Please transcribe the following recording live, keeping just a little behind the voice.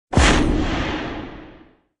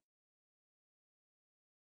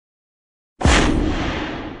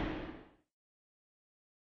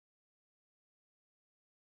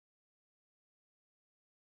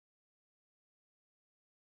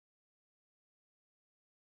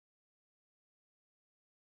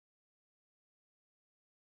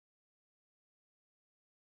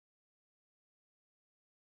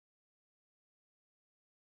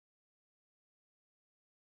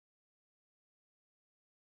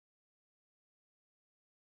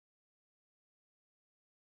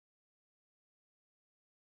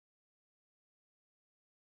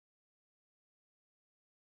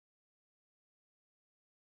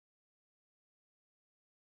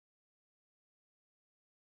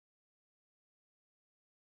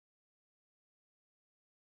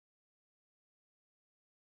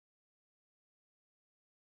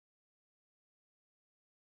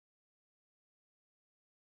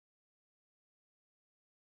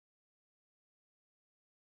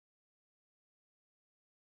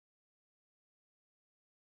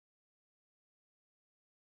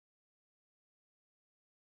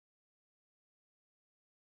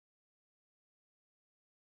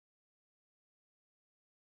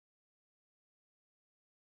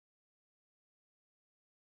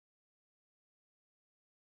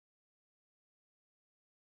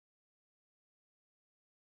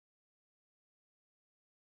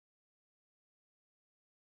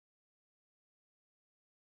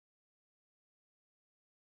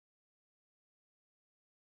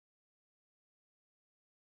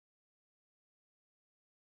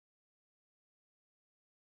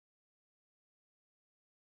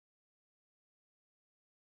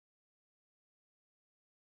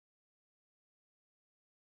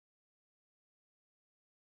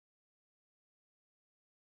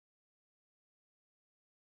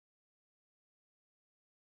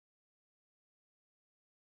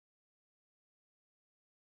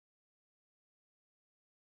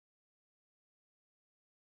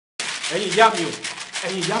ẹ̀yin ìyá mi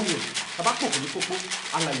o bàbá pòkò ní pópó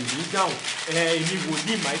alàyè ní dáhùn èmi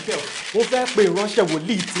wòlíì Michael ó fẹ́ pe ìránṣẹ́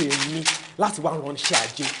wòlíì tèmi láti wá ránṣẹ́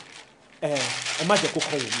ajé ẹ má jẹ́ kó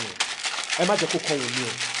kọ́ wòlíì o ẹ má jẹ́ kó kọ́ wòlíì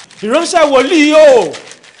o ìránṣẹ́ wòlíì o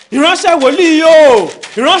ìránṣẹ́ wòlíì o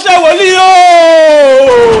ìránṣẹ́ wòlíì o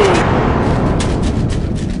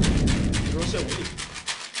ìránṣẹ́ wòlíì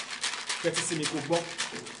tẹ́tí sí mi kò gbọ́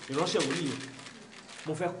ìránṣẹ́ wòlíì o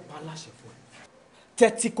mo fẹ́ pa láṣẹ fún ẹ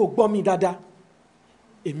tẹ́tí kò gbọ́ mi dáadáa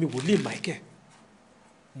èmi wòlíì Michael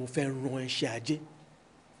mo fẹ́ rán iṣẹ́ ajé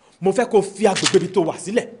mo fẹ́ kó fi agbègbè ibi tó wà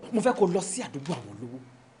sílẹ̀ mo fẹ́ kó lọ sí àdúgbò àwọn olówó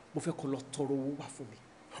mo fẹ́ kó lọ tọrọ owó wá fún mi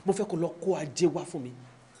mo fẹ́ kó lọ kó ajé wá fún mi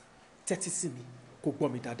tẹ́tí sí mi kó gbọ́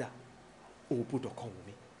mi dáadáa o ò gbọ́dọ̀ kọ́ wọn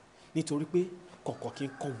mi nítorí pé kọ̀ọ̀kan kì í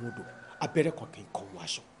kọ́ wọn odò abẹ́rẹ́ kan kì í kọ́ wọn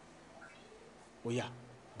aṣọ ó yá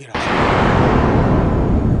gbéra.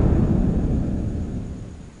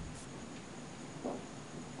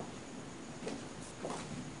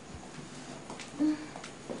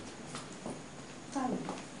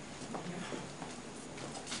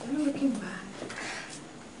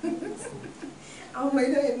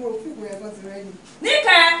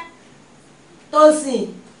 Níkẹ́ Tósìn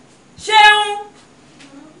Ṣeun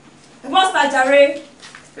Bọ́sàjàre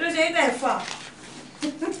kí ló ṣe ibẹ̀ fà.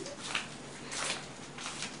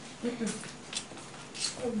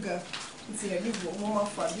 Ọ̀gá ti ẹ̀ níbo wọ́n máa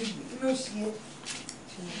fà níbi kí ló ṣe é.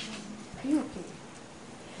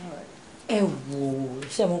 Ẹ wò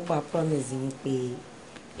ṣé mo pa promise yín pé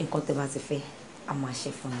nǹkan tẹ́ bá ti fẹ́ a máa ṣe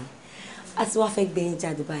fún yín a ti wá fẹ́ gbé yín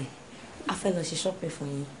jáde báyìí a fẹ́ lọ ṣe shopping fún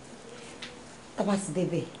yín tá bá ti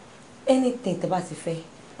débẹ̀ anything tẹ́ bá ti fẹ́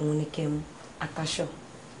òun ni kẹ́ mú àtàṣọ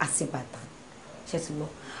àti bàtà ṣe ti gbọ́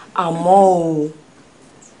àmọ́ o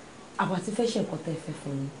àwa ti fẹ́ ṣe nǹkan tẹ́ fẹ́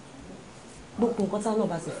fún yín gbogbo nǹkan táwọn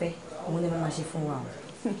náà bá ti fẹ́ òun ni wọ́n máa ṣe fún wa o.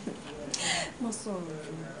 Mo sọ̀rọ̀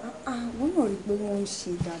wọ́n náà rí pé wọ́n ń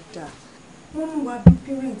ṣe dáadáa wọ́n mú wa bí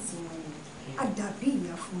pẹ́rẹ́ǹtì wọn ni a dàbí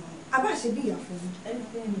ìyá fún wọn a bá ṣe bí ìyá fún wọn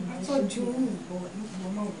àtọ́jú ìbọn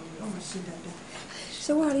máa wọ̀ ọ́ máa ṣe dáadáa.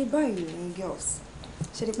 Ṣé wàá rí báyìí ní girls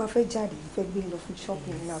ṣe nípa fẹ́ jáde fẹ́ gbé lọ fún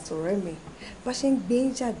shopping ní àtọ̀rẹ́ mi bá ṣe ń gbé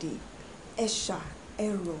jáde ẹ̀ṣà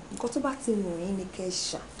ẹ̀rọ nǹkan tó bá ti wọ̀n yín ni kẹ́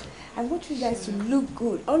ṣà. I want you guys to look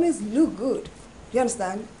good, always look good. You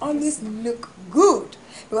understand? Always look good.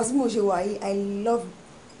 Because mo ṣe wà yìí, I love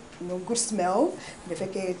good smell. Mo fẹ́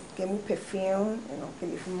kẹ́ mú perfume, kẹ́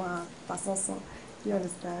lè fi máa ta sánsán. You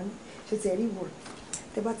understand? Ṣé ti ẹ̀rí wọ̀?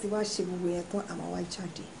 Tẹ́ bá ti wá ṣe gbogbo yẹn tán, àmọ́ wá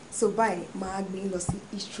jáde. So báyìí, máa gbé lọ sí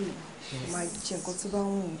history. Máa jẹ nǹkan tó bá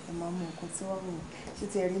wù yín, ẹ máa mú nǹkan tó bá wù yín. Ṣé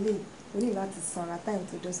ti ẹ̀rí lè? O ní láti sanra time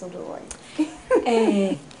tó dé sọ́dọ̀ wa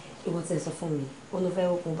yìí. Ìwọ tẹ́ sọ fún mi, o ló fẹ́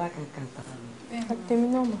open bank account tàbí mi. Àtẹ̀mí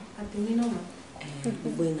náà mà. Àtẹ̀mí náà mà.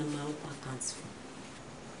 Gbogbo iná máa open account fún.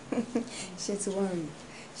 Ṣé ti wá rí?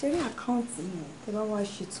 Ṣé rí àkáǹtì mi tẹ́ bá wá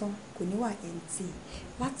ṣe tán kò ní wà empty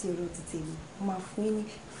láti èrò títí mi máa fún yín ní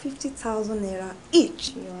 50,000 naira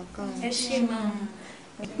each. Ẹ ṣé máa.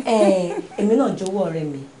 Èmi náà jọ̀wọ́ ọ̀rẹ́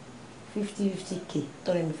mi 50k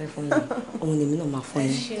tọ́rẹ́ mi fẹ́ fún yín òun ni èmi náà máa fún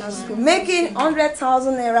yín. Making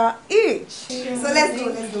 100,000 naira each. So let's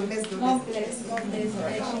go.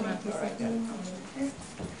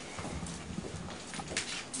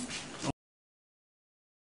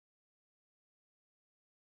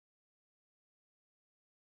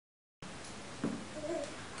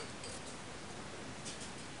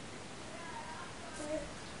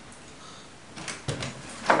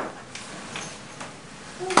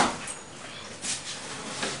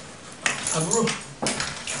 Àbúrò,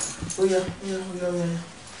 ó yá.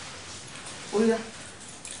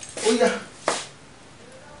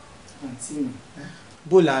 Àǹtí mi.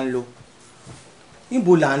 Bó là ń lọ?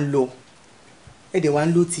 Níbo là ń lọ? Ẹ̀dẹ̀ wa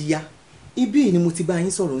ń lọ ti yá. Ibí ni mo ti bá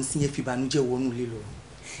yín sọ̀rọ̀ ń sin ẹ fi ìbànújẹ́ wọnú ilé lọ.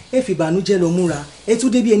 Ẹ fi ìbànújẹ́ lọ múra. Ẹ tún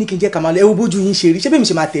dé bí ẹni kí n jẹ́ ká máa lọ. Ẹ wo bójú yín ṣe rí. Ṣé bẹ́ẹ̀ mi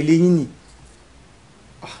ṣe máa tẹ̀lé yín ni?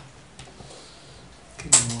 Kí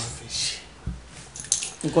ni mo wá fẹ́ ṣe?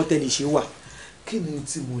 Nǹkan tẹ́ lè ṣe wà. Kí ni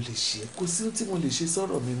tí mo lè ṣe? Kò sí tí mo lè ṣe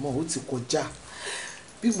sọ̀rọ̀ mi mọ́, ó ti kọjá.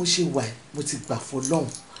 Bí mo ṣe wà mo ti gbà fọlọ́hun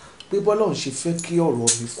pé bọ́lọ́hun ṣe fẹ́ kí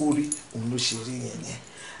ọ̀rọ̀ mi kó rí òun ló ṣe rí yẹn yẹn.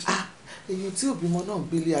 Èyí tí òbí mọ náà ń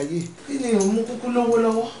gbélé ayé kí ni òun mú kúkú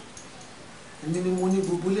lọ́wọ́lọ́wọ́. Èmi ni mo ní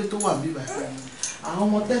gbogbo ilé tó wà bíbà. Àwọn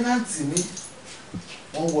ọmọ tẹ́nàntì mi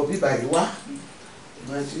wọ́n wọ bíbà yìí wá.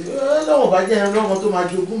 Lọ́wọ́ bá jẹ́ ẹran lọ́mọ tó máa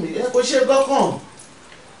jogún mi kò ṣe gọ́kàn.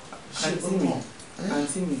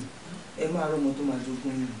 Àǹtí mi ẹ máa rọmọ tó máa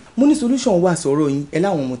jogún yín. Mo ní solution wà sọ̀rọ̀ yín ẹ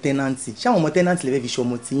láwọn ọmọ tẹ́nàntì ṣé àwọn ọmọ tẹ́nàntì lè fẹ́ fi ṣe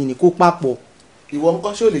ọmọ tí yín ni kó papọ̀. Ìwọ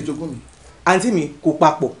ńkọ́ ṣé ò lè jogún mi? Àǹtí mi kó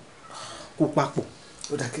papọ̀.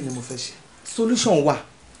 Ó dà kí ni mo fẹ́ ṣe? Solution wà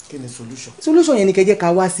kí ni solution. solution yẹn ni kẹ́ jẹ́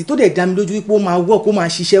ká wá sí tó dẹ̀ dá mi lójú wípé ó máa work ó máa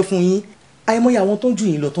ṣiṣẹ́ fún yín àìmọye àwọn tó ń jù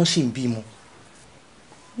yín lọ tán ṣì ń bímọ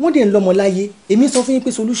wọ́n dẹ̀ ń lọ́mọ láyé èmi sọ fún yín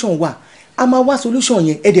pé solution wà a máa wá solution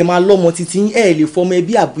yẹn ẹ dẹ̀ máa lọ́mọ títí yín ẹ lè fọmọ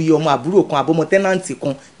ẹbí àbúyọ ọmọ àbúrò kan àbọmọ tẹ́nàǹtì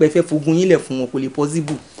kan pẹ̀fẹ́ fogun yín lẹ̀ fún wọn kò lè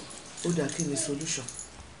possible. ó dà kí ni solution.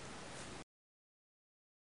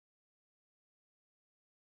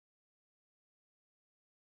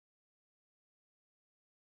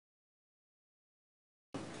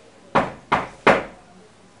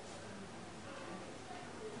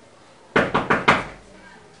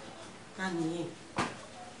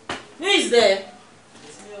 Who is there?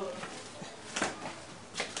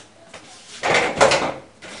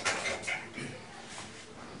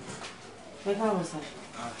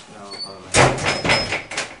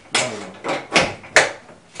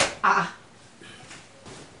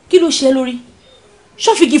 Kí ló ṣe lórí?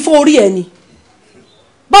 Ṣọ́fìgì fọ́ orí ẹ̀ ni.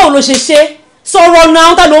 Báwo ló ṣe ṣe? Sọ̀rọ̀ náà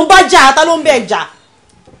ta ló ń bá jà ta ló ń bẹ̀ jà.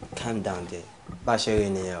 Calm down there. Bá ṣe rí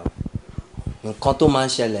nìyẹn o. Nǹkan tó máa ń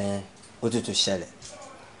ṣẹlẹ̀ yẹn ó tútù ṣẹlẹ̀.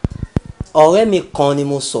 Ọ̀rẹ́ mi kan ni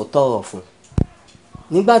mo sọ tọ̀rọ̀ fún.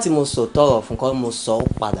 Nígbà tí mo sọ tọ̀rọ̀ fún kọ́ mo sọ ó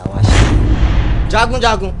padà wá ṣe.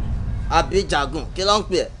 Jagunjagun àbí jagun kí ló ń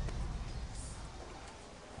pè ẹ́?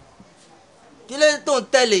 Kí ló tó ń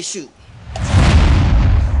tẹ̀lé ṣù?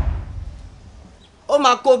 Ó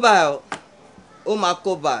máa kó báyìí o. Ó máa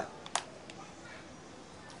kó báyìí.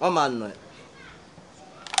 Wọ́n máa nà ẹ́.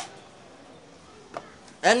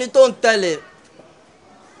 Ẹni tó ń tẹ̀lé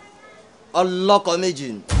ọlọ́kọ méjì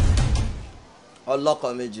ni. Ọlọ́kọ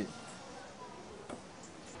méjì.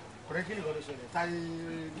 Ọ̀rẹ́ kí ni ìkọ́ ló ṣẹlẹ̀? Táyé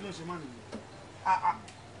kí ló ṣe máa nìyí?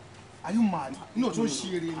 Are you mad? Inú ò tún ṣe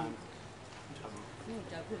eré ni.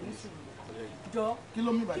 Jọ Kí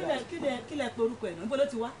ló mí bàjẹ́? kí lẹ pe orúkọ ẹ̀ náà? Níbo ló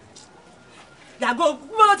ti wá? Yàgò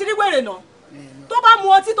níbo ló ti rí wèrè náà? Tó bá mu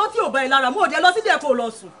ọtí tó tí ò bá ẹ lára mú òde lọ síbi ẹ̀ kó lọ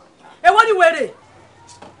sùn. Èwo ni wèrè?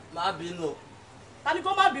 Má bínú. Ta ni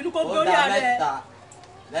kó má bínú kó gbé Ó orí dá ààrẹ?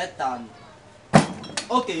 mẹ́ta ni.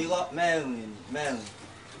 Ókè irọ́ mẹ́rin ni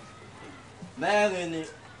mẹ́rin ni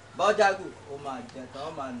bọ́jágù ó máa jẹ tán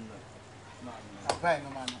ó máa nà. Bàbá ẹ̀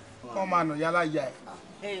náà máa nà. Wọ́n máa nà yálà ìyá ẹ̀.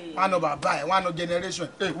 Wọ́n á nà bàbá ẹ̀, wọ́n á nà generation.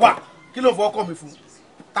 Wà kí ló fọ́ ọkọ mi fún?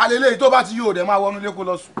 Ta lélẹ́yìí tó bá ti yóò dẹ̀ máa wọnú ilé kó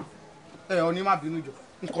lọ sùn. Ọ ní má bínú jọ.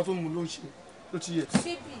 Nǹkan tó mú ló ń ṣe ló ti yẹ.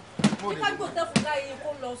 Bébì, nípa gbòtẹ́ fún gáyé kó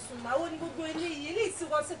lọ sùn, àwọn ní gbogbo eléyìí tí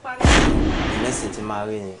wọ́n ti parí. Ìmẹ́sìn ti máa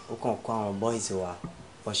rí ni ó kàn kó àwọn bọ́ìsì wa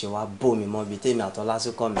bọ́ ṣe wá bò mí mọ́ bíi tèmi àtọ́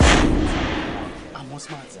lásìkò mi. Àmọ́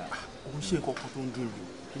smart òun ṣe nǹkan kan tó ń dùn mí.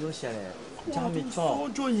 Kí ló ṣẹlẹ̀? Já mi tán.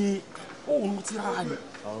 Ọjọ́ yẹn òun ti rárá ni.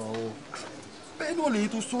 Ọ̀rọ̀ wo? Bẹ́ẹ̀ náà lèyí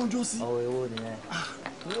tó sọ́njọ́ sí. Ọ̀rọ̀ èwo nìyẹn?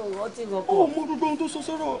 Mi ò rántí Ó kankan. mọ gbogbo ohun tó sọ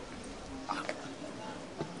sọ́rọ̀.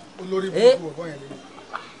 Olórí burúkú ọ̀bọ̀n yẹn lè.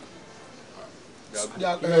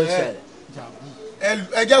 Kí ló ṣẹlẹ̀?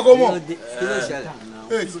 Ẹ jẹ́ kó mọ̀. Kí ló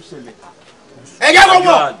ṣẹlẹ̀? Ẹ jẹ́ kó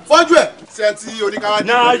mọ̀ fọ́jú ẹ̀. Sẹ́ńtì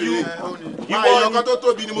oníkàwájú ìwọ ìyọkan tó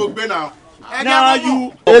tóbi ni mo gbé náà. Ẹ jẹ́ kó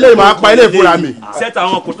mọ̀. Eléyìí máa pa ilé ìfúnra mi. Sẹ́tà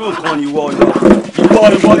àwọn kò tó nǹkan ni ìwọ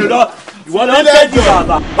lọ fẹ́ di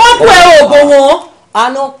bàbá. Pọ́ǹpù ẹ̀ ògò wọn.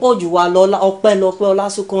 Àná pọ̀ jù wá lọ ọpẹ́lọpẹ́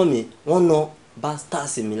Ọlásùnkànmí wọ́n na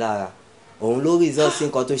bastards mi lára. Òun ló result sí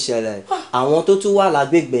nǹkan tó ṣẹlẹ̀. Àwọn tó tún wà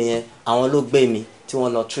lágbègbè yẹn àwọn ló gbé mi tí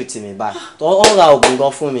wọ́n lọ treat mi báyìí. Wọ́n ra oògùn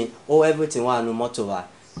gan fún mi ó everything wà nínú mọ́tò wa.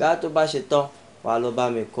 Gbá tó bá ṣe tán wàá lọ bá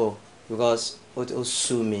mi kó because ó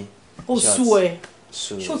sú mi. Ó sú ẹ.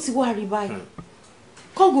 Ṣó ti wá rí báyìí?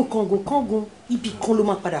 Kángun ibì kan ló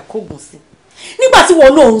máa padà kógun sí. Nígbà tí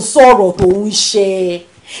wọn náà ń sọ̀rọ̀ tó ń ṣe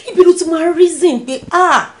ibi ló ti máa reason pé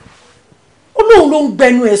Ọlọ́run ló ń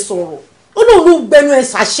gbẹnu ẹ sọ̀rọ̀ Ọlọ́run ló ń gbẹnu ẹ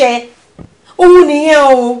ṣàṣẹ òun nìyẹn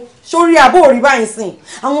o sórí àbó òrí báyìí sìn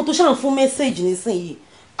àwọn tó ṣàn fún mẹ́sẹ̀gì nísìnyìí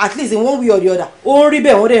at least in one way or the other ó ń rí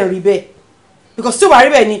bẹ́ẹ̀ wọ́n dẹ̀ ń rí bẹ́ẹ̀ because tí ó bá rí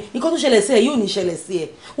bẹ́ẹ̀ ni nǹkan tó ṣẹlẹ̀ sí ẹ yóò ní ṣẹlẹ̀ sí ẹ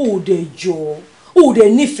ó dẹ̀ jọ ó dẹ̀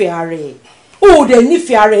nífẹ̀ẹ́ ara ẹ ó dẹ̀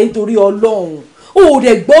nífẹ̀ẹ́ ara ẹ nítorí Ọlọ́run ó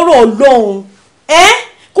dẹ̀ gbọ́rọ̀ Ọlọ́run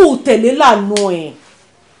kó o tẹ̀lé lànà ẹ̀.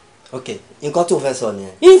 Ok nǹkan tó fẹ́ sọ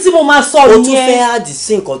nìyẹn. yín tí mo máa sọ nìyẹn. o tún fẹ́ àdì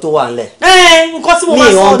sí nǹkan tó wà nílẹ̀. nǹkan tí mo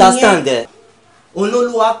máa sọ nìyẹn. mi understand ẹ.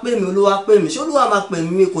 olúwa pè mí ṣé olúwa máa pè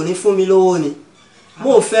mí kò ní fún mi lówó ni.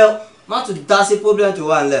 mo fẹ́ má tún dá sí problem tó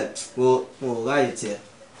wà nílẹ̀ mo ráyè tiẹ̀.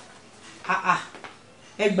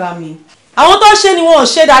 ẹ gbà mí. àwọn tó ń ṣe ni wọn ò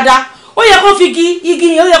ṣe dáadáa ó yẹ kán fi igi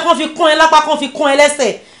yẹn ó yẹ kán fi kán ẹ lápá kán fi kán ẹ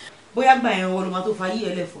lẹ́sẹ̀. bóyá gbà yẹn wọn ló máa tó fa yí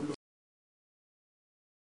ẹ lẹ́fọ̀ọ́ lọ.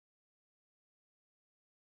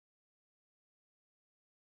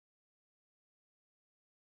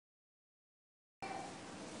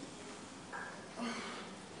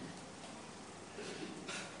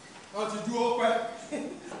 wọ́n ti dúró pẹ́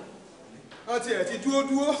wọ́n ti ẹ̀ ti dúró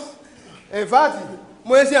in fact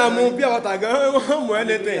mo ṣe àmú bí ọ̀tà gan wọ́n mú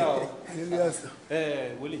ẹni tẹ̀.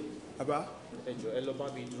 wọlé bàbá ẹ jọ̀ọ́ ẹ lọ bá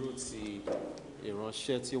mi dúró ti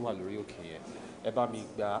ìránṣẹ́ tí ó wà lórí òkè yẹn ẹ bá mi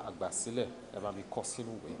gba àgbàsílẹ̀ ẹ bá mi kọ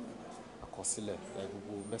sínú ìwé àkọsílẹ̀ ẹ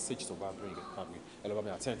gbogbo mẹ́sẹ̀gì tó bá bring bá mi ẹ lọ bá mi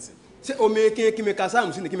attend sí. ṣé omi kí mi ka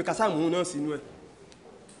sáàmù sí ni kí mi ka sáàmù náà sínú ẹ.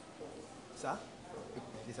 sá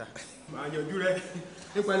máa yanjú rẹ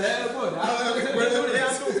ìpẹ̀lẹ́ bọ̀ dá ìpẹ̀lẹ́ rẹ yá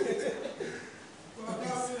tó.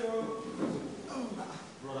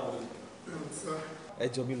 ẹ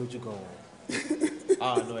jọ mí lójú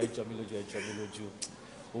gan-an no ẹ jọ mí lójú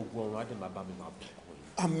ogun ọ̀run á dẹ̀ máa bá mi máa bọ̀.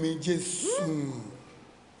 àmín Jésù.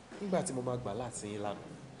 nígbà tí mo máa gbà láti yín lánàá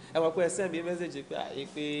ẹ wọ pé ẹ send mi message pé àyè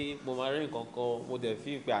pé mo máa rí nǹkan kan mo dẹ̀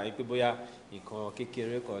fi pé àyè pé bóyá nǹkan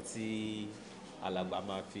kékeré kan tí alàgbà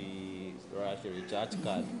máa fi rọra ṣe recharge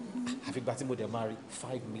card àfìgbà tí mo dẹ̀ máa rí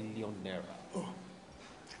 5 million naira.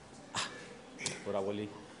 rọra wọlé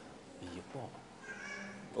iye pọ̀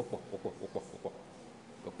ó pọ̀.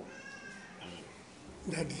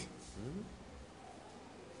 Daddy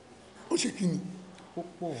ó ṣe kí ni. ó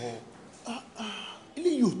pọ̀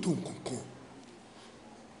eléyìí ò tó nǹkan kan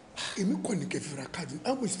èmi kọ́ ni kẹfìrà káàdì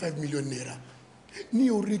how much 5 million naira ní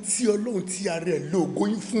oore tí ọlọ́run tí ara ẹ̀ lóògùn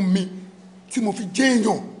yín fún mi tí mo fi jẹ́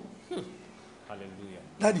èèyàn. hallelujah.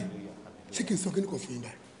 Daddy ṣé kí n sọ kí ni kò fún yín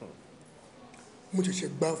dáa mo ṣẹ̀ṣẹ̀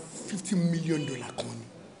gba $50 million kan ni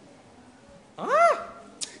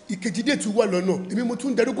ìkejì dé tún wà lọ́nà èmi mo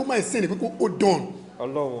tún darí kó máa sẹ́ni pé kó ó dán.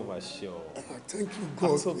 ọlọ́run máa ṣe ọ. thank you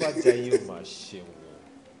God. àtúbàjá yóò máa ṣe wọn.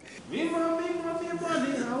 mímọ́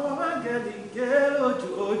ni àwọn áńgẹ́lì ké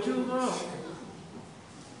lójoojúmọ́.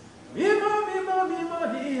 mímọ́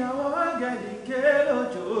ni àwọn áńgẹ́lì ké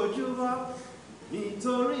lójoojúmọ́.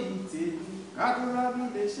 nítorí tèmi kádúrà mi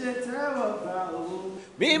lè ṣe tẹ́wọ̀ gbà o.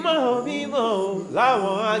 mímọ́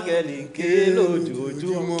láwọn áńgẹ́lì ké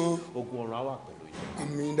lójoojúmọ́. ogun ọ̀run á wà pẹ̀lú yín.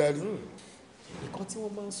 àmín Daddy. nǹkan tí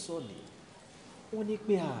wọ́n máa ń sọ ni wọ́n ní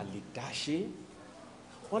pé a lè dá ṣe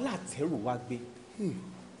wọ́n látẹ̀rù wá gbé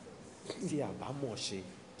tí a bá mọ̀ ṣe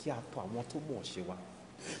kí a tọ̀ àwọn tó mọ̀ ṣe wa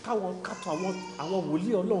ká tọ̀ àwọn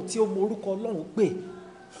wòlíì ọlọ́run tí ó mọ orúkọ ọlọ́run pè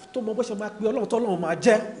tó mọ bó ṣe máa pe ọlọ́run tó ọlọ́run máa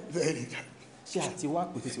jẹ́ ṣé àti wá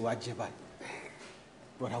pè tó ti wá jẹ́ báyìí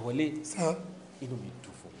Brother Wọlé inú mi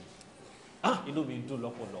dùn fún mi inú mi dùn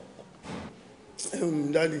lọ́pọ̀lọpọ̀.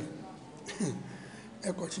 Daddy ẹ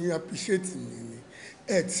kò ṣe appreciate mi ni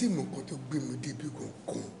ẹ tí mo kàn tó gbé mi débi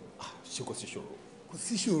kankan. ṣé kò sí ṣòro. kò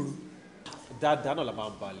sí ṣòro. dáadáa náà la máa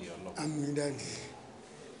ń balẹ̀ ọlọ́. àmín Daddy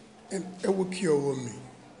ẹ wo kí ọwọ́ mi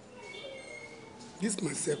this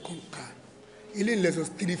my second car ilé lẹ́sọ̀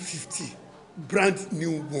 350 brand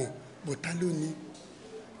new one bọ̀tá lónìí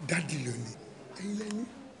Daddy lónìí ẹ̀yin lẹ́ni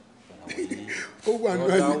ó wà ní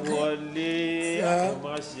àyíká. Wọlé ẹ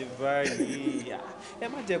má ṣe báyìí ẹ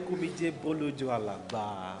má jẹ́ kó mi jẹ́ bọ́ lójú alàgbà.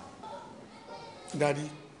 Daddy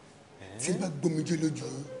tí bá gbómijé lójú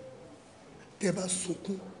yín tẹ́ bá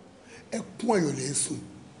sunkún ẹkún ayọ̀ lẹ́ ń sùn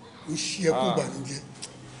ń ṣe ẹkún ìbànújẹ́.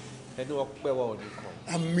 ẹnu ọpẹ́ wa ò ní kàn.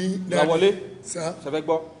 àmín Daddy. Wọlé sá ṣẹfẹ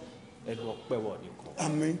gbọ́ ẹnu ọpẹ́ wa ò ní kàn.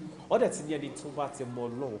 àmín. ọdẹ tí ní ẹni tó bá ti mọ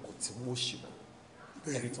Ọlọ́run kò tí mú òṣì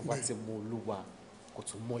ẹni tó bá ti mọ Olúwa kò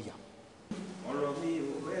tún mọ ìyà. ọ̀rọ̀ mi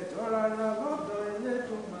ò fẹ́ tọ́ rárá lọ́dọ̀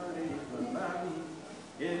Elédùmarè bàbá mi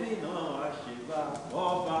èmi náà àṣìbá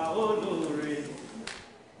ọba olóore.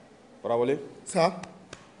 Brother Wọlé. sá.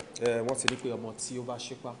 wọ́n ti ní pé ọmọ tí ó bá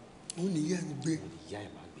ṣípá. ó ní ìyá ẹ̀ gbé. ó ní ìyá ẹ̀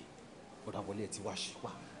máa gbé. Brother Wọlé ẹ ti wá ṣípá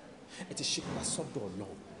ẹ ti ṣípá sọ́dọ̀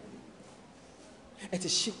Ọlọ́run ẹ ti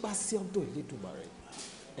ṣípá sí ọ̀dọ̀ Elédùmarè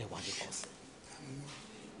ẹ wà ní kọsí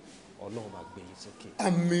Ọlọ́run máa gbé yín sókè.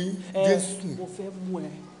 àmín Jésù. mo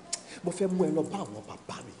fẹ́ mú ẹ lọ bá àwọn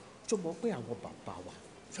bàbá mi tó mọ̀ pé àwọn bàbá wa.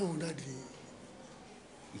 sáwọn dáàdi.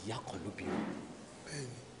 ìyá kan ló bí wọn.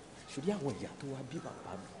 bẹ́ẹ̀ni. ṣùgbọ́n àwọn ìyá tó wá bí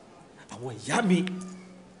bàbá mi àwọn ìyá mi.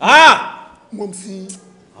 mọ̀ sí.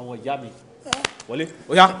 àwọn ìyá mi. Wọlé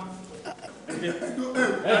ó yá.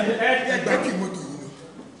 ẹgbẹ́ kí mọ́tò yìí lọ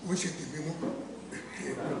wọ́n ṣe tèmi mọ́.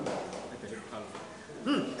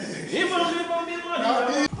 mímọ́ ni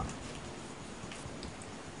àwọn.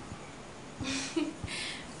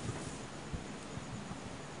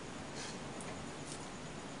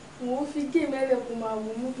 wọ́n fi géèmù ẹlẹ́kùn máa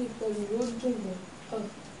wò mú kí pẹ̀lú ló dùn mọ́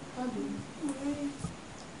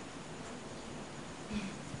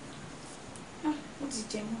ó ti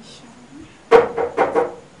jẹ mọ́ ṣá.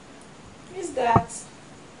 Who is that?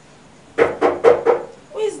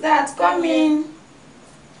 Who is that? Come in.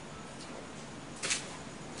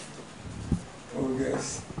 Oh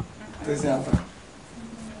yes, this is Afa.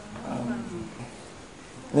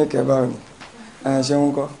 Ní kẹ́bà ni, ṣé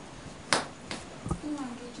ń kọ́?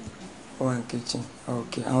 One kitchen.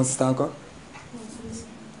 Okay, àwọn sísá ń kọ́?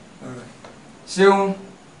 Ṣeun.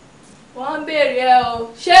 Wọ́n ń béèrè ẹ o.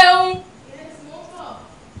 Ṣeun.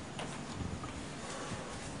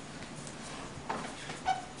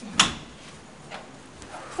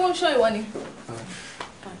 Fún ṣọ́ ìwọ ni.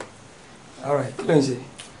 All right, kí ló ń ṣe?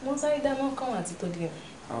 Wọ́n sáré dáná kàn àti tó dé.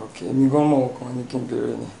 Ok, mi gan mọ̀ ọkàn ní kí n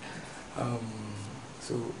bèrè ni.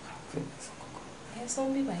 So, Ẹ sọ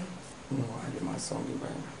ń bí báyìí. No, a lè máa sọ ń bí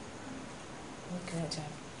báyìí. Ok, ọjà.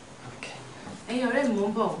 Ok. Ẹ̀yin ọ̀rẹ́ mi mò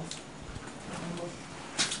ń bọ̀.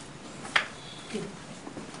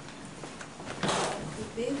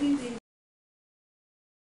 Baby.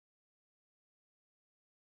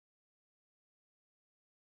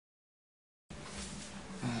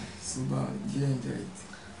 Suba, do you enjoy it?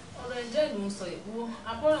 Ọ̀rọ̀ enjoy ló ń sọ ìwọ.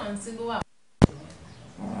 Àbúrò àǹtí ló wà.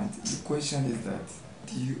 Alright, the question is that,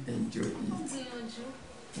 do you enjoy it? Gbìyànjú.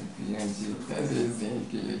 Gbìyànjú. That's what you're saying,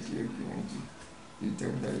 gbìyànjú. You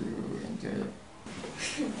tell that you enjoy it.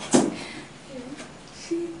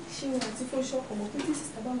 Ṣé wọn àti fún ṣọ́ọ̀kọ̀ mọ̀ pé tí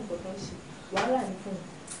sísá bá mi gbọ̀dọ̀ ṣe wàhálà ní fún un.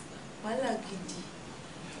 Wàhálà gidi.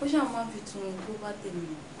 Ó ṣáà máa fi tún un tó bá tèmi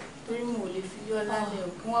mọ̀. Torí mo ò lè fi yọ́ lálẹ́ ò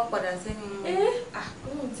kí wọ́n padà sẹ́ni mú.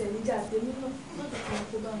 Kóhùn tẹ̀ níjà tèmi náà má tẹ̀kọ́ wọn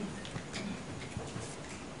kó bá mi.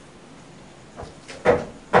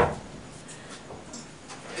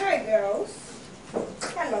 Hi girls.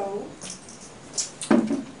 Hello.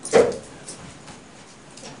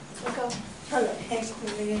 Hello.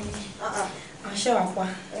 Àṣẹ wà pa.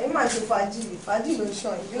 Ẹ̀yin máa ṣe fàájì ló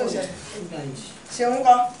ṣàn yìí ló ṣe. Ṣé ń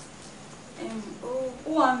kọ́?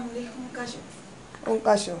 Ó wà nílé, ó ń káṣọ. Ó ń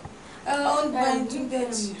káṣọ. Ó ń gbọ́n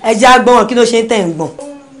bẹ́ẹ̀dì. Ẹ jẹ́ àgbọ̀n kí ló ṣe ń tẹ̀ ń gbọ̀n.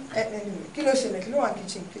 Kí ló ṣẹlẹ̀ kí ló wà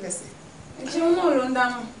kitchen kí lẹ̀sẹ̀? Ṣéun náà ló ń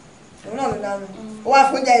dáná. Òun náà ló dáná. Ó wá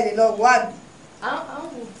fún oúnjẹ èrè lọ wò àbí.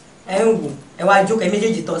 Ẹ ń wò ẹ wá jókòó ẹ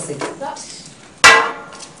méjèèjì tọ́sẹ̀.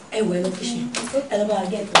 Ẹ wọ ẹ lọ kíṣìn ẹ lọ bá a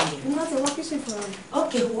gẹ́ ẹ̀tọ́ yẹn. Mo máa ti wá kíṣìn fún wa.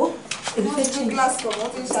 Ok wo èmi fẹ́ tún glass cup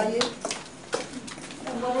wọ́n ti ń ṣayé.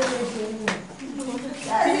 Ẹ gbọ́ bó ṣe ṣe é nù.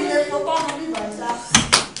 Ẹ ní ilé fọ́tọ́ ọmọ bí bàjá.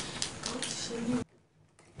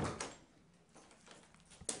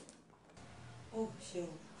 Ó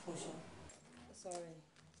ṣeun fún ṣọ. Sorry.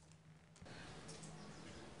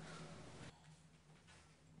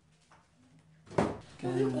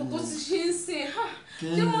 Orí kò tó ti ṣe ń sìn.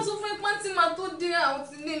 Ṣé mo sọ fún ipá tí màá tó dé àwọn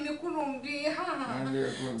ti lé mi kúrò ń bí?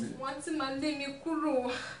 Wọ́n ti máa lé mi kúrò.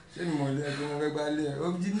 Ṣé ni mo lé ẹgbẹ́ mo fẹ́ gbá lé ẹ? Ó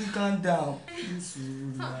jí ní calm down. Ní sùúrù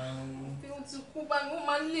náà. Bí wọ́n ti kú bá mi, wọ́n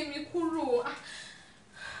máa lé mi kúrò.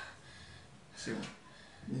 Ṣé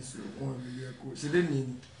ní sùúrù wọn ò lè kó? Ṣé lè ní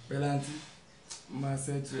pẹ́lántì? Máa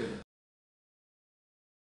ṣẹ́tù ẹ̀.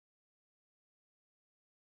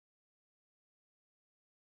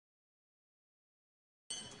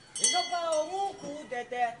 Ìjọba òun kù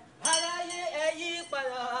dẹ̀dẹ̀ aráyé ẹ yí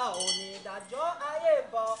padà onídàájọ́ ayé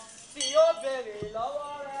bọ̀ tí ó béèrè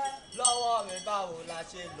lọ́wọ́ rẹ báwo la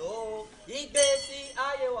ṣe lò ó ìgbésí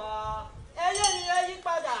ayé wa ẹyẹ ni ẹ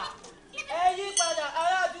yí padà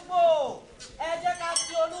ará àdúgbò ẹ jẹ́ ká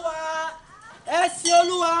sin Olúwa ẹ sin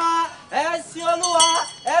Olúwa ẹ sin Olúwa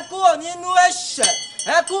ẹ kúrò nínú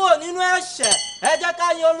ẹ̀ṣẹ̀ ẹ jẹ́ ká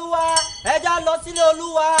yin Olúwa ẹ já lọ sílé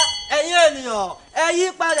Olúwa ẹ̀yin ènìyàn ẹ yí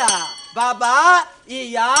padà bàbá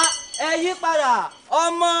ìyá ẹ yí padà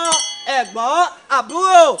ọmọ ẹ̀gbọ́n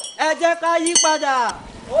àbúrò ẹ jẹ́ ká yí padà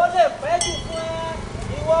ó lè pẹ́ jù fún ẹ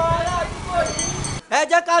ìwọ aládùúgbò yìí ẹ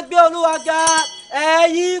jẹ́ ká gbé Olúwa ga ẹ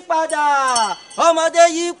yí padà ọmọdé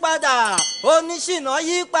yí padà oníṣìnà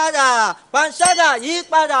yí padà panṣágà yí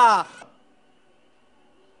padà.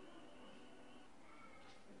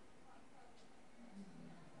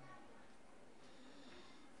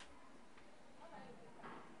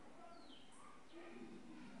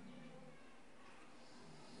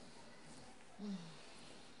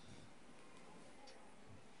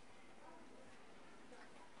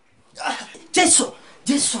 Jésù.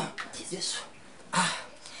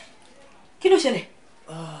 Kí ló ṣẹlẹ̀?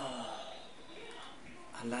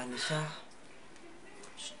 Àlàníṣá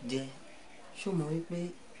jẹ́ ṣó mọ̀ wípé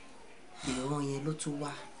ìran yẹn ló tún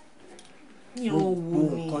wá. Gbogbo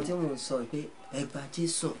nǹkan tí mò ń sọ pé ẹ gba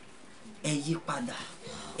Jésù ẹ yí padà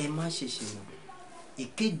ẹ má ṣe ṣìnà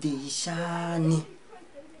ìkéde yìí ṣáá ni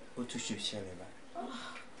ó tún ṣe ṣẹlẹ̀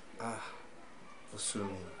báyìí. Ó sún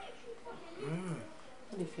mi.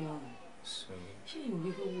 Ó lè fi hàn mí. Ṣé ìwé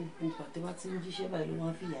gbogbo pàtẹ́ bá ti ń jíṣẹ́ báyìí ló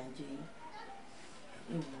máa ń fìyà jẹ yín?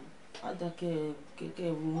 Àdàkẹ́ kẹ̀kẹ́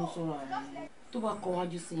ronú sọ̀rọ̀ àwọn tó bá kọ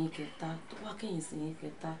wájú sí yín kẹta tó bá kẹ́yìn sí yín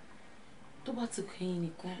kẹta tó bá ti kẹ́yìn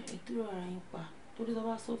nìkan ẹ dúró ara yín pa torí tó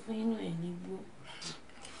bá sọ fún yín náà ẹ̀ ní gbọ́.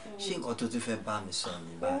 Ṣé nǹkan tó tún fẹ́ bá mi sọ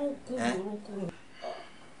ní báyìí? Orúkú.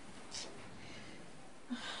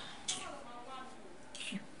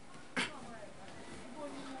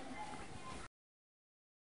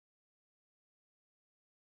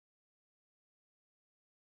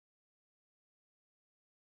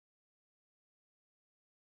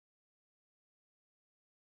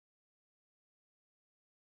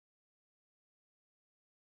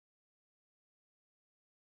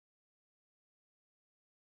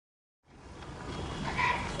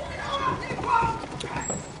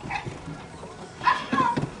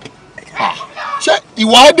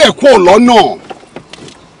 ìwà á dẹ̀ kú lọ́nà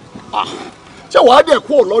ṣé wàá dẹ̀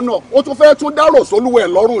kú lọ́nà ó tún fẹ́ tún dárò sólúwẹ̀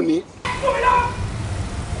lọ́rùn ni.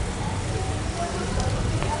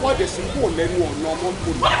 wọ́n dẹ̀ sí kúrò lẹ́nu ọ̀nà ọmọ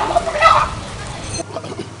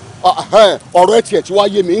ọ̀rọ̀ ẹ̀ tiẹ̀ tí wàá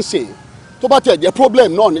yé mi ń sìn tó bá tiẹ̀ jẹ́ problem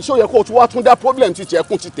náà ni ṣé ó yẹ kó o tún wá tún dá problem ti tiẹ̀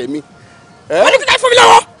kún ti tèmi. wọ́n ní kí n fún mi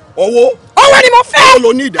lọ́wọ́. owó ni mo fẹ́. owó ló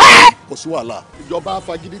ní ìdájọ́ kò sí wàhálà. ìjọba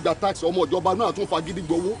fagídí gba táàsì ọmọ ìjọba náà tún fagídí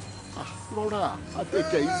gbowó. lọ́ra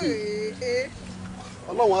àtẹ̀kẹ́ yìí sí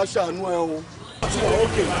ọlọ́run á ṣàánú ẹ o.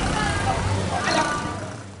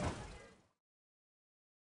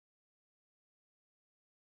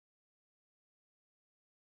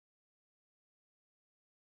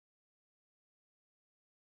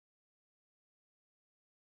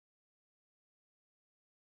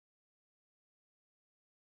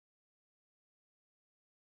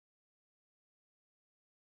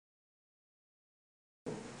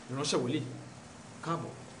 ìránṣẹ́ wòlíì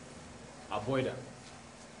káàbọ̀ àbọ̀ ẹ̀dá.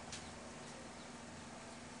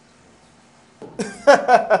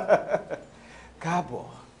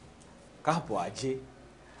 káàbọ̀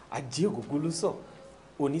ajé ògógólósọ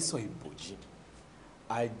onísọ̀ ìbòjì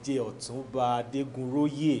ajé ọ̀túnba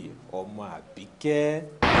adégúnróyè ọmọ àbíkẹ́.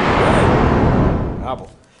 káàbọ̀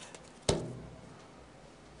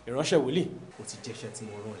ìránṣẹ́ wòlíì ó ti jẹ́ iṣẹ́ tí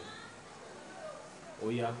mo rán ẹ ó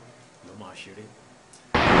yá lọ máa ṣeré.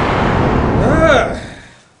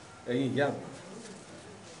 ẹ̀yin ìyá mi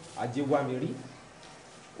ajé wá mi rí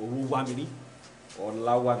òru wá mi rí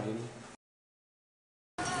ọ̀la wá mi rí.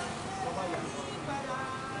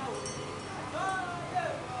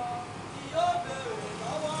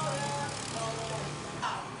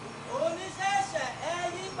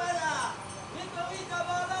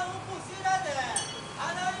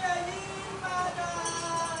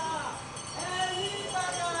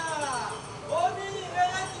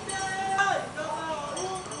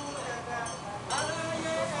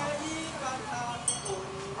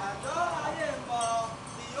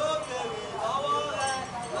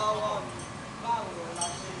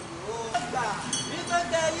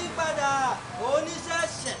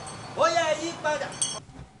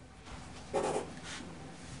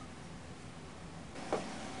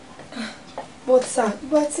 But sir,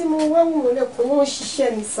 ìgbà tí mo wá wò lẹ́kọ̀ọ́ wọ́n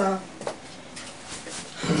ṣiṣẹ́ ni sir.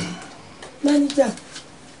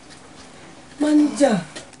 Manager.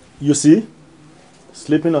 You see,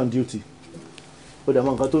 sleeping on duty. Ó dẹ̀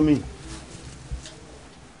mọ nǹkan tó mean.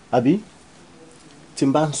 Àbí tí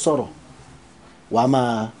n bá ń sọ̀rọ̀ wàá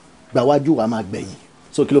máa gbàwájú wàá máa gbẹ̀yìn.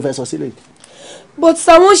 So kí ló fẹ́ sọ sílẹ̀? But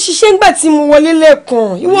sir, wọ́n ṣiṣẹ́ ńgbà tí mo wọlé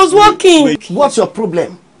lẹ́ẹ̀kan. He was working. Wait, what's your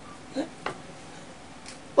problem?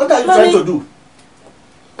 What are you trying to do?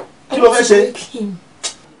 Kí ló fẹ́ ṣe?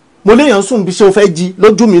 Mo léèyàn sùn bí ṣe o fẹ́ jí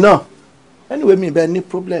lójú mi náà. Anyway, mi bẹ ní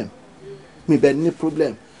problem.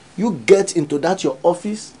 You get into that your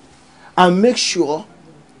office and make sure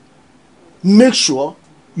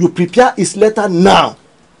you prepare his letter now.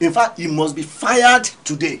 In fact, he must be fired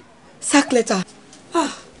today. Sack letter.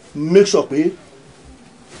 Make sure pé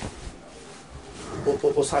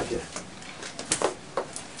o sack here.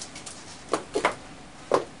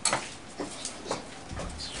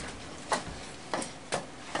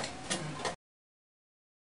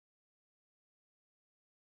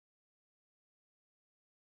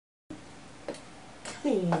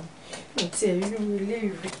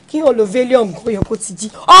 Kí olùvélíọ̀m kò yẹ kó ti jí.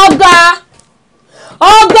 Ọ̀gá!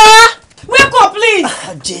 Wake up please!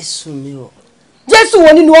 Jésù mi o. Jésù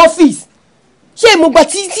wo nínú ọ́fíìsì? Ṣé ìmọ̀gbà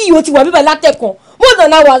tí ìwọ ti wà bíbẹ̀ látẹ̀kàn? More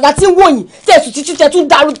than hour láti ń wòyìn tẹ̀sù títí tẹ̀tún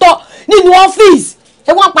darú tọ́ nínú ọ́fíìsì.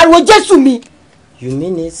 Ẹ wá pariwo Jésù mi. You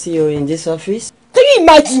mean it, CEO in this office? Can you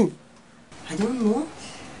imagine? I don't know.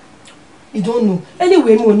 You don't know.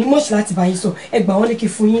 Anyway, mo ní mọ̀ṣù láti bá yín sọ. Ẹ gbà wọ́n ní kí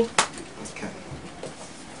fún yín.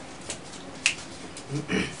 Can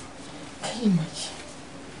you imagine?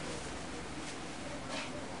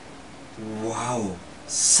 Wow.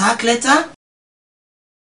 Sack letter?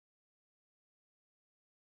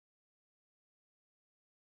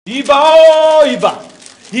 Ìbà o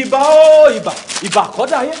ìbà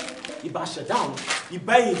kọ́dà yẹ ìbà ṣẹ̀dá àwọn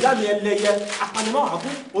ìbà ẹ̀yìn ìdámi ẹlẹ́yẹ apanimọ́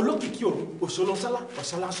àgún olókìkí òru òṣòlóṣálá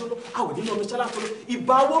ọ̀ṣálásóló àwẹ̀ nínú omi ṣálá kolo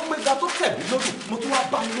ìbà owó gbéga tó tẹ̀lé lórí mo tún wá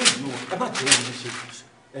bá mi lóyún o ẹ má jẹ́ òun ní ṣe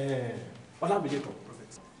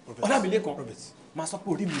Ọlámilékan máa sọ pé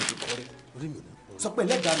orí mi ò ní kọrẹ́ sọ pé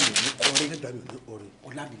ẹlẹ́dàá mi ò ní kọrẹ́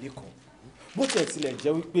Ọlámilékan bó tiẹ̀ tilẹ̀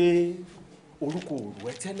jẹ́ wípé orúkọ òru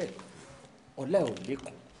ẹ tẹ́lẹ̀ ọlá ẹ̀ ò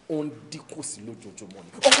lékan ó ń dínkù sí lójoojúmọ́ ni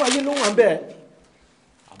ọkọ̀ ayé ló wà ń bẹ́ẹ̀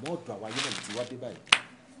àmọ́ ọ̀dọ̀ àwọn ayé náà ti wá dé báyìí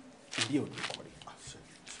ilé ò ní kọrẹ́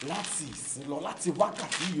láti ìsìn lọ láti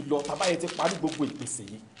wákàtí yìí lọ tàbáyé ti parí gbogbo ìpèsè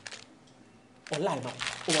yìí ọlá ẹ̀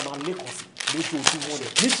máa lékàn sí lójoojúmọ́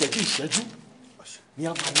rẹ̀ ní ìṣẹ́jú ni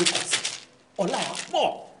a máa lékàn sí ọlá ẹ̀ pọ̀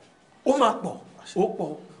ó máa pọ̀ ó pọ̀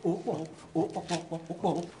ó pọ̀ ó pọ̀ ó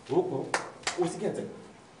pọ̀ ó pọ̀ ó sì kẹ̀tẹ̀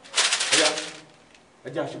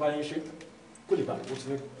ẹja àṣebáyé ṣe kó lè bàa bó ti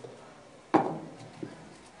rí.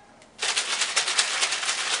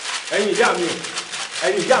 ẹ̀yin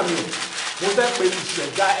ìyá mi o mo fẹ́ pe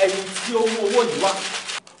ìṣẹ̀dá ẹni tí ó mú owó yìí wá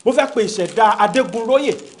mo fẹ́ pe ìṣẹ̀dá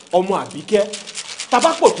Adégúnróyè ọmọ Àbíkẹ́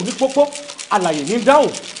tabapò tún ní pópó alàyè ní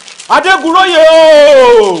dáhùn Adégúnróyè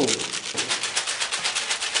o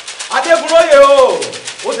Adégúnróyè o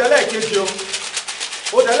ó dẹ́lẹ̀ kejì o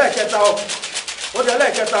ó dẹ́lẹ̀ kẹta o ó dẹ́lẹ̀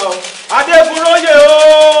kẹta o Adégúnróyè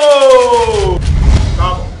o.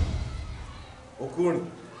 káàbọ̀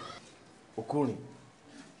okùnrin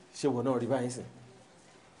ṣé wọn náà rí báyìí sìn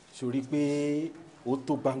sórí pé ó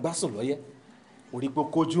tó gbangba sùn lọ́yẹ́ orí pé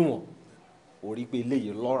kójú wọn orí pé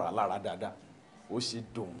eléyìí lọ́ra lára dáadáa ó ṣe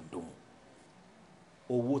dòmùdòmù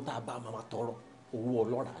owó tá a bá máa tọrọ owó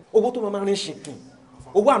ọlọ́ra owó tó máa rin ṣìnkìn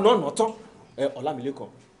owó àná ọ̀nà tán Ọlámilékan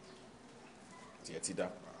tiẹ̀ ti dá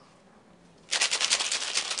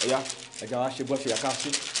ẹja wa ṣe bọ́ ṣe yà ká ṣe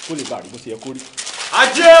kó lè bá àrí bó ṣe yẹ kó rí.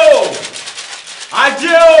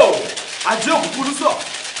 ajé òkùnkùn lùsọ̀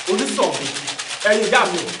onísọ̀ ògùn ẹ̀yin ìyá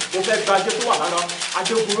mi mo fẹ́ gba ajé tó wà lára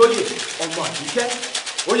Adégúnróyè ọmọ Àbíkẹ́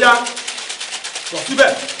ó yá sọ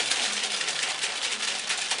síbẹ̀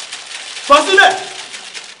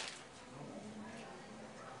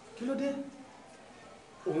kí ló dé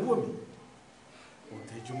òun wò mí òun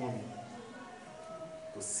tẹ́jú mọ́ mi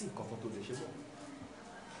kò sí nǹkan kan tó lè ṣe bọ̀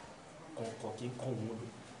kọ̀ọ̀kan kí n kọ́ wọn lò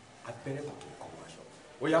abẹ́rẹ́ kan kí n kọ́ wọn aṣọ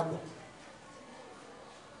ó yá pọ̀.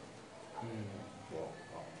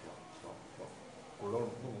 Kò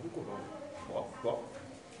rọrùn mo mọ̀ pé kò rọrùn pọ̀.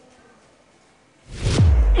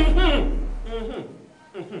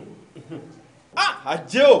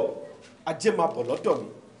 Ajé máa bọ̀ lọ́dọ̀ mi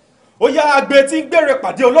ó yá agbe tí ń gbére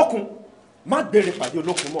pàdé olókun má gbére pàdé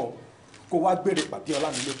olókun mọ́ kó wá gbére pàdé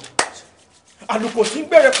Ọlámilékan àlùkò tí ń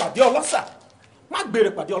gbére pàdé ọlọ́sà má gbére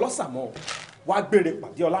pàdé ọlọ́sà mọ́ wá gbére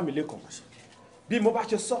pàdé Ọlámilékan bí mo bá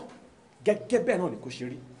ṣe sọ gẹ́gẹ́ bẹ́ẹ̀ náà ni kò ṣe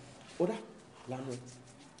rí ó dá lánàá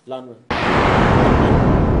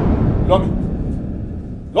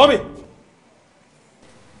lọ́mì.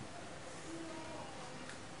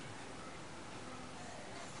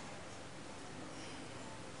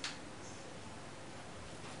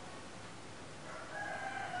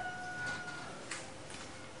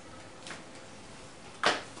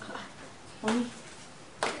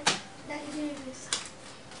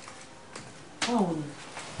 báwo ni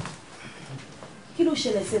kí ló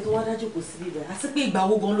ṣẹlẹ̀ sí ẹ tó wá dájú kò síbi rẹ̀ àti pé ìgbà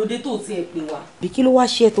wo gan ló dé tó ti ẹ pè wá. bí kí ló wá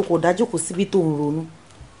ṣe ẹ tó kò dájú kò síbi tó ń ronú.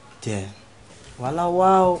 jẹ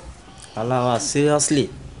wàhálà wa seriously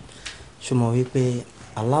ṣó mọ̀ wípé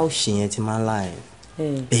aláòṣì yẹn ti máa ń láàyè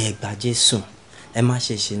bẹ́ẹ̀ gba Jésù ẹ má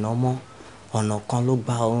ṣe ṣìnà mọ́ ọ̀nà kan ló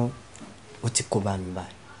gba òun ó ti kó bá mi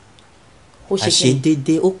báyìí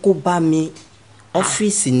àṣedédé ó kó bá mi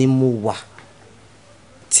ọ́fíìsì ni mo wà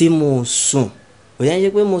tí mo sùn ó yẹn ṣe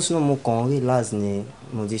pé mo sùn mo kàn ń relax ni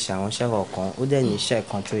mo ti ṣàwọn iṣẹ́ kọ̀ọ̀kan ó dẹ̀ ní iṣẹ́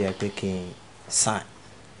kan tó yẹ pé kí n sign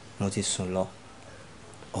mo ti sùn lọ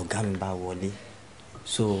ọ̀gá mi bá wọlé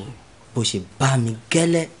so bó ṣe bá mi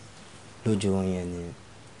gẹ́lẹ́ lójú oorun yẹn ni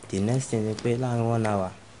the next thing ni pé láàrin 1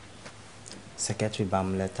 hour secretary bá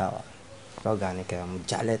mu lẹ́tà wá lọ́gàá ní kẹrẹ mo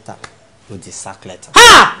já lẹ́tà mo di sack letter.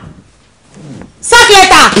 sack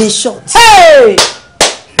letter. in short.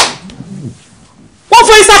 wọ́n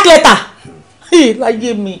fún yín sack letter.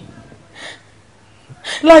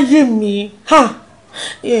 láyé mi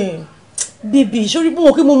bíbí ìṣòrí bí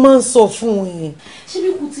wọn kí mo máa ń sọ fún yín. ṣé bí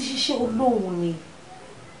kò ti ṣiṣẹ́ Ọlọ́run ni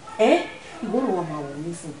ìwọ ló wà máa wò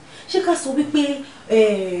nísìn ṣé ká sọ wípé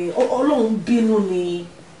Ọlọ́run bínú ni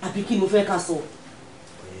àbí kí ló fẹ́ ká sọ.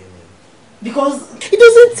 because it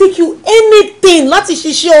doesn't take you anything láti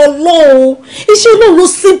ṣiṣẹ́ Ọlọ́run iṣẹ́ Ọlọ́run ló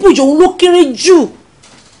simple jù òun ló kéré jù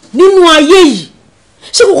nínú ayé yìí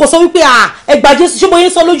ṣé kò kò sọ wípé ẹgbàá Jésù ṣé bóyá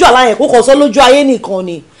sọ lójú àlá yẹn kò kò sọ lójú ayé nìkan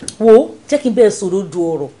ni wo jẹ́ kí n bẹ́ẹ̀ sọ lójú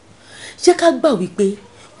ọ̀rọ̀ ṣé ká gbà wípé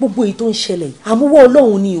gbogbo èyí tó ń ṣẹlẹ̀ àmúwọ́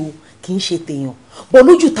Ọlọ́run ni o kì í ṣe tèèyàn bọ̀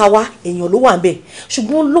lójú tàwa èèyàn ló wà ń bẹ̀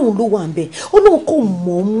ṣùgbọ́n Ọlọ́run ló wà ń bẹ̀ Ọlọ́run kò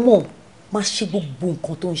mọ̀ọ́mọ̀ máa ṣe gbogbo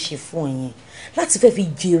nǹkan tó ń ṣe fún ẹ̀yin láti fẹ́ fi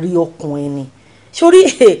jèrè ọkàn ẹni sórí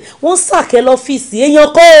wọ́n sàkẹ́ lọ́fíìsì èèyàn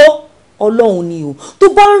kọ́ Ọlọ́run ni o tó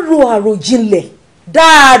bá ń ro àròjinlẹ̀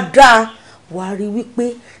dáadáa wàá rí wípé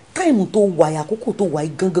táìmù tó wà àkókò tó wà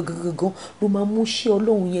gangan ló máa mú ṣe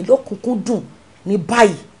Ọlọ́run yẹn lọ́kùnkúndùn ní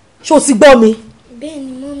báyìí ṣó ti gbọ́ mi. bẹ́ẹ̀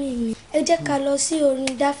ni mọ́mí mi ẹ jẹ́ ká lọ sí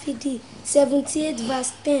orin Dáfídì 78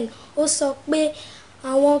 verse 10 ó sọ pé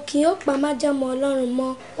àwọn kì yóò pa májẹ̀mú Ọlọ́run mọ́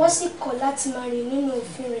wọ́n sì kọ̀ láti máa rìn nínú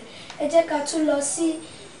òfin rẹ̀. Ẹ jẹ́ ká tún lọ sí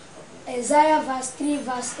Isaiah verse 3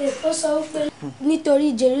 verse 8. Ó sọ wípé nítorí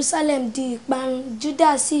Jerusalem di ìparun,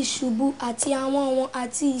 Judah sì ṣubú àti àwọn wọn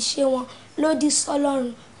àti ìṣe wọn lòdì sọ́lọ́run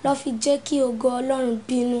ló fi jẹ́ kí ògo Ọlọ́run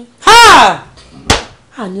bínú.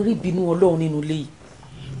 A ní rí ìbínú Ọlọ́run nínú ilé yìí.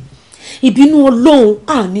 Ìbínú Ọlọ́run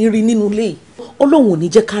a ní rí nínú ilé yìí. Ọlọ́run ò ní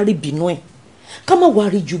jẹ́ ká rí ìbínú ẹ̀. Ká má wá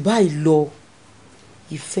rí jù báyìí lọ.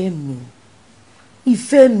 Ìfẹ́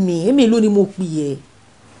mi, èmi ló ni mo pè ẹ́.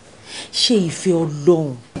 Ṣé ìfẹ́ Ọlọ́run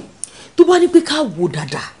tó bá ní pé ká wò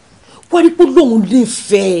dáadáa wá rí pé Ọlọ́run lè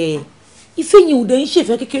fẹ́ ẹ. Ìfẹ́ yẹn ò dẹ̀ ń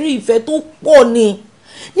ṣèfẹ́ kékeré, ìfẹ́ tó pọ̀ ni.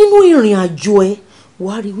 Nínú ìrìn àjò ẹ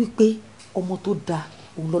wàá rí wípé ọmọ tó dáa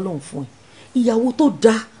òun lọ́lọ́run fún ẹ, ìyàwó tó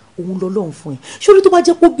dáa òun lọ́lọ́run fún ẹ. Ṣórí tó bá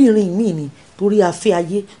jẹ́ kóbìnrin mi ni torí afẹ́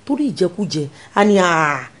ayé torí ìjẹkújẹ a ní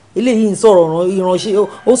eléyìí ń sọ̀rọ̀ ìránṣẹ́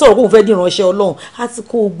ó sọ̀rọ̀ kóun fẹ́ di ìránṣẹ́ Ọlọ́run á ti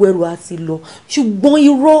kó gbogbo ẹrù á ti lọ. Ṣùgbọ́n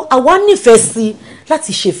irọ́ àwa nífẹ̀ẹ́ sí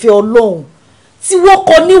láti ṣèfẹ́ Ọlọ́run tí wọ́n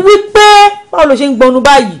kọ ní wípé báwo ló ṣe ń gbọnu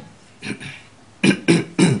báyìí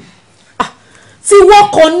tí wọ́n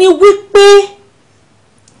kọ ní wípé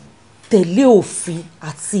tẹ̀lé òfin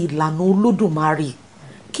àti ìlànà Olódùmarè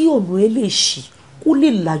kí ọ̀nà ẹ lè ṣí kó lè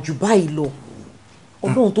là jù báyìí lọ.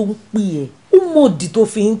 Ọlọ́run tó ń pè ẹ́ ó mọ̀dí tó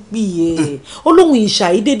fi ń pè ẹ́. Ọlọ́run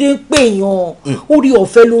ìṣàìdédé ń pè yàn orí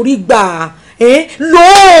ọ̀fẹ́ lórí gbà lò.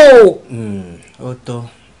 Ó tọ́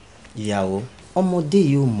ìyàwó ọmọdé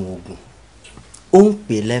yìí ò mọ oògùn ó ń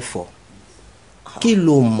pè lẹ́fọ̀ọ́ kí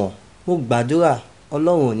ló mọ̀. Mo gbàdúrà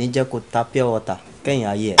Ọlọ́run ò ní jẹ́ kó ta pure water kẹ́yìn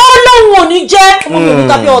ayé ẹ̀. Ọlọ́run ò ní jẹ́ ọmọ mi ò ní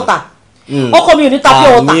ta pure water ọkọ mi ò ní ta pure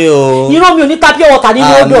water irọ́ mi ò ní ta pure water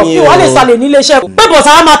nínú odò kí wọ́n lè salẹ̀ nílé iṣẹ́ pé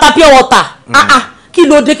bọ̀sà á máa ta pure water. Kí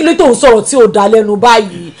ló dé tó ń sọ̀rọ̀ tí ò dá lẹ́nu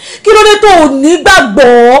báyìí? Kí ló dé tó ò ní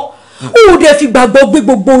gbàgbọ́? Ó dẹ̀ fi gbàgbọ́ gbé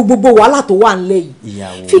gbogbo wàhálà tó wà nílẹ̀ yìí.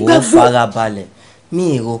 Ìyàwó farabalẹ̀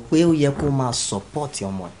mi rò pé ó yẹ kó máa support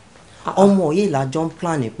ọmọ ẹ̀. Ọmọ yìí lájọ ń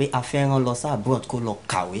plan pé a fẹ́ rán lọ sí abroad kó lọ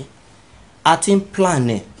kàwé. A ti ń plan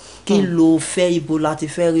ẹ̀ kí ló fẹ́ ibo láti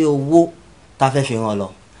fẹ́ rí owó tá fẹ́ fi rán lọ.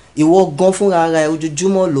 Ìwọ gan fúnra ara ẹ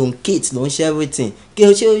ojoojúmọ́ ló ń kit ló ń ṣe everything kí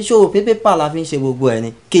o ṣòro pé pépà la fi ń ṣe gbogbo ẹ ni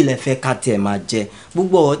kí lẹ fẹ́ ká tiẹ̀ máa jẹ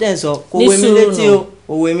gbogbo ọ̀rọ̀ tẹ́ ń sọ kò wé mi létí o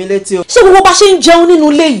òwe mi létí o. Ṣé gbogbo bá ṣe ń jẹun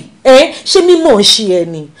nínú ilé yìí ṣé mímọ̀ ń ṣe ẹ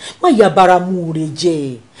ni má yà bára mu rè jẹ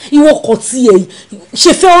ẹ ìwọ kò tí ẹ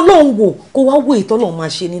ṣèfẹ́ Ọlọ́run wò kó wá wò ìtọ́lọ́run máa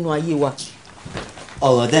ṣe nínú ayé wa.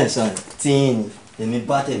 Ọ̀rọ̀ tẹ́ ń sọ tí yín ni èmi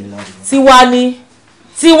bá tẹ̀lé lọ́dún.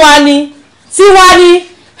 Tiwa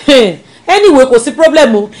ni anyway kò sí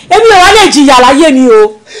problem o èmi ò wá lè jìyà láyé mi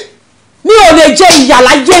o mi ò lè jẹ ìyà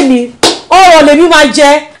láyé mi ọ̀rọ̀ lèmi máa jẹ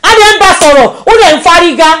adé ń bá sọ̀rọ̀ ó lè ń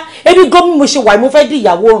fárígá ebi gan mi mo ṣe wà mo fẹ́ di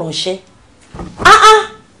ìyàwó ránṣẹ́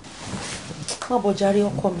má bọ̀ jàre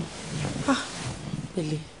ọkọ mi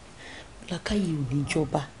pẹ̀lẹ́ làkàyè ò ní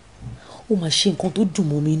jọba ó máa ṣe nǹkan tó dùn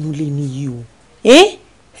mọ́ mi inú ilé mi yìí o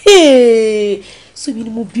so èmi ni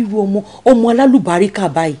mo bírú ọmọ alálùbáríkà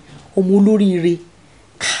báyìí ọmọ olóríire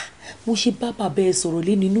mo ṣe bá bàbá ẹ sọ̀rọ̀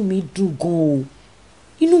lé ní inú mi dùn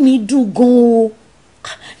gan o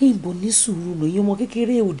ìbò ní sùúrù lòyìn ọmọ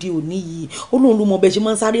kékeré òde òní yìí Ọlọ́run ló mọ bẹ́ẹ̀ ṣe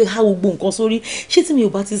máa ń sáré há gbogbo nǹkan sórí ṣé tí mi ò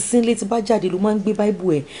bá ti sín létí bá jáde ló máa ń gbé báíbù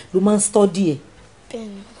ẹ ló máa ń stọ́dì ẹ.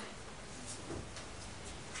 Bẹ́ẹ̀ni.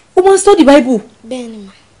 ó máa ń stọ́dì báíbù. Bẹ́ẹ̀ni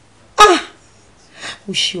mà.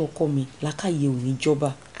 ó ṣe ọkọ mi làkàyè ò ní jọba.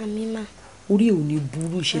 Àmín mà. orí ò ní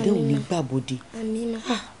burú ìṣẹ̀dá ò ní gbàbọdè. Àmín mà.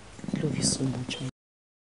 I love you so much.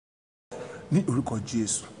 ní orúkọ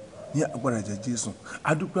Jésù ní agbára ẹ̀jẹ̀ Jésù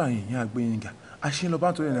adúpẹ́ àyìn yín àgbẹ̀yìngà àṣìlọ́bá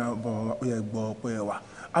tó yẹn bọ̀ ó yẹ gbọ́ ọpẹ́ wa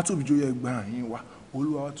àtòbíjó yẹ gbà àyìn wa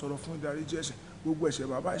Olúwa wa tọrọ fún ìdáríjì ẹ̀ṣẹ̀ gbogbo ẹ̀ṣẹ̀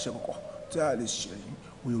bàbá ẹ̀ṣẹ̀ kọ̀kọ̀ tí a lè ṣẹ̀ yín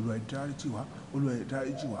Olúwa ìdáríjì wa Olúwa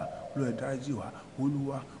ìdáríjì wa Olúwa ìdáríjì wa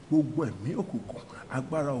Olúwa gbogbo ẹ̀mí òkùnkùn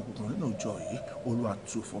agbára òkùnkùn nínú ìjọ yìí Olúwa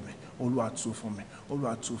tú fún mi Olúwa tú fún mi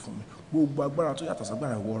Olúwa tú fún mi gbogbo agbára tó yàtọ̀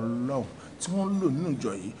ságbára ìwọ Ọlọ́run tí wọ́n ń lò nínú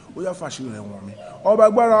ìjọ yìí ó yá fàṣírí rẹ̀ wọ̀n mi ọba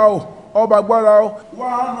agbára o ọba agbára o. wà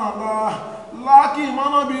á nà la láàkì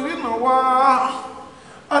mọ́nàbìrì náà wá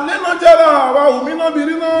alẹ́ náà jẹ́ra àwa òmí náà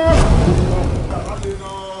bìrì náà. alẹ́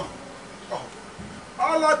náà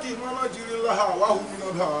aláàkì mọ́nàjìrì la àwa òmí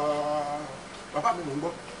náà bá bàbá mi ló ń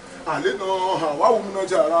gbọ́ alẹ́ náà àwa òmí náà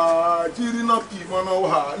jẹ́ra jírí náà kì í mọ́nà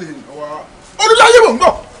wà alẹ́ náà wá. olùdarí mò ń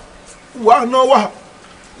gbọ́ wà á náà wà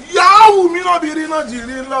yàwù mi náà bìrì náà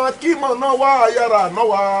jìrì la kí mọ̀ náà wá yàrá náà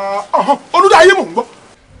wá olùdarí mò ń gbọ́.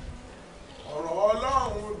 ọ̀rọ̀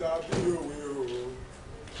Ọlọ́run dàbí òwe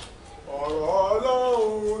o ọ̀rọ̀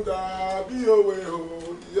Ọlọ́run dàbí òwe o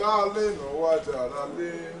ìyáálé náà wá jàrá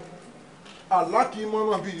lé alákìímọ́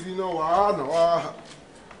náà bìrì náà wá náà wá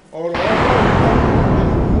ọ̀rọ̀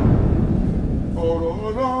Ọlọ́run ọ̀rọ̀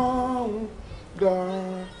ọlọ́run dá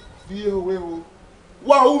bí òwe o.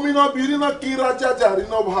 Wà omi náà bìrì náà kíra jájàrí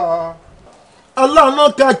náà wá. Aláàánú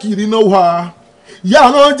káàkiri náà wá.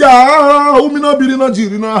 Yàrá jà omi náà bìrì náà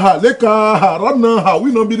jìrì náà hà lẹ́ka àrà náà àwí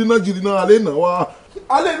náà bìrì náà jìrì náà àlẹ́ náà wá.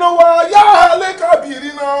 Àlẹ́ náà wá yá lẹ́ka bìrì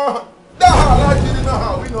náà dáhàrá jìrì náà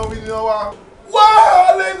àwí náà bìrì náà wá. Wá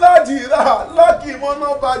àlẹ́ náà jìrà lákì mọ́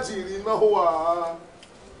náà bá jìrì náà wá.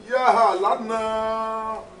 Yá lánàá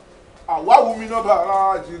àwa omi náà bàrà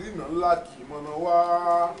jìrì náà lákì mọ́ náà wá.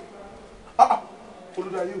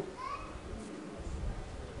 Olùdarí o.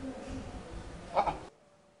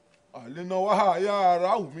 Àlena wá ya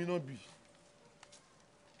ara wùmí náà bì.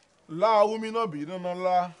 Láà wùmí náà bì nánà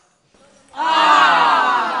lá.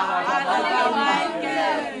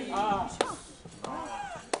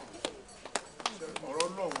 Ọ̀rọ̀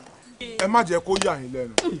Ọlọ́run. Ẹ má jẹ́ kó yà yín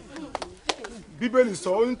lẹ́nu. Bíbélì sọ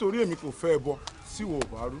ó nítorí èmi kò fẹ́ ẹbọ sí ìwọ ò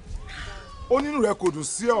bá rú. Ó nínú rẹ kò dùn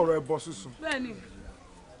sí ọ̀rọ̀ ẹbọ sísun.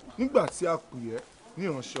 Nígbà tí a pè ẹ́ ní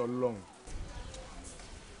ìránṣẹ́ Ọlọ́run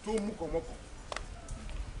tó mú kọ̀mọ́kàn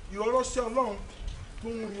ìránṣẹ́ Ọlọ́run tó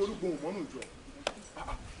ń rí orúkọ òmọ́nù ìjọ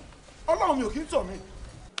Ọlọ́run mi ò kí ń tọ̀ mí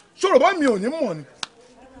ṣòro bá mi ò ní mọ̀ ni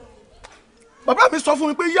bàbá mi sọ fún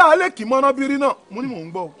mi pé yá alẹ́ kì í mọ́ná bírí náà mo ní mò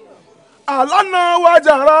ń gbọ́ àlànà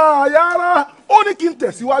wájàrá àyàrá ó ní kí n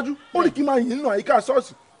tẹ̀síwájú ó ní kí n máa yìn nínú àyíká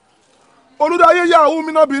ṣọ́ọ̀ṣì olùdarí yá àwọn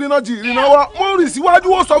mi náà bírí náà jìrì náà wá mo rì síwájú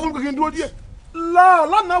ó sọ fún mi pé kí n dúró díẹ̀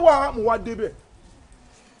lánàá wà mo wá débẹ̀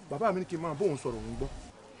bàbá mi ní kí n máa bóun sọ̀rọ̀ òun gbọ́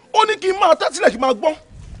ó ní kí n máa tẹ́tílẹ̀ kí n máa gbọ́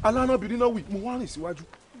alánàbìnrin náà wì mo wá rìn síwájú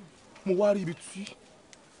mo wá rí ibi tí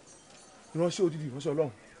ìránṣẹ́ odidi ìránṣẹ́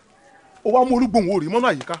Ọlọ́run ó wá mú olúgbòhùn òrì mọ́nà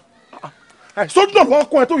àyíká sójú náà lọ́wọ́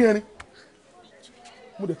kọ́ ẹ tó yẹn ni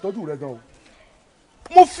mo dẹ̀ tọ́jú rẹ gan o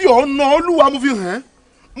mo fi ọ̀nà Olúwa mo fi hàn ẹ́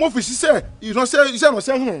mo fi ṣiṣẹ́ iṣẹ́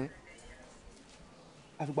ìránṣẹ́ hàn ẹ́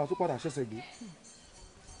àfìgbà tó padà ṣẹ̀ṣẹ̀ gbé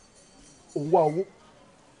òun wá owó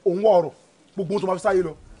òun wá ọrọ̀ gbogbo tó máa fi sáyé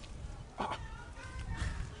lọ.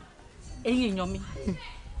 Ẹ̀yin èèyàn mi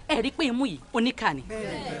ẹ rí pé imú yìí oníkà ni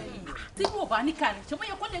tí kò bá níkà ni ṣe bó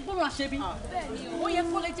yẹ kó lè gbóòórùn àṣebí ó yẹ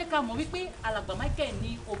kó lè jẹ́ ká mọ̀ wípé alàgbà Michael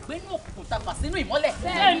ni ògbénú òkùnkùn tàfà sínú ìmọ́lẹ̀.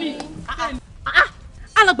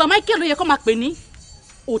 Alàgbà Michael ló yẹ kó máa pè ní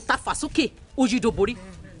òtàfà sókè òyìnbóborí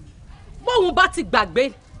bóun bá ti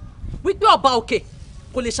gbàgbé wípé ọba òkè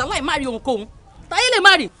kò lè ṣaláì má rí ohunkóhun táyé lè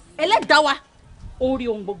má rí ẹlẹ́dàá wa ó rí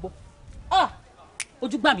ohun gbogbo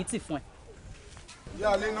ojú gbà mí tì fún ẹ. Ìyá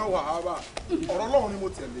alẹ́ náà wàhálà ọ̀rọ̀ Ọlọ́run ni mo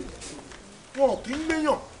tẹ̀lé wọn kì í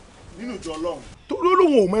léyàn nínú ìjọ Ọlọ́run torí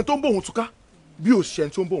olóhùn òun ẹni tó ń bòun túká bí òṣìṣẹ́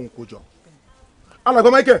tó ń bòun kó jọ.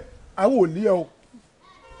 Alàgbà Michael àwọn ò lé ẹ o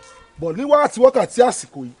bọ̀ ní wákàtí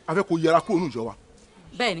àsìkò yìí a fẹ́ kó yẹra kúrò nínú ìjọ wa.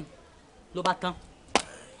 Bẹ́ẹ̀ni ló bá tán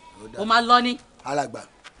o máa lọ ní. Alàgbà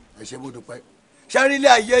ẹ ṣé mo dúpẹ́ ṣáárí ilé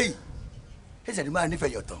ayé yìí ẹsẹ̀ ni máa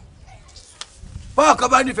nífẹ̀ẹ́ yọ̀tọ̀ báwọn kan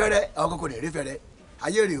bá nífẹ̀ẹ́ rẹ àwọn kan kò ní nífẹ̀ẹ́ rẹ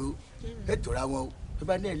ayé rè o ètò ra wọn o tó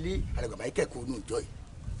bá náà lé Alàgbà Michael kó nù jọ yìí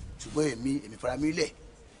ṣùgbọ́n èmi fara mi lẹ̀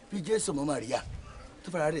bí Jésù mọ́ Màríà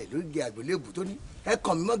tó fara rẹ̀ lórí gé àgbélébù tó ní ẹ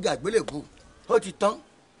kàn mí mọ́ gé àgbélébù ó ti tán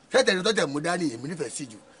sẹ́tẹ̀rì tó tẹ̀ mú dání èmi nífẹ̀ẹ́ sí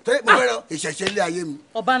jù torí mo fẹ́ràn ìṣẹ̀ṣẹ̀ ilé ayé mi.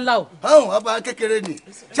 Ọba ńlá o. ọ̀hún ọba kékeré ni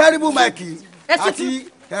Ṣáríbù Mike àti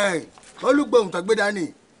olúgbòhùn tó gbé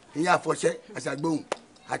dání ìyẹn àfọ̀ṣẹ́ àṣàgbòhùn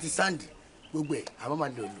àti Sandy gbogbo ẹ̀ àwọn máa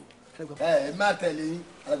lò lò. ẹ má tẹ̀lé yín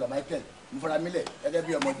Alàgbà Michael mo fara mi lẹ̀ gẹ́gẹ́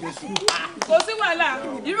bí ọmọ Jésù. Kò sí wàhálà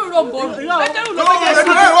irú rombo ẹjẹrù ló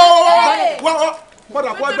fẹ́ wá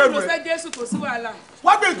padà kó ẹgbẹ́rún rẹ ẹjẹrù ló fẹ́ Jésù kò sí wàhálà.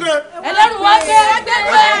 wá gbé nǹkan ẹlẹ́rù wá gbé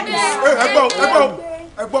ẹgbẹ́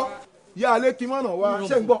ẹ gbọ́ yá alẹ́ kí mọ́nà wá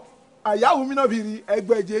ṣé ń gbọ́ àyàwó mi náà fi rí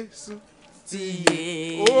ẹgbẹ́ Jésù.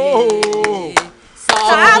 Tiye sọ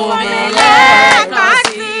fún mi lẹ́ẹ̀kan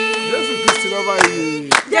sí. Jésù Kristi lọ́ba yìí.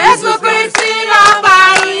 Jésù Kristi lọ́ba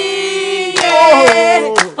yìí.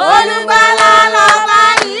 Olùgbàlà lọ́ba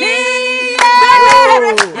yìí.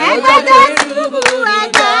 Ẹgbẹ́ Jésù bú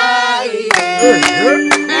ẹgbẹ́ yìí.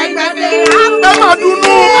 Ẹgbẹ́ Jésù bú ẹ máa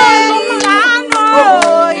dùnnú.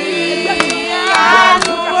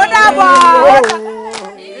 Ìyanu ó dàbọ̀.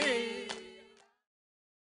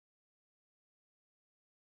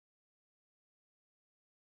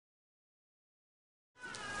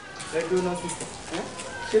 Ẹ dúró sísè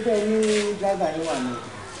ṣé bẹ́ẹ̀ ní dráìvà yín wà ní.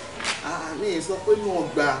 mi sọ pé mo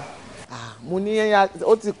gbà mo ní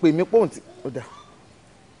ó ti pè mí pòun tí ó dà.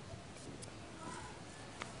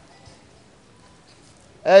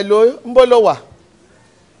 ẹ ló ń bọ́ lọ wà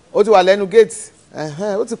ó ti wà lẹ́nu gate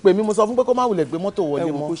ó ti pè mí mo sọ fún pé kó má wulẹ̀ gbé mọ́tò wọlé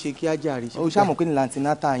mọ́. ẹ wò kó ṣe kí á jàre o ṣàmọ̀ pé ní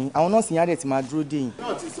lantinata yín àwọn nọ́ọ̀sì yín á dẹ̀ ti máa dúró dé yín.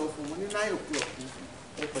 náà ti sọ fún mi ní 9 o'clock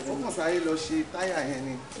ó kàn sáré lọ ṣe táyà yẹn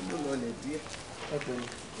ni ó lọ lẹ̀ díẹ̀.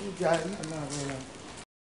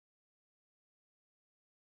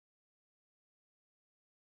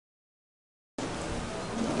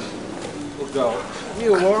 mi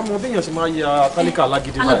ò wọ́n mọ béèyàn ṣe máa ya tálíkà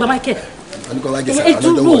alágídí báyìí. alàgbà Michael ẹ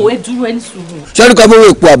dúró ẹni sùúrù. sọ́ni kan mọ́wọ́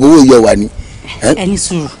èpo àbówó yọ wà ní. ẹni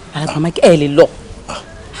sùúrù alàgbà Michael ẹ lè lọ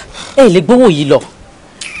ẹ lè gbówó yìí lọ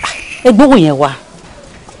ẹ gbówó yẹn wá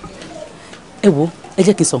ẹ wo ẹ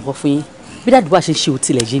jẹ́ kí n sọ nǹkan fún yín bí dáàdúgbò àṣẹ ṣe ò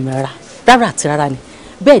tilẹ̀ yé mi rárá àti rárá ni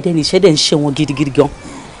bẹ́ẹ̀ dẹ́ ni iṣẹ́ dẹ̀ ń ṣe wọn gidigidi gan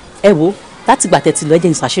ẹ wo láti gbà tẹ́tí lọ ẹ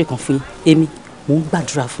jẹ́ n ṣàṣírí kan fún yín èmi mò ń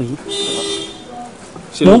gbàdúrà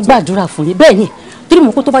fún yín bẹ́ẹ̀ ni torí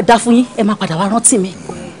mo kó tó bá dá fún yín ẹ máa padà wá rántí mi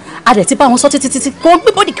a dẹ̀ ti bá wọn sọ títí kò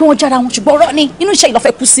gbé bọ́dì kí wọ́n jára wọn ṣùgbọ́n ọ̀rọ̀ ni inú iṣẹ́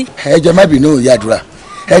ìlọ́fẹ́ kú sí. ẹ jẹ́ má bínú ìyàdúrà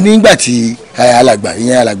ẹni nígbà tí alàgbà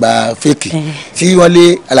ìyẹn alàgbà fèkì tí wọ́n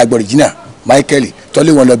lé alàgbà original Michael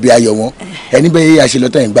tọ́lé wọn lọ bí ayọ̀ wọn ẹni bẹ́ẹ̀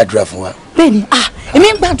àṣelọ́tọ̀ yẹn gbàdúrà fún wa. bẹ́ẹ̀ni èmi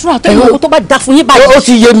ń gbàdúrà tó ìwọ tó bá da fún yín báyìí. ó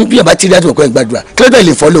ti yé mi bí ọba tí rí àtúnkọ́ ẹ̀ gbàdúrà kí ló dé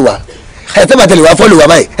lè fọ́lọ̀ wa ẹ tẹ́ bá tẹ̀lé wa fọ́lọ̀ wa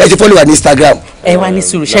báyìí ẹ ti fọ́lọ̀ wa ní Instagram. ẹ wá ní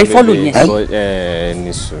sùúrù ṣe fọ́lọ̀ yẹn. ẹ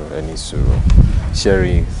ní sùúrù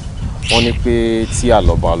ṣẹ́rí wọ́n ní pé tí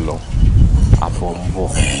àlọ́ bá lọ àbọ̀ ń bọ̀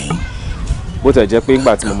bó tẹ̀ jẹ́ pé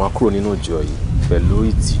nígbà tí mo máa kúrò nínú ìjọ yìí pẹ̀lú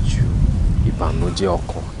ìtìjú ìbànújẹ́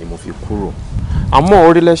ọkàn ni mo fi kúrò àmọ́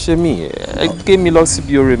orílẹ̀ ṣe mí ẹ gé mi lọ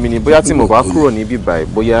síbi oore mi ni bóyá tí mo bá kúrò níbí báyìí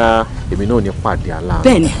bóyá èmi náà ní pàdé aláàánú.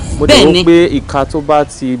 bẹ́ẹ̀ni mo dẹ̀ wọ́n pé ìka tó bá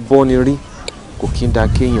ti bọ́ni rí kò kí ń da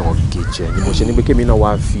kéèyàn gèjẹ ni mo ṣe ní pé kémi náà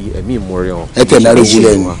wá fi ẹ̀mí ìmúre hàn. ẹ tẹ̀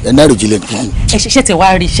láròjìlẹ̀ ni ẹ láròjìlẹ̀ ni. ẹ ṣiṣẹ́ tẹ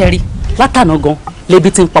wá rí iṣẹ́ rí látànà gan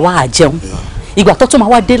lebi tí ń pa wá àjẹun ìgbà tó tún máa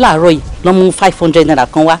wá dé láàárọ̀ yìí lọ́ mú 500 naira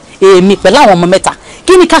kan wá èmi pẹ̀lú àwọn ọmọ mẹ́ta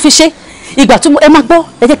kí ni ká fi ṣe ìgbà tó ẹ máa gbọ́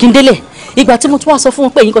ẹ jẹ́ kí n délé ìgbà tí mo tún wá sọ fún wọn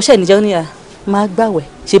pé èyí kò ṣe ìníjẹ́ ní à máa gbàwẹ̀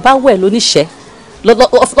ṣe bá wẹ̀ lóníṣẹ́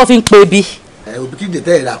lọ́ fi ń pe bí. òbí kí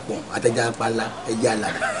dètè ìrà pọ̀ àtẹ̀jà pala ẹ̀jẹ̀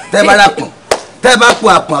àlàdà tẹ́ bá rà pọ̀ tẹ́ bá pọ̀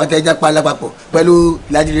àpọ̀ àtẹ̀jà pala papọ̀ pẹ̀lú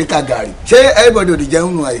ládìrí ká gàrí ṣé everybody òdì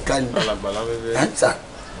jẹun nù àyíká ni.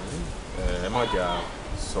 ẹ má jà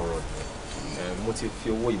sọ̀rọ̀ mo ti fi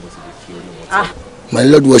owó yìí mo ti lè fi orí wọn. My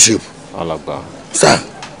Lord worship. alàgbà sir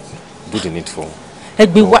do the needful. ẹ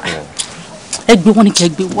gbé wá ẹ gbé wọn ni kẹ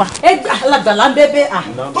gbé wá. ẹ gbé alàgbà là ń bẹ́ẹ̀ à.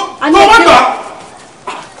 tó má gbà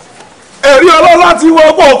ẹ̀rí ọlọ́lá ti wọ́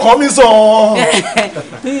ọgbọ́n ọkàn mi sàn.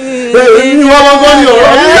 èmi wọ́n gbọ́ngàn ní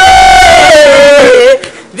ọ̀rọ̀ mi yé.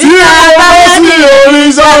 tí a bá sí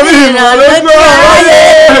òrìṣà mi ìrànlẹ́gbẹ́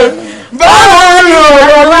ọ̀rọ̀ báwo ni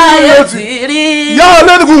ọ̀rọ̀ mi yé ti rí. yá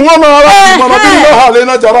ọlẹ́dùkú wọn máa rà sí mọ̀nà bí wọ́n hà lé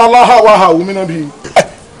náà jọra aláhàwá hà wù mí náà bí.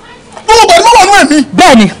 gbogbo ìgbà ni wọ́n wà nínú ẹ̀mí.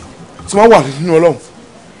 bẹ́ẹ̀ni. tí wọ́n wà nínú ọlọ́run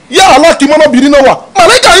yá alákìmọ́nàbìnrin náà wà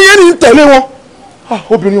màlẹ́kà yẹn ní tẹ̀lé wọn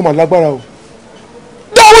obìnrin yóò máa lágbára o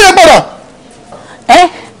dáwọ́ yẹn padà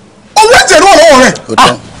owó ẹ̀jẹ̀ náà lọ́wọ́ rẹ̀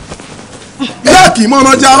yá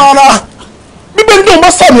kìmọ́nà jẹ́ rárá bíbélì náà má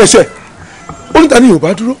sàmì ẹ̀ṣẹ̀ oníta ni yorùbá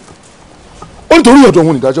dúró ó nítorí ọ̀dọ̀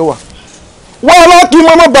òun ìdájọ́ wà wọ́n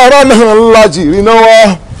alákìmọ́nà bàrà náà lájìrì náà wá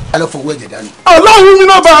aláhùn mi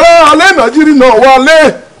náà bàrà alẹ́ nàìjírí náà wà lé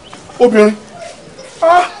obìnrin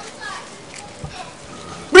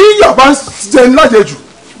bí yàrá ń jẹ lájẹjù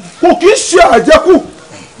kò kì í ṣe àjẹkù.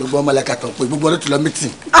 gbogbo ọmọ ẹlẹ́ka tó ń pè gbogbo ọdún tó lọ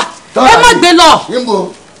mítìn. ẹ má gbé lọ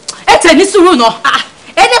ẹ tẹ̀ ní sùúrù náà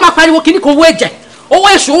ẹ ní máa pariwo kíní kan owó ẹ̀jẹ̀ owó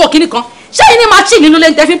èṣù owó kíní kan ṣé ẹni máa chì nínú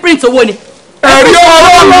lẹ́yìn tẹ́fí print owó ni. ẹ̀rí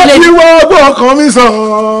ọ̀rọ̀ láti wọ ọgbọ́n ọkàn mi sàn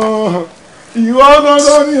ìwọ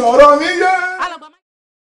gangan ni ọ̀rọ̀ mi yé.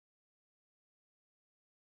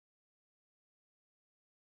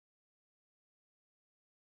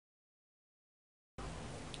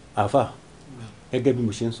 àfà gẹ́gẹ́ bí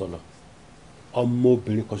mo ṣe ń sọ lọ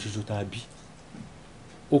ọmọbìnrin kan ṣoṣo tá a bí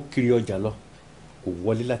ó kiri ọjà lọ kò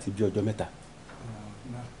wọlé láti bí ọjọ́ mẹ́ta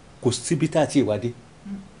kò síbi tá a ti ìwádé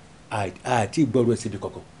àti ìgbọ́rọ̀ ẹ̀ síbi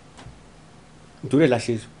kankan nítorí ẹ̀ la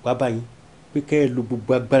ṣe wá báyìí pé kẹ́ ẹ lo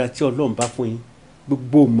gbogbo agbára tí Ọlọ́run bá fún yín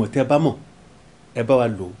gbogbo mọ̀ tẹ́ ẹ bá mọ̀ ẹ bá wa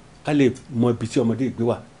lò ó ká lè mọ ibi tí ọmọdé ìgbé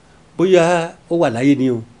wà bóyá ó wà láyé ni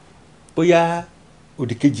o bóyá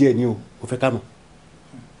òdìkejì ẹ̀ ni o kò fẹ́ ká mọ̀.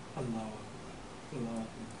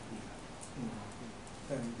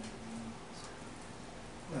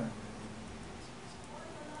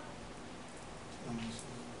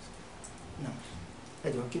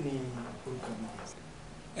 ẹjọ kí ni orúkọ mi.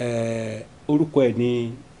 orúkọ ẹ ní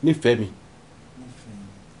nífẹ̀ẹ́ mi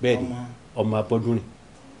bẹ́ẹ̀ ni ọmọ abọ́dúnrin.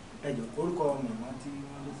 ẹjọ orúkọ màmá tí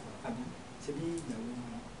wọ́n lè fọ àbí ṣe bí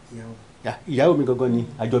ìyàwó. ìyàwó mi gangan ni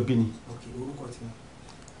àjọbí ni. ok orúkọ tí wọn.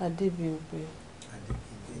 Adébíyìnpé.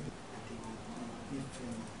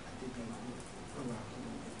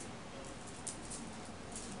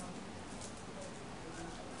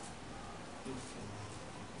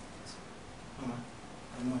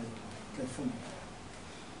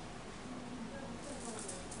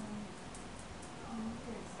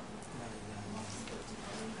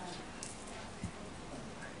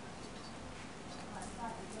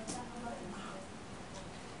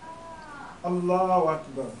 Allahu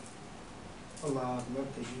Akbar. Allahu Akbar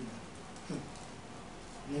tẹ̀lé.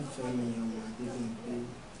 Nífẹ̀ẹ́ mi ọmọ adébí ń pé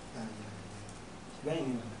àyà bẹ́ẹ̀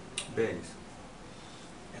ni. bẹ́ẹ̀ ni.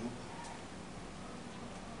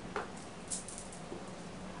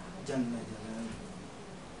 Janna jalal.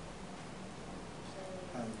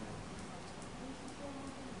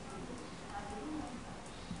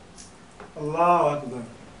 Allahu Akbar.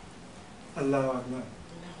 Allahu Akbar.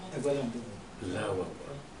 Ẹgbẹ́ lọ́n tó bọ̀. Allahu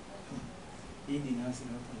Akbar. Ìdí náà sì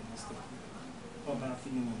lọ́tọ̀ ní mọ́sítọ̀. Ọba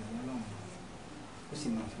fínimọ̀ ní ọlọ́run. Ó sì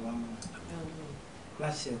máa fi wá mọ́.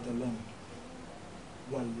 Láṣẹ ẹ̀tọ́ lọ́run.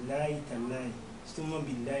 Wàláì tàláì. Súnmọ́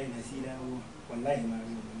bí láì lásì láwọ́. Wàláì máa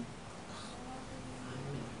rí ọ̀rọ̀.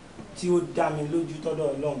 Tí ó dá mi lójú tọ́dọ̀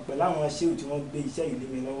ọlọ́run pẹ̀lú àwọn ṣéwù tí wọ́n gbé iṣẹ́ ìlé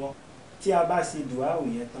mi lọ́wọ́. Tí a bá ṣe dùá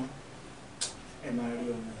òye tán, ẹ máa rí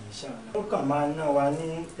ọ̀nà inshallah. Ó kàn máa ná wa ní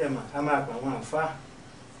ẹ̀mà, a máa pa àwọn àfáà.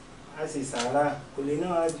 A sì sàárà kò lè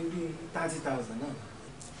náà wájú rí 30,000 náà.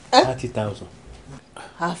 30,000.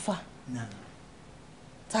 Àfà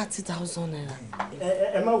 30,000 naira.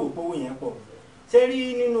 Ẹ má wò pé owó yẹn pọ̀. Ṣé rí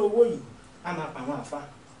nínú owó yìí, a máa pa àwọn àfáà.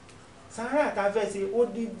 Sàárà tá a fẹ́ ṣe ó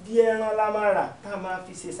dídí ẹran la máa rà tá a máa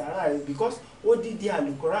fi ṣe sàárà rẹ̀ because ó dídí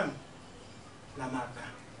àlùkòrán la máa kà.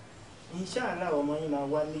 Inshallah ọmọ yín máa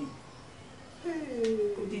wálé.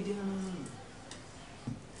 Ó dídí ẹran.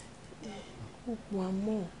 Ó pọ̀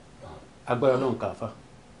àmọ́. Agbára Ọlọ́run ká àfà.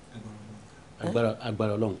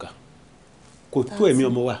 Agbára Ọlọ́run ká. Kò tó ẹ̀mí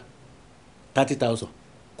ọmọ wa 30,000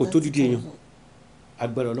 kò tó dídí èèyàn.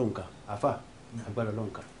 Agbára Ọlọ́run ká àfà. Agbára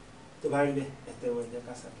Ọlọ́run ká. Tó bá rí bẹ́ẹ̀ ẹ tẹ́wọ́ ẹ jẹ́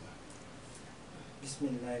ká ṣàdúrà.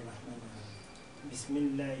 Bismillahirrahmanirrahim.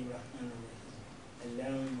 Bismillahirrahmanirrahim.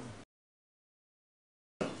 Allahumma.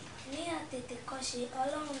 Ní àtètèkọ́ṣe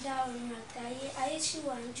Ọlọ́run dá ọ̀run àtayé, ayé sì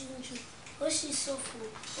wà ń jújù, ó sì ṣòfò,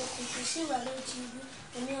 òkùnkùn sì wà lójú ibú,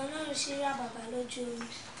 ẹ̀mí Ọlọ́run sì rà bàbà lójú omi.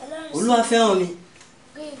 Olúwa fẹ́ràn mi.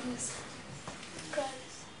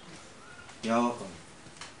 You're welcome.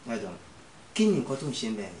 Well done. Kí ni nǹkan tó ń ṣe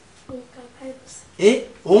ń bẹ̀rẹ̀?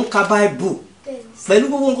 Òun ka Bible. Pẹ̀lú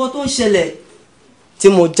gbogbo nǹkan tó ń ṣẹlẹ̀. Tí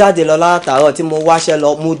mo jáde lọ látàárọ̀ tí mo wáṣẹ́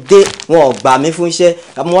lọ mo dé wọn ò gbà mí fún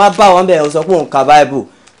iṣẹ́ mo wá bá wọn bẹ̀rẹ̀ sọ pé òun ka Bible.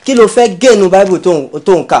 Kí ló fẹ́ gẹ̀ẹ́nu Bible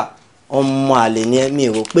tó ń kà? Ọmọ àlè ni mi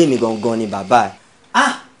rò pé mi gangan ni bàbá ẹ̀.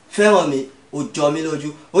 Ah fẹ́ràn mi ò jọ mí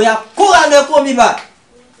lójú ó yá kóra lẹ kó mi bà.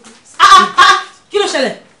 Kí ló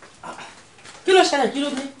ṣẹlẹ̀? Kí ló ṣẹlẹ̀? Kí ló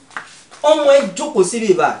dé? Ọmọ ẹ jókòó síbi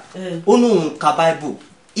ìbà ó ní òun ka Bible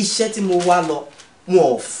iṣẹ́ tí mo wá lọ wọn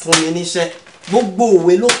ò fún mi níṣẹ́ gbogbo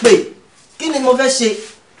òwe ló pè kí ni mo fẹ́ ṣe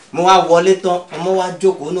mo wá wọlé tán ọmọ wa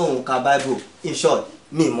jókòó ní òun ka Bible in short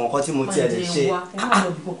mi mọ nǹkan tí mo tiẹ̀ lè ṣe.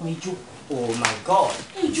 Oh my God.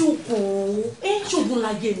 Ẹ jókòó ṣògùn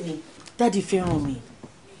láyé ni. Dádì fẹ́ràn mi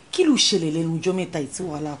kí ló ṣẹlẹ̀ lẹ́nu ọjọ́ mẹ́ta tí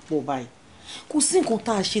wàhálà pọ̀ báyìí kò sí nǹkan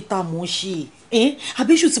tá a ṣe tá a mọ̀ ṣe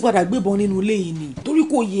àbíṣù ti padà gbébọn nínú ilé yìí ni torí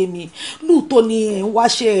kò yé mi lóòótọ́ ni ẹ̀ ń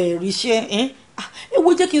wáṣẹ́ ríṣẹ́ ẹ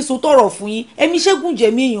wo jẹ́ kí n sọ tọrọ fún yín ẹ̀mí ṣẹ́gun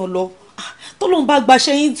jẹ̀mí èèyàn lọ tọ́lọ́run bá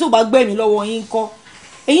gbaṣẹ́ yín tí ò bá gbẹ̀mí lọ́wọ́ yín kọ́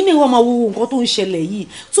ẹ̀yin ni wọ́n máa wo nǹkan tó ń ṣẹlẹ̀ yìí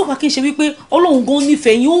tí ò bá kí n ṣe wípé Ọlọ́run gan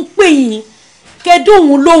nífẹ̀ẹ́ yín ó ń pè yín kẹ́dọ̀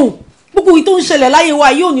òun lóhùn gbogbo yìí tó ń ṣẹlẹ̀ láyé wa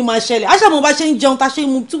yóò ní máa ṣẹlẹ̀ àṣàmọ́ bá ṣe ń jẹun ta ṣe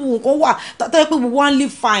mu tí nǹkan wà tàtà pé gbogbo wa ń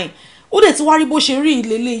live fine ó dẹ̀ ti wá rí bó ṣe rí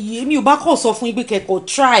ìlélẹ̀ yìí èmi ò bá kọ̀ sọ fún yín pé kẹ́kọ̀ọ́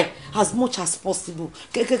try as much as possible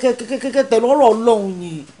kẹ́kẹ́ tẹ̀ lọ́rọ̀ Ọlọ́run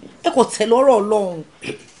yìí ẹ kò tẹ̀ lọ́rọ̀ Ọlọ́run.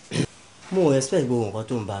 Mo expect gbogbo nǹkan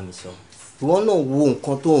tó ń bá mi sọ ìwọ náà wo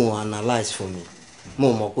nǹkan tó ń analyse fún mi mo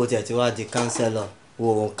mọ̀ pé ó tiẹ̀ ti wá di counselor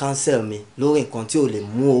wo cancel mi lórí nǹkan tí ò lè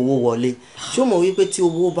mú owó wọlé ṣó mọ̀ wípé tí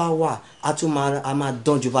owó bá wà a máa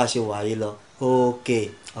dán ju bá a ṣe wà yìí lọ ok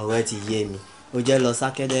ọ̀rẹ́ ti yé mi ó jẹ́ lọ sí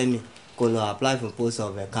academy kó lọ apply for post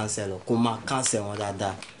of a counselor kó máa cancel wọn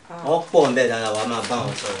dáadáa ọ̀pọ̀ ń bẹ dáadáa wàá máa bá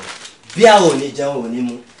wọn sọ̀rọ̀ bí a ò ní jẹun ò ní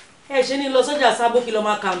mu. ẹ ṣe ní lọ sọ́jà sábó kí lọ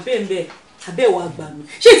máa campaign bẹ́ẹ̀ abẹ́ ìwà àgbà mi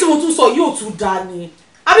ṣé tí mo tún sọ yóò tún dáa ni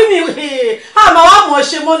àbí mi àmọ́ wàá mọ̀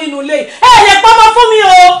ṣe mọ́ nínú ilé ẹ lè pọ́nmọ́ fún mi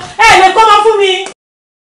o ẹ lè pọ́nmọ́ fún mi.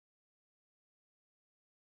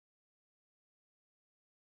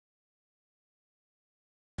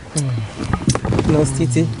 nurse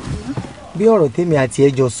Títí bí ọ̀rọ̀ tèmi àti ẹ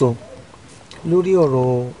jọ sọ lórí ọ̀rọ̀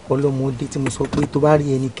ọlọ́mọdé tí mo sọ pé tó bá rí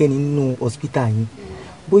ẹnikẹ́ni nínú hospital yín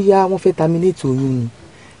bóyá wọ́n fẹ́ terminate oyún ni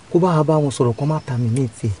kó bá wọn sọ̀rọ̀ kó má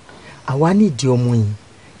terminate ẹ̀ àwa nídìí ọmọ yẹn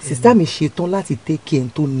sista mi ṣetán láti take care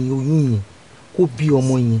tó ní oyún yẹn kó bí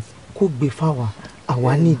ọmọ yẹn kó gbé fáwa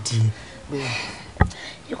àwa nídìí.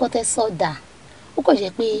 ikọ̀ tẹ sọ́dà ó kàn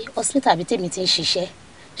jẹ́ pé hospital àbí tèmi ti ń ṣiṣẹ́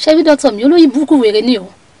ṣẹ́bí dọ́tọ̀ mi olóyìn burúkú wèrè ni o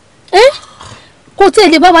kò tí ì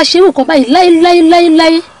lè bá wa ṣe irú kan báyìí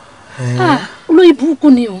láéláéláéláé olóyìn burúkú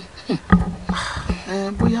ni o.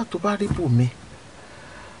 bóyá tó bá rí bò mí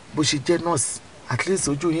bó ṣe jẹ́ nọ́ọ̀sì at least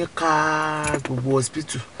ojú yín ká gbogbo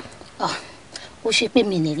hospital. ó ṣe pé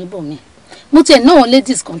mi lè rí bò mí mo tiẹ̀ náà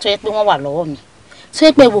ladies kan tó yẹ pé wọ́n wà lọ́wọ́ mi tó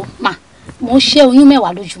yẹ pé wo mà mo ṣe oyún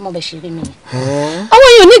 10 lójúmọ́ bẹ́ẹ̀ ṣe rí mi yẹn àwọn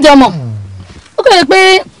èèyàn nídìí ọmọ ó kọ̀ yẹ pé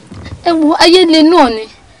ẹ wo ayé le náà ni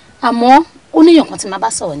àmọ́ ó níyàn kan tí máa bá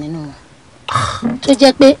sọ̀rọ̀ nínú wọn tó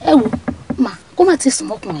jẹ́ pé ẹ wo mà kó má ti sùn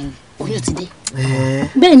mọ́kùnrin ni oyún ti dé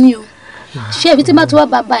bẹ́ẹ̀ ni o ṣé ibi tí bá tó wá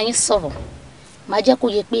bá yín sọ̀rọ̀ máa jẹ́ kó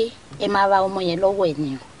yẹ pé ẹ máa ra ọmọ yẹn lọ́wọ́ ẹ̀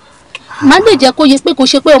nìyẹn máa lè jẹ́ kó yẹ pé kò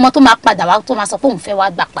ṣe pé ọmọ tó máa padà wá tó máa sọ pé òun fẹ́ wá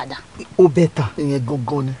gbà padà. ó bẹ́tà ìyẹn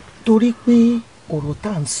gangan ni. torí pé ọ̀rọ̀ tá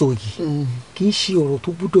à ń sọ yìí kì í ṣe ọ̀rọ̀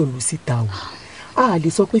tó gbúdọ̀ lù síta o a lè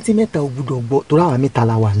sọ pé tí mẹ́ta ò gbúdọ̀ gbọ́ torí àwa mẹ́ta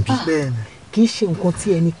la wà ń bí kì í ṣe nǹkan tí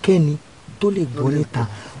ẹnikẹ́ni tó lè gbọ́ níta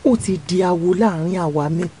ó ti di awo láàrin àwa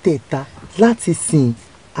mẹ́tẹ̀ẹ̀ta láti sìn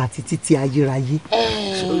àti títí ayérayé.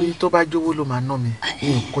 sórí tó bá jówó ló máa ná mi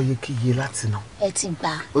nǹkan yẹ kí iye láti ná. ẹ ti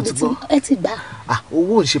gbà ẹ ti gbà.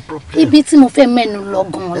 owó ò ṣe problem. ibi tí mo fẹ́ mẹ́nu lọ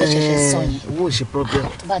gan-an ló ṣẹ̀ṣẹ̀ sọ yẹn. owó ò ṣe problem.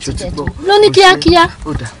 tó bá ti jẹ́ tó ló ní kíákíá.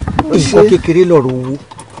 nǹkan kékeré lọ̀rọ̀ owó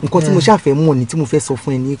nǹkan tí mo ṣàfẹ́ mọ̀ ni tí mo fẹ́ sọ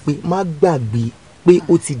fún ẹ ni pé má gbàgbé pé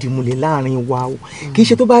ó ti dìmúlẹ̀ láàrin wa o kì í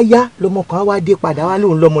ṣe tó bá yá lọmọ kan á wá dé padà wá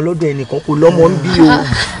lóun lọmọ lọ́dọ̀ ẹnìkan kò lọmọ ń bí o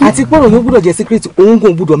àti pọ̀rọ̀ yóò gbúdọ̀ jẹ́ secret òun kò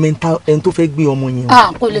gbúdọ̀ mẹ́ta ẹni tó fẹ́ gbé ọmọ yẹn.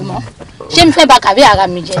 kò lè mọ̀ ṣé mi fẹ́ bà kàwé ara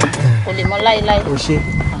mi jẹ́ kò lè mọ̀ láéláé. o ṣe.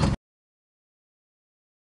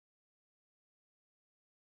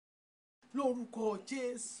 lórúkọ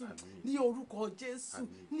Jésù ní orúkọ Jésù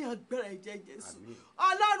ní agbára ẹ̀jẹ̀ Jésù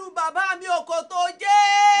Ọlọ́run bàbá mi òkòtó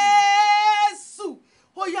Jésù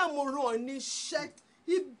ó yá mo rán ọ níṣẹ́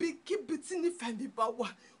ibikíbi tí nífẹ̀ẹ́ mi bá wà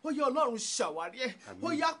ó yá Ọlọ́run ṣàwárí ẹ̀ ó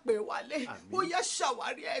yá pè wálé ó yá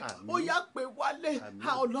ṣàwárí ẹ̀ ó yá pè wálé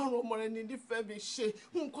Ọlọ́run ọmọ rẹ ní nífẹ̀ẹ́ mi ṣe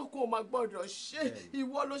nǹkan kó o máa gbọ́dọ̀ ṣe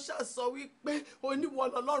ìwọ ló ṣàṣọ wípé oníwọ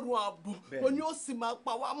lọ́lọ́run ààbò oní ó sì máa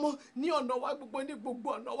pa wá mọ́ ní ọ̀nà wa gbogbo ní gbogbo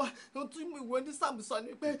ọ̀nà wa ohun tí ìwé ní Sáàmù sọ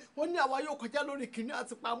ni pé ó ní àwa yóò kọjá lórí kìnìún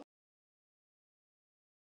àti pamọ́.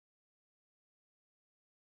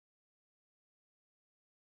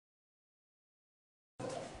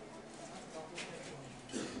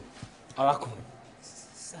 arákùnrin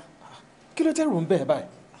kí ló tẹ́rù ń bẹ̀ báyìí.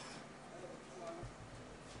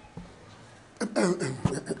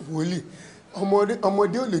 wòlíì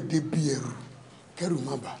ọmọdé ò lè débi ẹrù kẹrù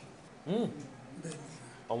má bà.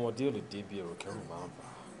 ọmọdé ò lè débi ẹrù kẹrù má bà.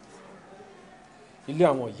 ilé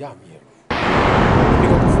àwọn ìyá mi ẹrù mi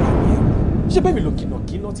kò tó fúnra mi ẹrù ṣé bẹ́ẹ̀ mi lò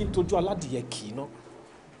kìnàkìnà tí ń tọ́jú aládìyẹ kìíná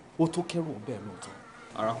ó tó kẹrù ń bẹ̀ lóòótọ́.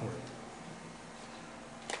 arákùnrin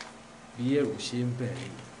bí ẹrù ṣe ń bẹ̀rẹ̀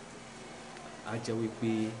yìí a jẹ́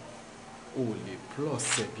wípé o ò lè plus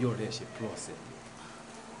ẹ̀ bí ọ̀rẹ́ ẹ̀ ṣe plus ẹ̀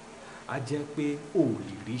a jẹ́ pé o ò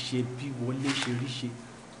lè rí ṣe bí Wọlé ṣe rí ṣe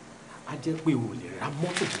a jẹ́ pé o ò lè ra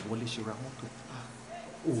mọ́tò bí Wọlé ṣe ra mọ́tò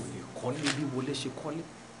o ò lè kọ́lé bí Wọlé ṣe kọ́lé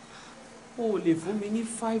o ò lè fún mi ní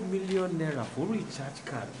 5 million naira fún recharge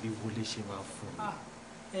card bí Wọlé ṣe máa fún mi.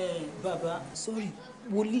 bàbá sorry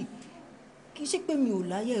wòlíì kì í ṣe pé mi ò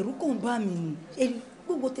láyà ẹ̀rù kò ń bá mi nì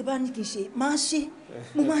gbogbo tẹ bá ní kí n ṣe máa ṣe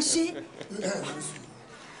mo máa ṣe.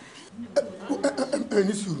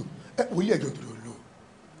 ẹni sùúrù wòlíì ẹjọ tó lọ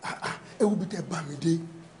ẹ wo bí tẹ bá mi dé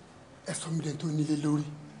ẹ sọ mi dẹ tó nílé lórí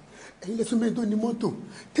ẹ̀yin lẹ sọ mi dẹ tó ní mọ́tò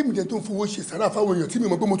tèmi dẹ tó ń fowó ṣe sàrà fáwọn èèyàn tí mi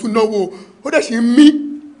mọ̀ pé mo tún náwó ó dẹ̀ ṣe ń mí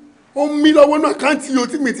ó ń mí lọ́wọ́ náà káǹtì o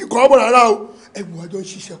tí mi ti kọ́ ọ́ bọ̀ rárá o ẹ wo àjọ ń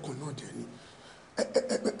ṣiṣẹ́ kan náà dẹ̀ ni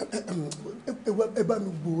ẹ bá mi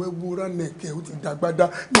gbò ẹ wo ránẹkẹ ó ti dàgbàdà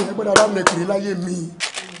ní ẹgbẹ́dà ránẹkẹ rí láyé mi.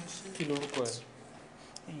 kí lorúkọ ẹ.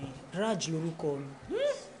 Raj lorúkọ mi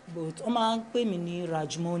but wọ́n máa ń pè mí ní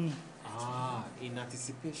Rajmoni. In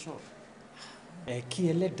anticipation kí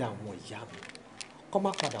ẹlẹ́dàá àwọn ìyá mi kọ́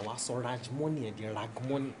má padà wá sọ Rajmoni ẹ̀ di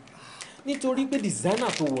Ragmoni nítorí pé dìsáínà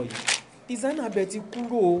tó wọ̀ yìí dìsáínà bẹ́ẹ̀ ti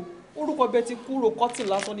kúrò orúkọ bẹ́ẹ̀ ti kúrò kọ́tì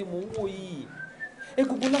lásán ni mò ń wò yìí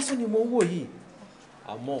egungun lásán ni mò ń wò yìí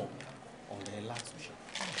àmọ́ ọ̀rẹ́ látúnṣe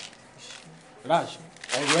Raj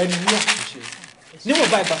ọ̀rọ̀ ẹni ní àtúnṣe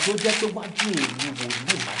níwọ̀nba ìgbà tó jẹ́ pé wájú èmi wò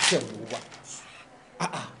ní ìmáṣẹ̀wò wa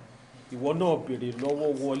ìwọ náà béèrè lọ́wọ́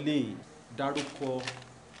Wọlé dárúkọ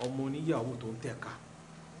ọmọ oníyàwó tó ń tẹ̀ka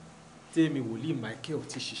tèmi wòlíì Michael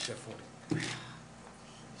ti ṣiṣẹ́ fún rẹ̀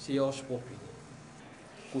ṣé ọ́ṣpọ̀pì ni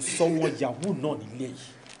kò sọ́wọ́ yahoo náà nílé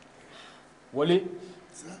yìí Wọlé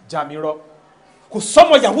jàmírọ́ kò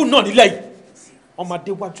sọ́mọ yahoo náà nílé yìí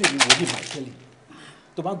ọmọdé wájú èmi wòlíì Michael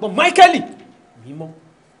tó bá ń gbọ́ Michael mímọ́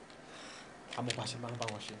àmọ́ bá ṣe máa ń bá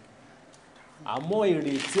wọn ṣe àmọ́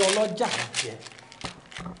èrè tí ọlọ́jà jẹ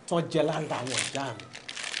tán jẹ lára àwọn ìyá mi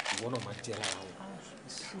ìwọ náà máa jẹ lára wọn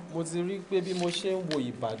mo ti rí pé bí mo ṣe ń wo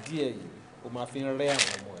ìbàdí ẹ yìí o máa fi ń rẹ́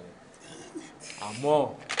àwọn ọmọ ẹ àmọ́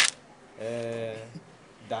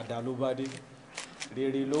dáadáa ló bá dé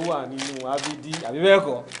rere ló wà nínú abidi àbí bẹ́ẹ̀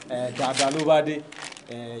kọ́ dáadáa ló bá dé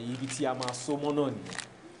ibi tí a máa so mọ́ náà nìyẹn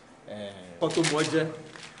kọ́ tó mọ́ jẹ́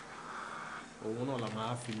òun náà la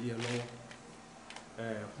máa fi lé ẹ lọ́wọ́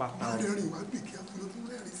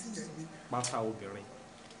pátá obìnrin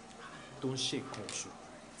tó ń ṣe nǹkan oṣù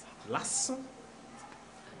lásán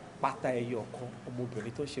pátá ẹyọ kan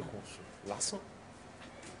ọmọbìnrin tó ń ṣe nǹkan oṣù lásán.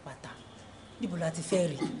 pátá níbo la ti fẹ́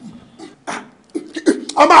rí.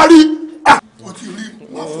 a máa rí. o ti rí.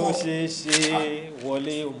 ó ṣe é ṣe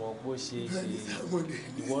wọlé mọ bó ṣe é ṣe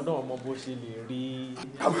ìwọ náà mọ bó ṣe lè rí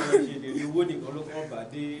owó nìkan ló kàn bá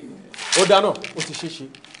dé. ó dáná ó ti ṣe é ṣe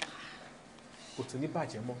kò tún ní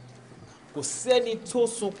bàjẹ́ mọ́ kò sẹ́ni tó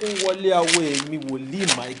sunkún wọlé awo èmi wòlíì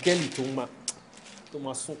Michael tó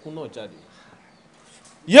máa sunkún náà jáde.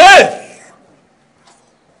 yé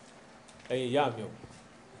ẹ̀yin ìyá mi o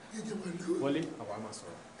wọlé àwa máa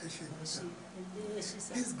sọ̀rọ̀.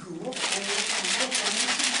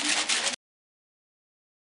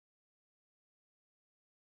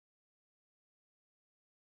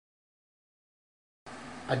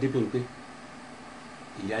 Adébímpé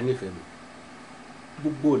ìyá nífẹ̀ẹ́ mi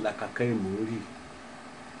gbogbo làkàkà ẹ̀ mò ń rí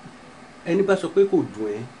ẹni bá sọ pé kò dùn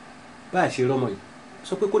ẹ́ bá a ṣe rọmọ yìí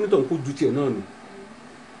sọ pé kó nítorí kó ju tiẹ̀ náà nù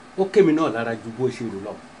ó kémi náà lára ju bó ṣe rò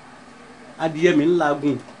lọ adìyẹ mi ń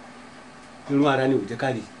laagun irun ara ni ò jẹ́ ká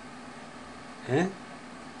rí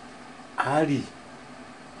àárì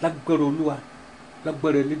lágbára Olúwa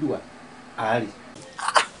lágbára Elédùà àárì.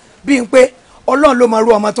 Bímpé Ọlọ́run ló máa rú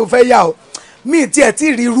ọmọ tó fẹ́ yà ó mi tiẹ̀ tí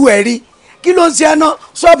rí irú ẹ̀ rí kí ló ń ṣe ẹná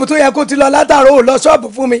ṣọ́ọ̀bù tó yẹ kó ti lọ látàrọ ò lọ ṣọ́ọ̀bù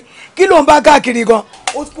fún mi kí ló ń bá káàkiri gan.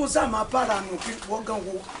 ó kó sàmà bára nù kí wọ́n gan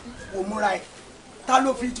wo múra ẹ̀ ta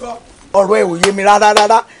ló fi jọ. ọ̀rọ̀ ẹ̀ ò yé mi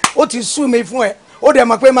rárá ó ti sú mi fún ẹ ó dẹ̀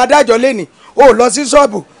mọ̀ pé máa dájọ́ lẹ́nìí ó lọ sí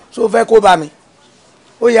ṣọ́ọ̀bù tó fẹ́ kó bá mi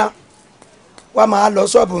ó yá wá máa lọ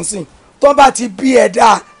ṣọ́ọ̀bù ń sìn tó bá ti bí ẹ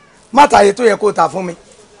dáa má tàyè tó yẹ kó tà fún mi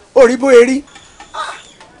ó rí bóyá rí.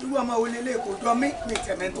 irú ọmọ wo lélẹ̀ kò jọ mí ní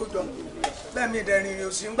tẹ̀mẹ́ tó jọ bẹ́ẹ̀ mi dẹ̀ rìnrìn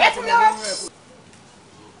òsì ń gbà tí mo nínú ẹ̀ kò.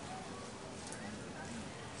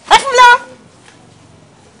 ẹ fún mi lọ.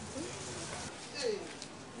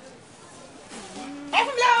 ẹ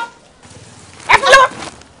fún mi lọ. ẹ fún mi lọ.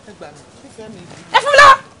 ẹ fún mi lọ.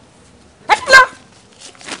 ẹ fún mi lọ.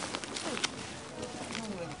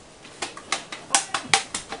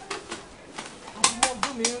 àwọn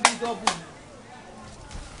ọdún mi ń rí dọ́bù.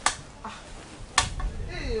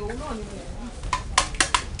 òun náà ni mo rí.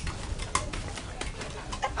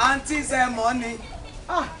 àǹtí ṣe mọ́ ni.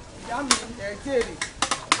 ìyá mi ẹ̀ jèrè.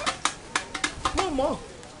 mo mọ̀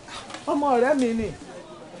ọmọ ọ̀rẹ́ mi ni.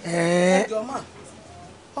 ẹjọ́ mà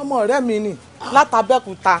ọmọ ọ̀rẹ́ mi ni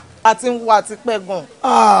látàbẹ́kúta àti ń wá ti pẹ́ gan.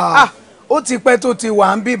 ó ti pẹ́ tó ti wà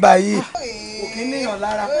ń bí báyìí. kò kí níyàn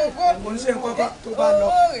lára kò ń ṣe nǹkan tó bá lọ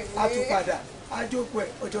á tún padà á jókòó ẹ̀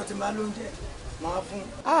ọjọ́ tí máa ló ń jẹ máa fún.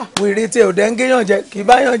 wèrè tí ò dẹ́ ń géyàn jẹ kì í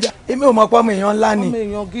bá yàn jà èmi ò mọ̀ pé ọmọ èèyàn ńlá ni. ọmọ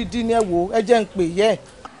èèyàn gidi ni ẹ wò ẹ jẹ́ ń pè yẹ.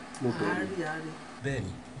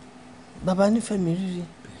 bẹ́ẹ̀ni. bàbá nífẹ̀ẹ́ mi rírí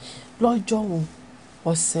lọ́jọ́ wo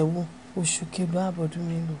ọ̀sẹ̀ wo oṣù kelo àbọ̀dún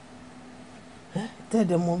mélòó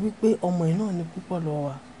tẹ́ẹ̀dẹ̀ mọ̀ wípé ọmọ ẹ̀ náà ní púpọ̀ lọ́wọ́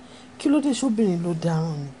wa kí ló dé sóbìnrin ló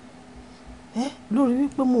dáràn ni lórí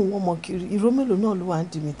wípé mò ń wọ́n mọ̀ kiri ìró mélòó náà ló wà ń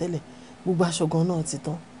dì mí tẹ́lẹ̀ gbogbo aṣọ gan náà ti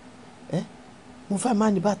tán mo fẹ́ má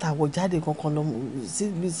ní bàtà àwọ̀ jáde kankan lọ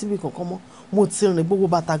síbi kankan mọ́ mo ti rìn gbogbo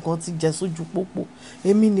bàtà gan ti jẹ sójú pópó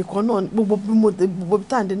èmi nìkan náà gbogbo bí mo dé gbogbo bí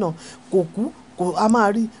tàǹdé náà kò kú a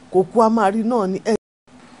máa rí kò kú a máa rí náà ni.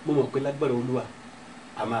 mo mọ̀ pé lágbára Olúwa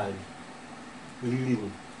a máa rí rírì ni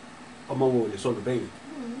ọmọ wo ò lè sọnù bẹ́yìn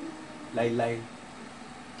láéláé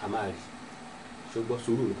a máa rí ṣùgbọ́n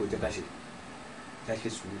sùúrù ni kò jẹ́ ká ṣe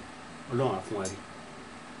sùúrù Ọlọ́run á fún wa rí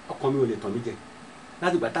ọkàn mi ò lè tàn mí jẹ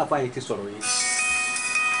láti ìgbà tá a fáyín ti sọ̀rọ̀ yẹn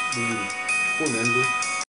lórí fóònù ẹ̀ ń lé.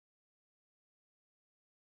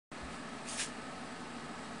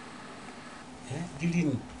 Dídì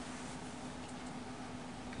ni.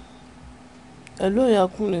 ẹ ló yà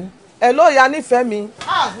kúnlẹ̀. ẹ ló yà nífẹ̀ẹ́ mi.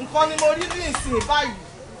 nǹkan ni mo rí ní ìsìn báyìí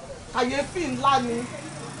kàyéfì ńlá ni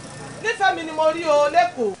nífẹ̀ẹ́ mi ni mo rí o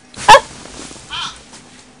lẹ́kọ̀ọ́.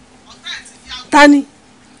 ta ni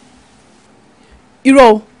irọ́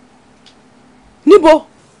o níbo.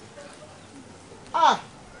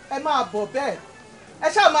 ẹ máa bọ̀ bẹ́ẹ̀ ẹ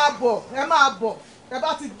ṣáà máa bọ̀ ẹ máa bọ̀ ẹ bá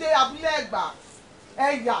ti dé abúlé ẹ̀gbá ẹ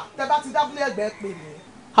yà tẹ bá ti dé abúlé ẹ̀gbá ẹ pè mí.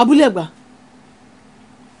 abúlé ẹ̀gbá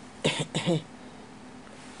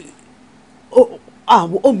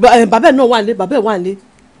bàbá ẹ̀ náà wà nílé bàbá ẹ̀ wà nílé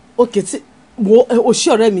òkè tí wo òṣì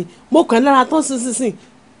ọ̀rẹ́ mi mo kàn lára tán sínsìn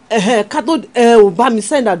ká tó ò bá mi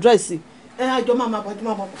send address àjọ máa bọ̀.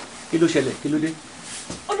 kí ló ṣẹlẹ̀ kí ló dé.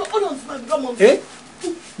 Ọlọ́run ti máa bí ọmọ mi.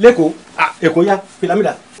 lẹ́kọ̀ọ́ èkó yá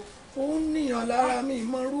pilamida. ó níyàn lára mi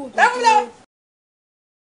mọ irú nǹkan tó.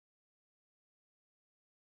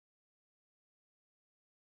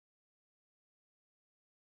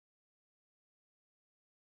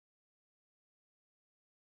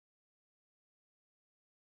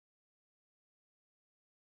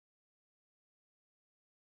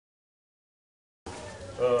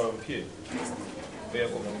 Pierre, bẹ́ẹ̀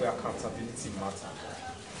kọ́ mọ̀ pé accountability matter.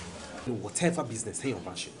 Whatever business èèyàn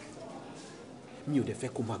bá ṣe, mi ò dẹ̀ fẹ́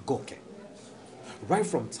kó máa gọ̀kẹ́. Right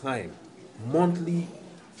from time, monthly,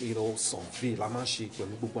 survey la máa ń ṣe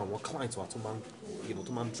pẹ̀lú gbogbo àwọn clients wa tó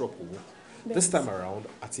máa ń drop owó. This time around,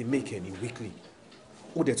 àti make any weekly.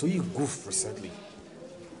 Ó dẹ̀ tó yí goof recently.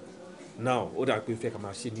 Now, ó dà pé fẹ́ ká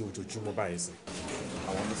máa ṣe ní ojoojúmọ́ báyìí sí.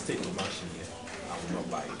 Àwọn mistake ló máa ń ṣe yẹn, àwọn náà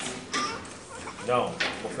báyìí. Now,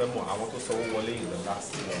 mo fẹ́ mọ̀ àwọn tó sanwó wọlé in the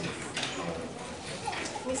last month.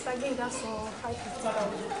 Mr. Genga san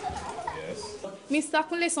 550,000. Yes. Mr.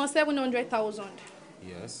 Kunle san 700,000.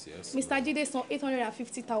 Yes, yes. Mr. Jide san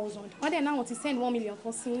 850,000. Wọ́n dẹ̀ náà wọ́n ti send 1 million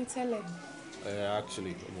kan sí tẹ́lẹ̀.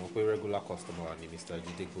 Actually, mo pé regular customer ni Mr.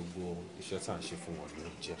 Jide gbogbo iṣẹ́ tá à ń ṣe fún wọn ló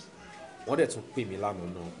jẹ́. Wọ́n dẹ̀ tún pè mí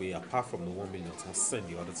lánàá náà pé apart from the 1 million tí wọ́n send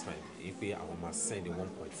the other time, èyí pé àwọn máa send the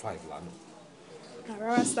 1.5 lánàá.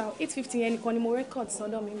 Rárá sá 850 yẹn nìkan ni mo record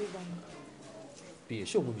sọ́dọ̀ mi nígbà yẹn. Bí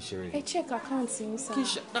ṣé òun mi ṣe rẹ̀? Ẹ check account yín sá. Kí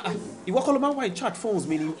ṣe ìwọ kọ́ ló máa ń wá in charge phones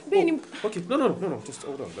mi ni. Bẹ́ẹ̀ni. Okay, no, just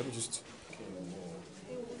hold on, let me just.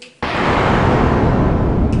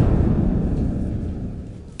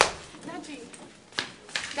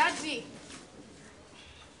 Daddy.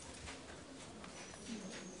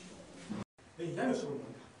 Èyí yá yóò sọ̀rọ̀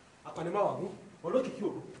mọ́. Apanimáwá mú olókìkí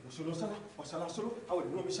òru òṣèlú sálá ọ̀sálá sóló àwọn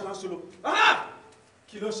ènìyàn mi sálá sóló.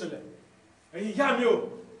 Kí ló ṣẹlẹ̀? Ẹ̀yin ìyá mi o!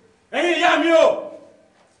 Ẹ̀yin ìyá mi o!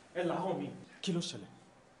 Ẹ làwọn mi. Kí ló ṣẹlẹ̀?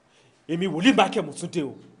 Èmi wòlíì máa kẹ́ mo tún dé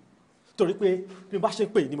o. Torí pé bí mo bá ṣe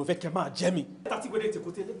pè ní mo fẹ́ kẹ́ máa jẹ́ mi. Tàtí wéré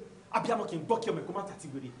tèkó tẹ́lẹ̀. Abiyamọ kì í gbọ́ kí ọmọ ẹ̀kọ́ má tàtí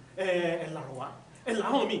wéré. Ẹ làrọ̀ wá. Ẹ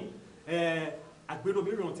làwọn mi. Àgbèrò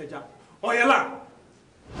mi rìnrìn tẹja. Ọ̀yẹ́là.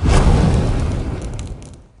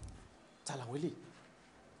 Ta làwọn eléyìí?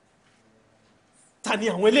 Ta ni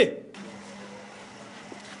àwọn eléyìí?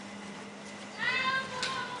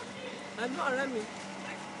 Ẹ̀mí ọ̀rẹ́ mi,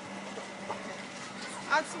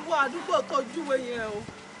 a ti wọ àdúgbò tó júwe yẹn o.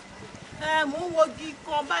 Mò ń wo igi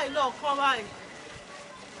kan báyìí lọ́ọ̀kan báyìí.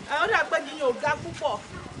 Ó dà pé igi yẹn ò ga púpọ̀.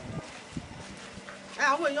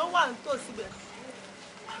 Àwọn èèyàn wà nítòsí bẹ̀.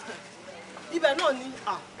 Ibẹ̀ náà ni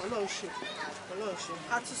Ọlọ́run ṣe.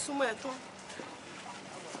 A ti súnmọ́ ẹ tán.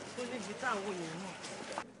 Ó ní ibi táwọn èèyàn náà.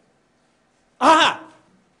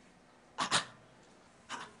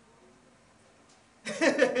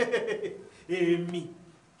 Èmi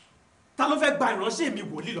ta ló fẹ́ gba ìránṣẹ́ mi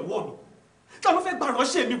wòlíì lọ́wọ́ mi? Ta ló fẹ́ gba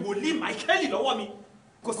ìránṣẹ́ mi wòlíì Michael lọ́wọ́ mi?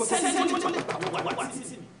 Kò sẹ́ni tó lè gbà wá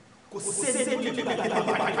títí mi. Kò sẹ́ni tó lè gbà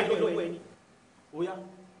lọ́wọ́ ẹni. Oya,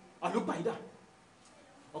 àlùpàídà,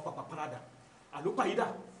 ọ̀pàpà parada, àlùpàídà,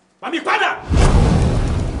 bàmí padà.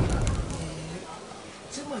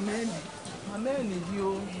 Ṣé màmá ẹ̀ nìyí o?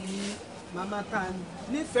 Màmá ta ni?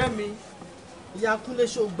 Nífẹ̀ẹ́ mi, ìyá Kúnlé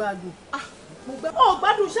ṣó gbádùn. Ó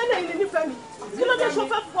gbádùn ṣẹlẹ̀ ilé nífẹ̀ẹ́ mi. Kí ló dé ṣó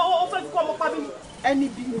fẹ́ kọ́ ọmọ pa mí? Ẹni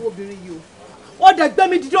bí ni obìnrin yìí o. Ó dẹ̀ gbé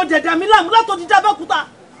mi dìde, ó dẹ̀ dà mí láàmú látò dídá Abẹ́òkúta.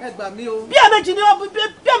 Ẹ gbà mí o. Bí ẹ̀mejì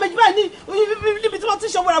báyìí níbi tí wọ́n ti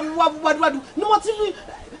ṣe wàdùwàdù ni wọ́n ti rí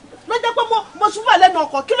lọ́jọ́ pé mo ṣubú lẹ́nu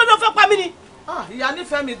ọkọ̀. Kí ló dé fẹ́ pa mí ni? Ìyá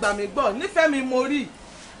nífẹ̀ẹ́ mi gbà mí gbọ́, nífẹ̀ẹ́ mi mo rí.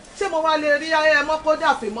 Ṣé mo wá lè rí ẹmọ́ kó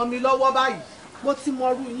dàfẹ́ mọ́ mi lọ́wọ́ báyìí? Mo ti mọ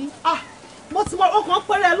ọrú yín. Mo ti mọ ọkàn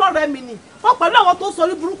pẹ́rẹ́ lọ́rẹ́ mi ni. Wọ́n pẹ̀lú àwọn tó sọ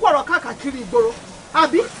orí burúkú ọ̀rọ̀ káàkiri ìgboro.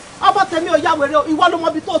 Àbí ọmọ tèmi ò ya wèrè ìwọ ló mọ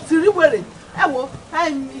ibi tó ti rí wèrè. Ẹ wo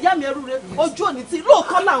ìyá mi ẹrú rẹ ojú òní tí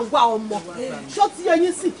lóòótọ́ là ń wá ọmọ. Ṣó ti yẹ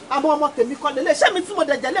yín sí àmọ́ ọmọ tèmi kọ́ lélẹ̀. Ṣé mi tí mo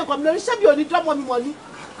dẹ̀jẹ̀ lé nǹkan mi lórí ṣé mi ò ní dánmọ́ mi mọ̀ ni?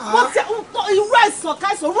 Wọ́n ti irú àìsàn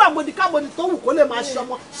káìsàn irú àmọ̀dìkámọ̀dì tó wù kó lè máa ṣe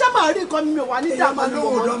ọmọ. Ṣé màá rí nǹkan mi ò wà ní dáàmú ni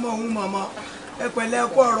mo mọ̀? Ẹ pẹ̀lẹ́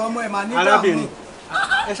kó ọ̀rọ̀ ọmọ ẹ̀ máa ní dáàmú. Arábìnrin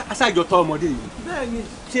aṣáájọ tọ ọmọdé yìí. Bẹ́ẹ̀ni.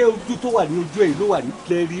 Ṣé ojú tó wà ní ojú ẹ̀ ló wà ní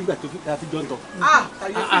cleary nígbà tó fi jọ ń tọ?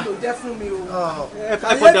 Kàyéfì ló jẹ́ fún mi o. Ẹ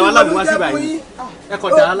kọ̀ dà wá láàmú wá sí báyìí. Ẹ kọ̀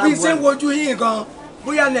dà wá láàmú wá. Bí ṣe ń wojú yín gan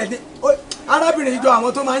bóyá nẹ̀ẹ́dẹ́ arábìnrin jọ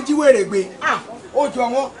àwọn tó máa ń jí wèrè gbé ó jọ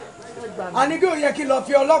wọn. Àní kí ó yẹ kí lọ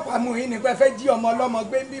fi ọlọ́pàá mú yín nípa fẹ́ jí ọmọ ọlọ́mọ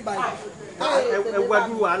gbé ń bí báyìí. Ẹ wá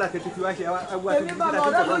dúró wàhálà tètè fi wá ṣe ẹ wá tètè fi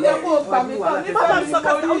wá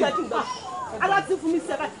ṣe aláti fún mi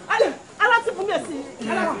sí ẹ aláti fún mi sí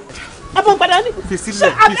ẹbọn padà ní.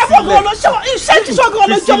 Fisílẹ̀ iṣẹ́ ti sọ́gun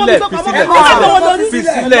ọlọ́jọ́ mọ́ mi tó kọ́ mọ́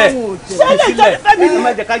fisílẹ̀ ẹ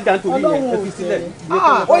má jẹ́ ká jà nítorí yẹn ẹ fisílẹ̀.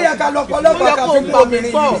 Ó yẹ ká lọ pọlọ́pàá ká fi mú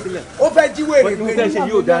obìnrin yìí ó fẹ́ jí wèrè pé ní.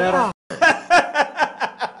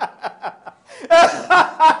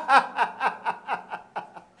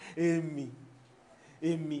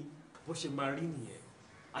 èmi bó ṣe máa rí nìyẹn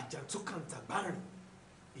àjàntúkàǹtà gbárùn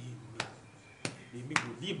èmi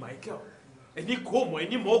wòlíì Michael ẹni kò mọ̀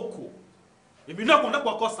ẹni mọ̀ kò èmi náà kàn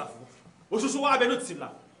lọ́pọ̀ ọkọ̀ ṣàfù oṣooṣù wa abẹnú ti là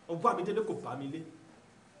ọgbọ́n mi délé kò bá mi lé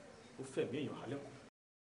ó fẹ̀mí èèyàn hálẹ̀ kù.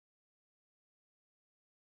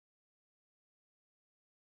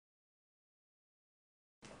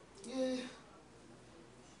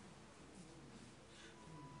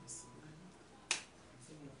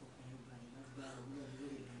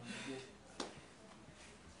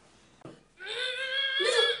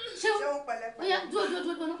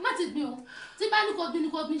 Dúró má ti gbìn o tí bá ní kò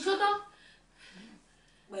gbìn ṣótọ́.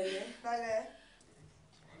 Pẹ̀lẹ́.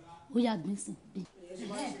 Ó yá gbìn sí bí.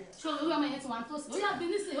 Ṣé orí ọmọ yẹn ti wà ń tòsí? Ó yá gbìn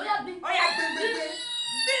nísìnyí, ó yá gbìn. Ó yá gbìn.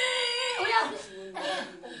 Ó yá gbìn.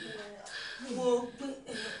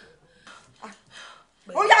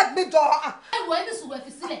 Ó yá gbìn jọ. Ẹ wọ ẹni sùúrù ẹ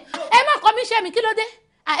fi sílẹ̀. Ẹ má kọ́ mi iṣẹ́ mi kí ló dé?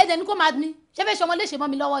 Ẹ̀dẹ̀ ni kó máa gbìn. Ṣé fẹ́ ṣe ọmọ léṣe mọ́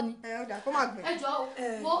mi lọ́wọ́ ni? Ó dà kó máa gbìn. Ẹ jọ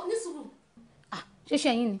wo ní sùúrù. Ṣé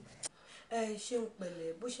ṣe yín ni? Ṣeun pẹ̀lẹ́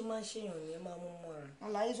bó ṣe máa ń ṣèyàn ni ẹ máa mú mọ́ra.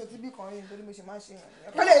 Àlàyé sọ tí bí kan rí nítorí bó ṣe máa ń ṣèyàn ni ẹ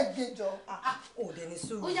kọ́ lè gé jọ. Ò dẹ̀ ní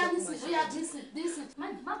sùúrù. Ó yá bísí, ó yá bísí.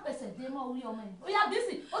 Má pẹ̀sẹ̀ dé mọ́ orí ọmọ yìí. Ó yá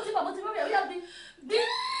bísí, ó ti bọ̀ mo ti rọ́ọ̀rẹ́, ó yá bí.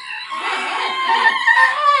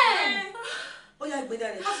 Ó yá gbé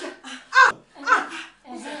dáre.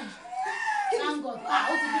 Thank God.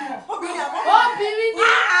 Ó ti bímọ. Obìnrin àbọ̀. Obìnrin ni.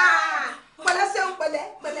 Pẹ̀lẹ́ ṣeun pẹ̀lẹ́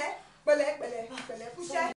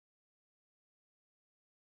fúnṣẹ́.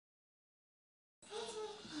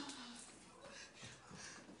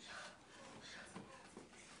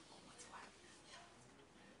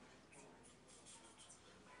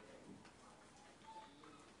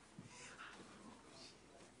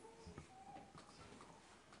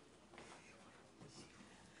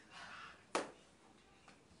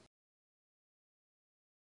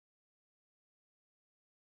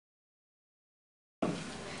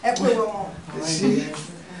 Ẹ kú ìwọ mọ.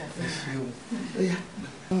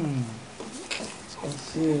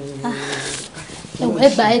 Ẹ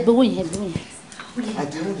gbà ẹ gbowó yẹn.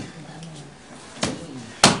 Àdéhùn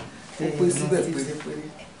ó pé síbẹ̀ pérépéré.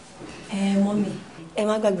 Mọ́mì ẹ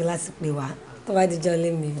má gbàgbé láti pè wá tó bá dijọ́ lé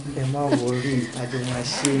mi. Ẹ má wọrí àjọ máa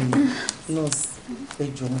ṣe ni nọ́ọ̀sì ẹ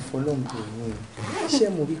jọ mo fọlọ́ǹbù òun o ṣé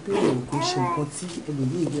mo rí pé òun kò ṣe nǹkan tí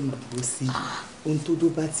ẹlòmíì lè máa gbọ́ sí ohun tó dó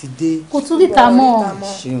bá ti dé. Kò tún ríta mọ́.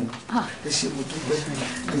 Ṣeun. Ẹ ṣe mo dúpẹ́.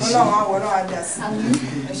 Ọlọ́run á wọ náà á dà sí.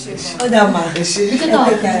 Ẹ ṣe gan. Ó dà mà. Ẹ ṣe. Ẹ tẹ̀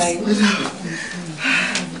kára yín.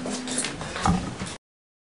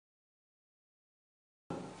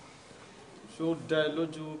 Ṣé ó dá ẹ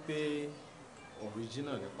lójú pé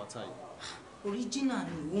original ní pátá yìí? Original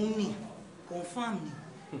ni òun ni confam ni.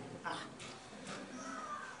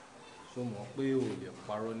 Ṣé o mọ̀ pé o lè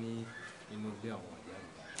parọ́ ní inú ilé àwọn ìyá mi?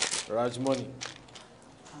 Rajmoni,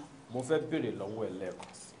 mo fẹ́ béèrè lọ́wọ́ ẹ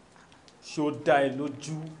lẹ́ẹ̀kan sí. Ṣé ó dá ẹ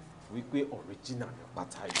lójú wípé original ní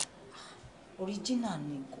pátá yìí? Original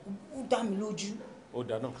ni ó dá mi lójú. Ó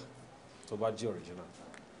dá náà tó bá jẹ́ original.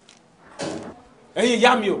 Ẹ̀yin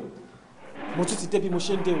ìyá mi o, mo tún ti dé bí mo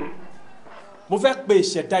ṣe ń dé o. Mo fẹ́ pe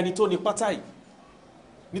ìṣẹ̀dá ẹni tó ní pátá yìí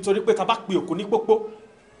nítorí pé tá bá pe òkú ní pópó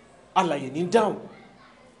alàyè ní dáhùn.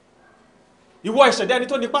 Ìwọ ìṣẹ̀dá ẹni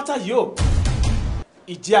tó ní pátá yìí o,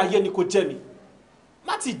 ìjẹ́ ayé ni kò jẹ́ mi,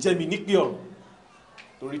 má ti jẹ́ mi nípé ọ̀run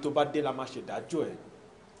torí tó bá dé la máa ṣèdájọ́ ẹ̀.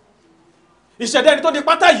 Ìṣẹ̀dá ẹni tó ní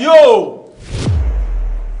pátá yìí o.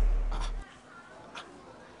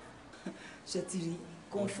 Ṣé ti rí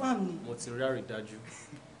confam ni. Mo ti rí àrídájú.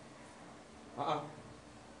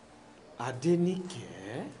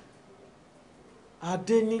 Adéníkẹ́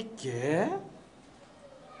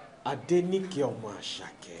Adéníkẹ́ ọmọ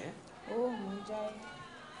Àṣàkẹ́. Ó mú jáde.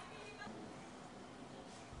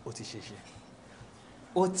 Ó ti ṣe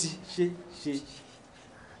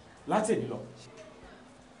láti èní lọ.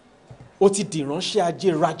 Ó ti dìránṣẹ́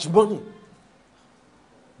ajé Rajmoni.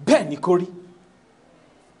 Bẹ́ẹ̀ ni kó rí.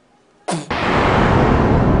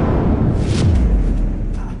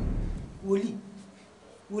 Wòlíì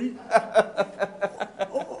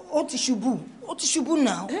ó ti ṣubú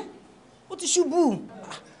náà. Ó ti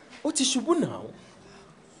ṣubú náà.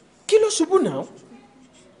 Kí ló ṣubú náà?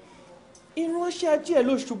 Ìránṣẹ́ ajé ẹ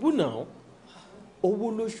ló ṣubú náà.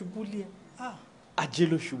 Owó ló ṣubú lé ẹ. Ajé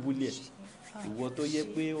ló ṣubú lé ẹ. Ìwọ tó yẹ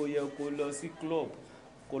pé ó yẹ kó lọ sí club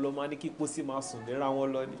kó lọ máa ní kí pósí máa sùn léra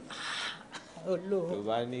wọn lọ ni. Tó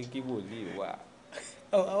bá ní kí wòlíì wà.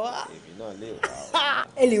 Èmi náà lè wà.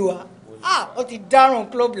 Ẹ lè wà. Ó ti dáràn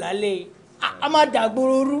club lálẹ́. a máa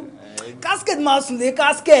dàgbòrò rú casket máa sùn lé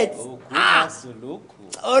casket. òkú máa sùn lókù.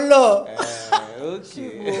 ọlọ.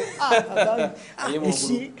 ayé mo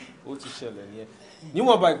burú ó ti ṣẹlẹ̀ ní ẹ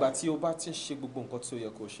níwọ̀nba ìgbà tí o bá ti ń ṣe gbogbo nǹkan tí ó yẹ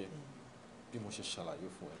kó ṣe bí mo ṣe ṣàlàyé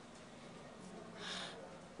fún ẹ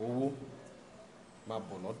owó máa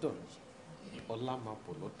bọ̀ lọ́dọ̀ mi ọlá máa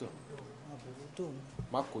bọ̀ lọ́dọ̀ mi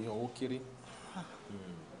má kò yan owó kéré.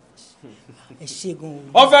 ẹ ṣe gan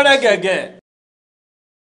o. ọ fẹ́rẹ̀ gẹ̀gẹ̀.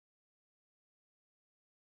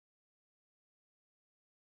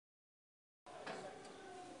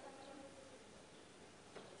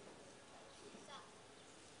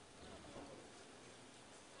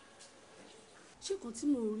 ṣé kan tí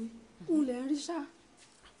mo rí òun lè ń rí ṣá.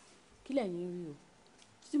 kí lẹ̀yin rí o.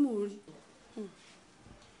 tí mo rí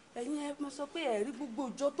ẹ̀yin ẹ máa sọ pé ẹ̀rí gbogbo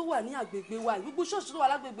ìjọ tó wà ní àgbègbè wa yìí gbogbo ṣọ́ọ̀ṣì tó wà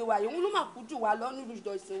lágbègbè wa yìí òun ló máa kú jù wá lọ nínú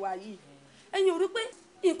ìjọ ìsìn wa yìí ẹ̀yin ò rí pé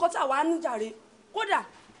nǹkan tí àwa ń jàre kódà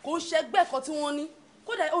kò ń ṣẹgbẹ́ kan tí wọ́n ní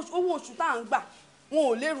kódà owó oṣù tá à ń gbà wọn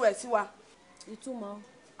ò lérò ẹ̀ sí wa. ìtumọ̀.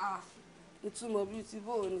 ìtumọ̀ bíi ti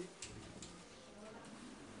bó o ni.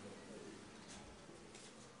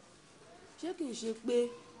 ṣé kì í ṣe pé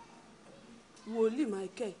wòlíì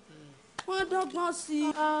Michael wọ́n dọ́gbọ́n sí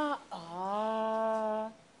i.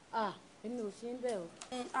 èmi ò sí ń bẹ̀ o.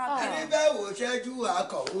 ẹ̀yin fẹ́ wò ṣẹ́jú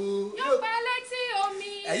akọ̀ o. yóò pẹ́ létí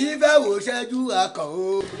omi. ẹ̀yin fẹ́ wò ṣẹ́jú akọ̀ o.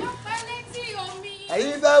 yóò pẹ́ létí omi.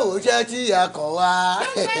 ẹ̀yin fẹ́ wò ṣẹ́jú akọ̀ wa.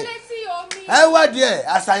 yóò pẹ́ létí omi. ẹ wádìí ẹ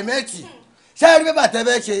àṣàìmẹ́tì ṣé ẹ rí pépà tẹ́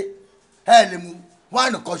fẹ́ ṣe ẹ lè mú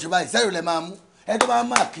wánù kan ṣe báyìí sẹ́rù lẹ máa mú ẹ tó máa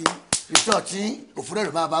máa kí ìtọ́tí òfurufú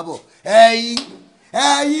rẹ̀ máa bá bọ̀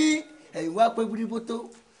ẹ̀yin wá pé bíríbótó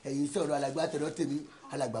ẹ̀yin sọ̀rọ̀ alàgbà tẹ̀rọ tèmi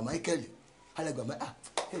alàgbà Michael alàgbà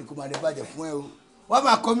ẹ̀yin kò máa lè bàjẹ́ fún ẹ o wọ́n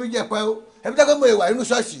máa kọ́ mi jẹ pẹ́ o ẹbí tẹ́kọ̀ mọ ìwà inú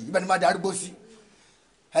ṣọ́ọ̀ṣì ibẹ̀ ni máa darúgbó sí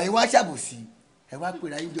ẹ̀yin wá ṣàbòsí ẹ wá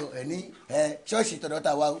pèrè ayé jọ ẹ̀ ní ṣọ́ọ̀ṣì tọ̀dọ̀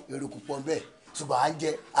ta wa èrò kò pọ̀ bẹ́ẹ̀ ṣùgbọ́n à ń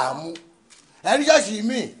jẹ àmú ẹni ṣọ́ọ̀ṣì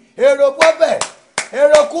mi èrò pọ̀ bẹ́ẹ̀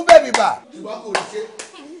èrò kún bẹ́ẹ̀ bìbà ṣùgbọ́n kò ní ṣe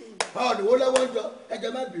ọ̀nà wo lọ́wọ́ ń jọ ẹjọ́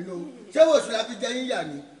má bínú o ṣé wò sùn láti jẹ yín yà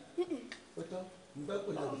ni ó tọ́ nígbà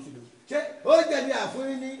pé làwọn ti lò ṣé oúnjẹ ni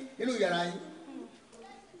àfúnni ní inú yàrá yín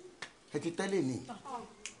ẹ ti tẹ́lẹ̀ ní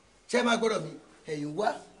ṣé ẹ máa gbọ́dọ̀ mi ẹ̀yìn wá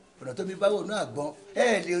ọ̀nà tó mi bá wò náà gbọ́n ẹ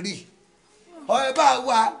lè rí ọ̀rẹ́ bá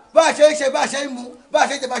wà bá a ṣe ń ṣe bá a ṣe ń mu bá a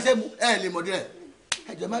ṣe ń jẹ bá a ṣe ń mu ẹ lè mọ̀ dẹ̀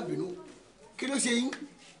ẹjọ́ má bínú kí ló ṣe yín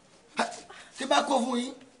tí bá kó fún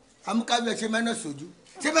yín amúkábíyẹ ṣe mẹ́nà sójú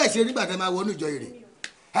ṣé bẹ́ẹ̀ ṣe nígbà tẹ́ máa wọnú ìjọ èrè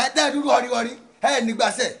ẹ tẹ́ dúró ọríwọrí ẹ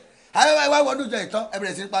nígbàsẹ̀ ẹ wá wọnú ìjọ ìtàn ẹ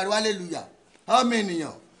bẹ̀rẹ̀ sí ní pariwo hallelujah ọmọ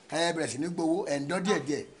ènìyàn ẹ bẹ̀rẹ̀ sí ní gbowó ẹ̀ ń dán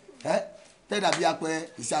díẹ̀díẹ̀ ẹ tẹ́ dàbí apẹ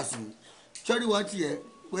ìṣàsùn sọ́rí wọn tiẹ̀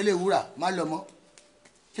pélé wúrà má lọ mọ́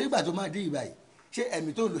ṣé ìgbà tó máa dé ìgbà yìí ṣé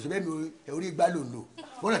ẹ̀mí tó ń lò ṣe bẹ́ẹ̀ mi orí igbá ló ń lò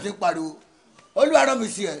wọ́n náà ti ń pariwo olúwa rán mi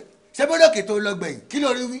sí ẹ ṣé bọ́dọ̀kì tó lọ gbẹ̀yìn kí ló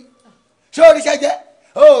rí wí ṣé orí ṣẹ́jẹ́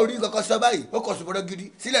ó rí kankan sọ báyìí ó kọ̀ ṣùgbọ́n gidi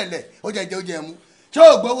sílẹ̀ ńlẹ̀ ó jẹ́ jẹ́ ó jẹ́ mu ṣé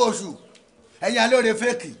ó gbowó oṣù ẹ̀yin alóore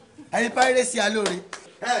fẹ́ẹ̀kì ẹ̀yin pírẹ́sì alóore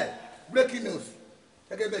breaking news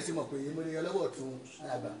gẹ́gẹ́ bẹ́ẹ̀ ṣe mọ̀ pé mo lè yọ lọ́wọ́ ọ̀tún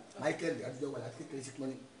àgbà Michael àtijọ́ wà láti kékeré sí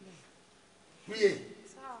pọ́nì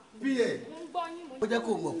pa ó jẹ́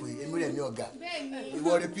kó mọ̀ pé èmi rẹ̀ mi ọ̀gá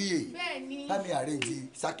ìwọ rẹ̀ pa bámi àrèjì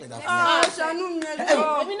sákẹ̀dá fún mi. ṣàánú mi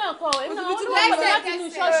èmi náà kọ èmi náà wọ́n lọ́wọ́ láti inú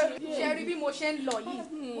ṣọ́ọ̀ṣì. ṣe rí bí mo ṣe ń lọ yìí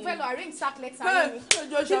mo fẹ́ lọ arrange sack letter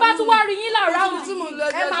yìí tí bá tún wá rí yín lára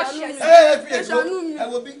ẹ máa ṣe ẹsẹ̀. ẹ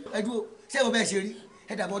wo bí ẹ dúró ṣé ẹ wo bẹ́ẹ̀ ṣe rí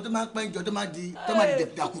ẹ dàbọ̀ tó máa ń pẹ́ ìjọ tó máa di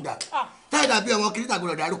dàkúdà táyà dàbí ọmọ kiri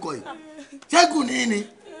tàgbọ̀dọ̀ dárúkọ yìí ṣẹ́gun ní ní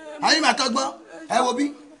ayé màá tọ́gbọ́n ẹ wo bí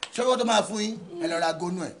ṣọwọ́ tó máa fún yín ẹ lọ ra aago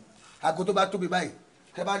nù ẹ̀ aago tó bá tóbi báyìí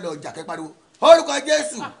kẹ bá lọ ọjà kẹ pariwo orúkọ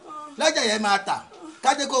Jésù lọ́jà yẹn máa tà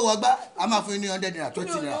kájé kó wọ gbá a máa fún yín ní 100 naira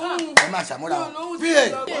 20 naira ẹ máa ṣàmúra wọn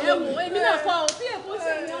pa. èmi náà kọ ọ pa kó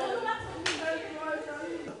ṣe ìyàwó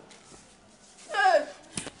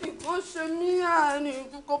nǹkan ṣe mí àárín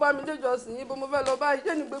kó bá mi déjọ sí yín bó mo fẹ́ lọ báyìí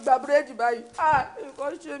ṣé ní gbégbá búrẹ́dì báyìí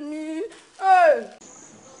nǹkan ṣe mí.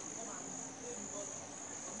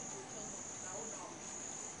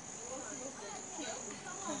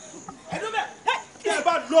 kí ẹ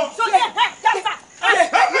bá lọ.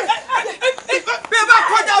 bí ẹ bá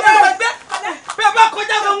kọjá bí ẹ gbé bí ẹ bá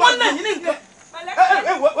kọjá bí wọn nà yín ní nǹkan.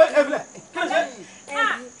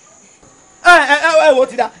 ẹ wo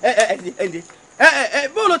ti da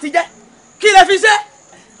bó ló ti jẹ kí lè fi ṣe.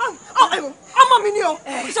 ọmọ mi ni o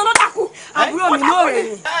ìṣòro dákú àbúrò mi ló rẹ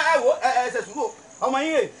ni. ẹ wo ẹ ṣe sùúrù ọmọ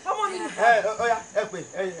yín rè. ọmọ mi ni. ọya ẹ pè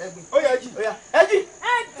ẹ gbé ọya ẹ jí ọya ẹ jí.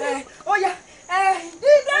 ọya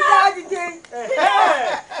dídá.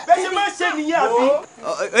 bẹ́ẹ̀ ṣe máa ń ṣe nìyẹn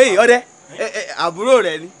àbí. ọdẹ àbúrò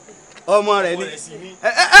rẹ ni ọmọ rẹ ni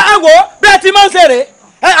ẹ wo bí ẹ ti máa ń ṣeré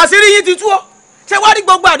àṣírí yín ti tú ọ ṣé wá rí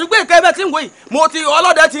gbogbo àdúgbò ìkẹ́ bẹ́ẹ̀ tí ń wò yìí mo ti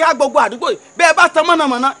ọlọ́dẹ ti há gbogbo àdúgbò yìí bẹ́ẹ̀ bá tan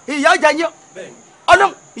mọ̀nàmọ́ná ìyá ọjà yín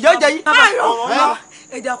ọlọ́run ìyá ọjà yín.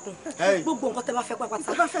 ẹ dákun gbogbo nǹkan tẹ́ bá fẹ́ pàápàá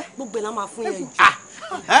gbogbo ẹ̀ la máa fún yẹn jù.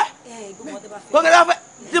 gbogbo ẹ̀ la fẹ́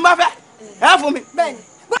tí n bá fẹ́ ẹ fún mi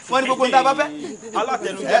wọ́n ní gbogbo ń tá a bá fẹ́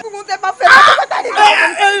alátẹnujẹ. gbogbo tẹ́ bá fẹ́ pátápátá ni.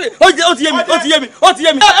 ó ti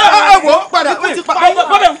yé mi. ẹ wò ó padà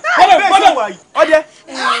ọdẹ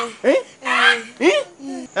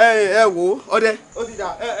ẹ wò ó ọdẹ ó ti dà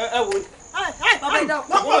ẹ wò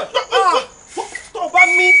ó. tó bá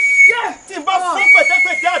mí tí n bá fún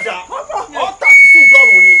pẹ̀tẹ́pẹ̀tẹ́ àdá ọ̀tà sí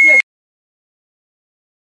ìdọ́rùn ni.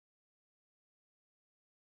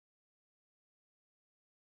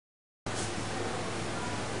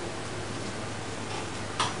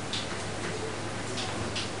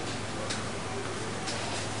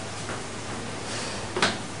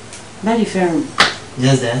 Daddy Ferrum.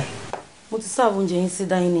 Yes, there. Mo ti serve oúnjẹ yín sí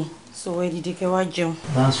dining, so ẹ dìde kẹ́ wá jẹun.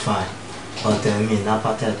 That's fine. But me, na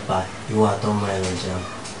patet by you are done my jẹun.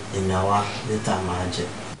 Èmi àwa later máa jẹ.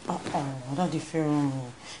 Daddy Ferrum.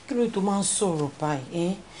 Kí ló tó máa ń sọ̀rọ̀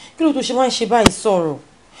báyìí? Kí ló tó ṣe máa ń ṣe báyìí sọ̀rọ̀?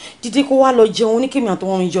 Dìde kó wá lọ jẹun, ní kémi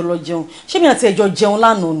àtọmọ mi jọ lọ jẹun. Ṣé mi àti ẹjọ jẹun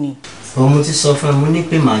lánàá ni? Mo ti sọ fún ẹ, mo ní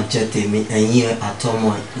pé màá jẹ tèmi, ẹ̀yin àtọmọ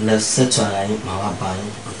lẹ ṣètò ara yín, màá wá bá yín,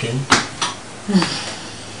 okay?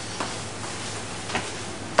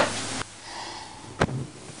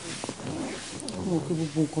 Mo pé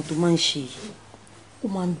gbogbo nǹkan tó máa ń ṣe yìí ó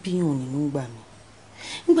máa ń bíyàn nínú gbà mí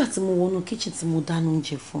nígbà tí mo wọnú kitchen tí mo dáná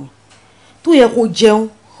oúnjẹ fún ẹ tó yẹ kó jẹun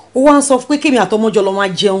ó wá ń sọ pé kémi àtọmọjọ lọ máa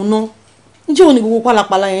jẹun náà ǹjẹ́ òní gbogbo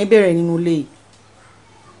pálapàla yẹn bẹ̀rẹ̀ nínú ilé yìí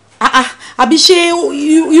àbí ṣé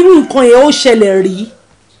irú nǹkan yẹn ó ṣẹlẹ̀ rí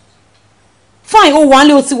fine ó wà ń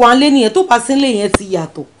lé o ti wà ń lé nìyẹn tó bá sí ń lé yẹn ti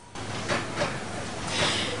yàtọ̀.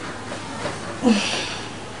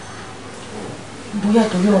 Bóyá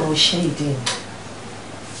torí ọ̀rọ̀ iṣẹ́ ìdí ẹ̀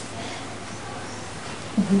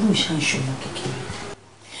burú ìṣàǹṣọ̀nà kékeré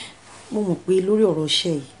mo mọ̀ pé lórí ọ̀rọ̀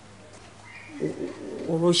iṣẹ́ yìí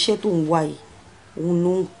ọ̀rọ̀ iṣẹ́ tó ń wá yìí òun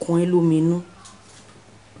ló ń kan ẹ́ lóminú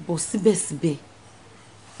bọ̀ síbẹ̀síbẹ̀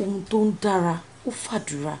ohun tó ń dára ó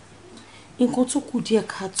fàdúrà nǹkan tó kù díẹ̀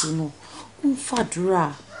káàtó náà ó ń fàdúrà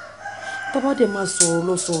tábàdẹ̀ máa sọ̀rọ̀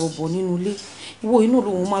lọ sọ̀rọ̀ bọ̀ nínú ilé ìwọ inú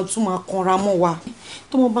lòun máa tún máa kanra mọ́ wa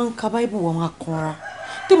tó mo bá ń ka báíbù wa máa kanra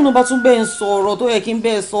tèmi náà bá tún bẹ́ẹ̀ ń sọ ọ̀rọ̀ tó yẹ kí n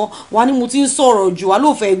bẹ́ẹ̀ sọ wà ní mo ti ń sọ̀rọ̀ jù wá ló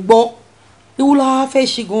fẹ́ gbọ́ ewu la fẹ́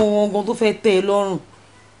ṣe gan-an tó fẹ́ tẹ́ ẹ lọ́rùn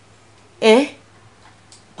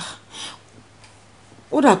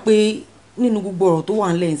ó dà pé nínú gbogbo ọ̀rọ̀ tó wà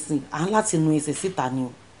ń lẹ́sìn à ń láti nu ẹsẹ̀ síta ni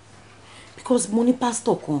o because mo ní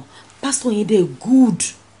pásítọ̀ kan pásítọ̀ yẹn dẹ̀ good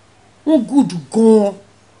wọ́n good gan-an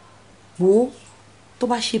wo tó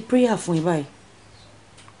bá ṣe prayer fún ẹ báyìí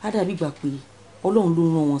á dàbí ìgbà pé ọlọ́run ló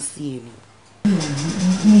rán wọn sí ẹ ni.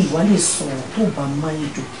 mi ìwà lè sọ̀rọ̀ tó bá máa ń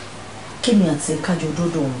dùn kémi àti ẹ̀ka jọ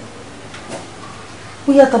dọ́dọ̀ wọn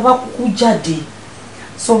bóyá tá a bá kúkú jáde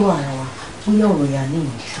sọ̀rọ̀ ara wa bóyá ọ̀rọ̀ yà ní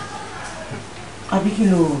ìyànjú àbí kí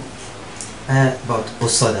ló rò. But ó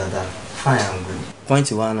sọ dáadáa fine and good.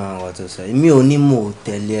 Point wa náà wà tó sọ èmi ò ní mò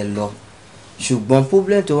tẹ̀lé ẹ lọ ṣùgbọ́n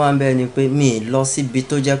problem tó wà ń bẹ ni pé mi ì lọ síbi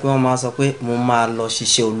tó jẹ́ pé wọ́n máa sọ pé mo máa lọ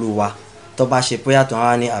ṣiṣẹ́ olúwa tó bá ṣe prayer tó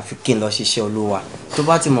wá ní àfi kí n lọ ṣiṣẹ́ olúwa tó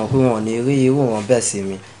bá ti mọ̀ pé wọn ò ní rí irú wọn bẹ́ẹ̀ sí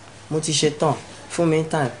mi mo ti ṣe tán fún mi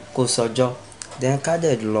time kò sọjọ́ then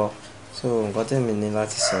carded lọ so nǹkan tẹ̀mí ní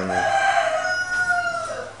láti sọ ni.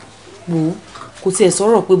 wo kò tiẹ̀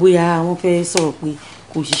sọ̀rọ̀ pé bóyá wọ́n fẹ́ sọ̀rọ̀ pé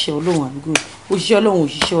kò ṣiṣẹ́ ọlọ́run àbí kò ṣiṣẹ́ ọlọ́run ò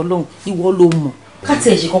ṣiṣẹ́ ọlọ́run ìwọ ló mọ̀ ká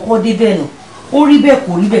tiẹ̀ ṣe kọ́kọ́ dé bẹ́ẹ̀ náà ó rí bẹ́ẹ̀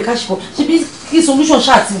kò rí bẹ́ẹ̀ ká ṣe kọ́ ṣe bí kí solution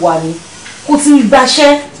ṣáà ti wà ní kó ti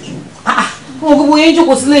gbaṣẹ́ wọn gbogbo yẹn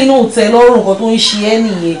jókòó sílé iná òtẹ́ lọ́rùn nǹkan tó ń ṣe ẹ́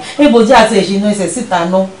nìyẹn ébòjì àti ẹ̀ṣẹ̀ inú ẹsẹ̀ síta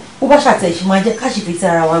náà ó bá ṣàtẹ̀ ẹ̀ṣẹ̀ máa jẹ́ ká ṣe fi ti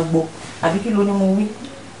ara wa gbọ́ àbí kí ló ní mo wí.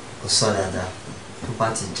 ó sọ dáadáa tó bá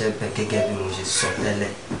ti jẹ́ bẹ́ẹ̀ gẹ́gẹ́ bí mo ṣe sọ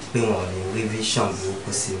tẹ́lẹ̀ pé wọn ò ní rí vision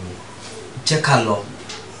burúkú sí mi jẹ́ ká lọ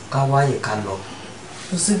ká wáyè ká lọ.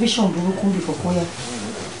 kò sí vision burúkú bí kọ̀ọ̀kan yá.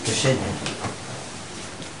 kò ṣẹ̀yìn.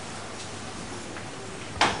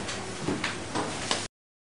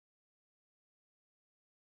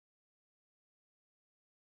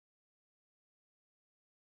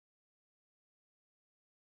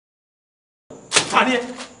 Tani ẹ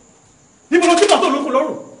níbo ló ti bọ̀ tó lókun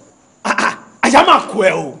lọ́rùn àyà máa kó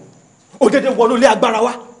ẹ o ó dédé wọnú ilé agbára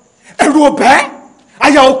wa ẹ̀rù ọ̀bẹ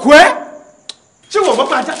àyà òkú ẹ ṣé wọ́n bọ́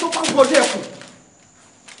pé ajá tó bá wọlé ẹkùn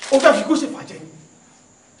ó fẹ́ fi kó ṣe fàjẹ́ ni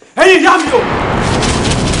ẹ̀yin ìyá mi o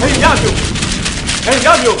ẹ̀yin ìyá mi o ẹ̀yin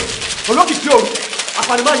ìyá mi o olókìkí o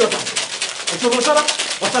apanimayọ̀dà ẹ̀ṣọ́ mọ́sálá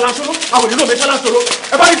ọ̀sálà ṣòro àwọn ìlú mẹ́sálà ṣòro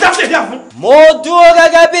ẹ bá ní dáṣẹ̀ díà fún. mo dúró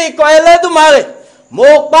gẹ́gẹ́ bí ikọ̀ Ẹlẹ́dùmarè mo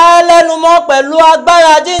pa á lẹ́nu mọ́ pẹ̀lú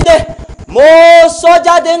agbára jíǹde mo sọ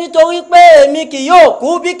jáde nítorí pé èmi kì yóò kú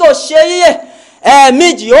bí kò ṣe yíyẹ ẹ̀mí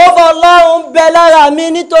Jèhófà Ọlọ́run ń bẹ lára mi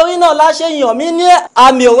nítorí náà láṣẹ yàn mí ní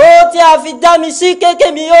àmì òróró tí a fi dá mi sí kéèké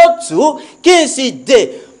mi yóò tú kí n sì dè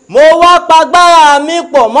mo wá pagbára mi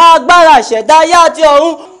pọ̀ mọ́ agbára ìṣẹ̀dá ayé àti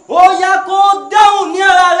ọ̀run ó yá kó dáhùn ní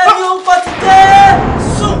ara rẹ ní orúkọ ti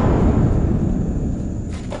Jésù.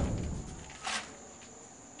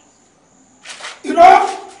 irọ́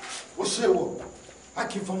ó ṣe wọ̀ a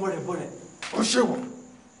kì í fọmọ rẹ̀ bọ́ rẹ̀ ó ṣe wọ̀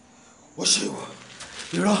ó ṣe wọ̀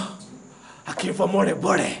irọ́ a kì í fọmọ rẹ̀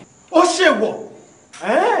bọ́ rẹ̀ ó ṣe wọ̀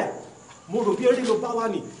mo rò bí eré ló bá wà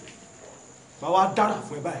ní bá wa dára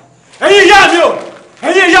fún ẹ báyìí ẹ̀yin ìyá mi o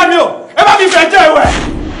ẹ̀yin ìyá mi o ẹ bá mi fẹ́ jẹ́ ìwẹ̀.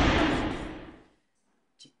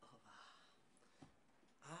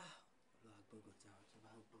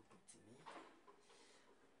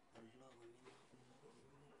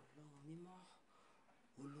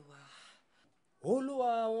 Olúwa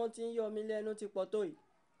àwọn tí ń yọ mí lẹ́nu ti pọ̀ tó yìí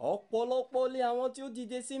ọ̀pọ̀lọpọ̀ lé àwọn tí ó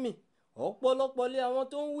dìde sí mi ọ̀pọ̀lọpọ̀ lé àwọn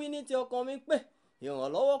tó ń wí ní ti ọkàn mi pé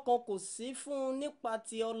ìrànlọ́wọ́ kan kò sí fún un nípa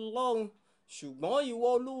ti Ọlọ́run ṣùgbọ́n ìwọ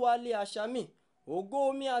Olúwa lé àṣà mi ògo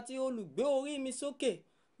mi àti olùgbé orí mi sókè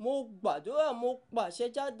mo gbàdúrà mo pàṣẹ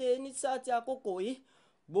jáde ní sáà tí àkókò yìí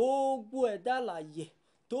gbogbo ẹ̀dá alààyè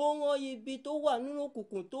tó ń rán ibi tó wà nínú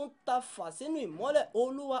òkùnkùn tó ń ta fà sínú ìmọ́lẹ̀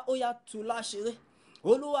Olúwa ó yá tú láṣìírí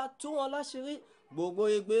Olúwa tú wọn láṣìírí gbogbo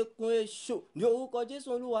ìgbèkùn èṣù ní orúkọ Jésù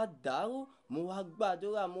Olúwa dàrú mo wá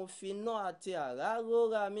gbàdúrà mo fi iná àti àrá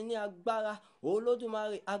rórà mi ní agbára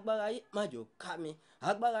Olódùmarè agbára yìí má jò ká mi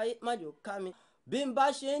agbára yìí má jò ká mi bí n bá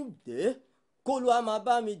ṣe ń dé k'Olúwa máa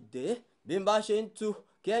bá mi dé bí n bá ṣe ń tú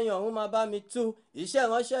kí ẹ̀yin ọ̀run máa bá mi tú iṣẹ́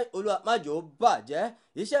ìránṣẹ́ Olúwa má jò bàjẹ́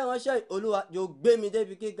iṣẹ́ ìránṣẹ́ Olúwa jò gbé mi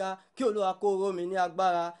débi gíga kí Olúwa kó ró mi ní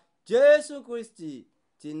agbára Jésù Kristi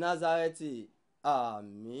ti Násárẹ́tì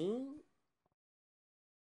àmín.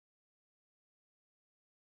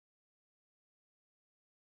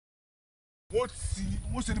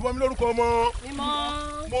 mo ṣe ìdìbò mi lórúkọ ọmọ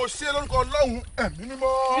mo ṣe lórúkọ Ọlọ́run ẹ̀mí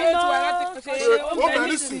mímọ́ ó bẹ̀rẹ̀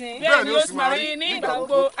nísìnyí bẹ́ẹ̀ ni ó sì máa rí ní ìgbà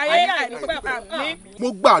gbogbo ayé àìnípẹ́ àmín. mo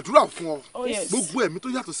gbàdúrà fún ọ gbogbo ẹ̀mí tó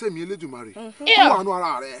yàtọ̀ sẹ́mi Elédùmarè fún àánú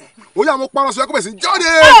ara rẹ̀ ó yá mo parọ́ sọ ẹ́ kó bẹ̀ sí jáde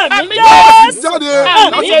jáde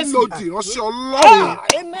láti lòdì ránṣẹ́ Ọlọ́run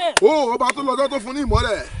ó ọba tó lọ́jọ́ tó fún ní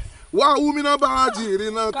ìmọ́lẹ̀ wá wúmínà bá jìrì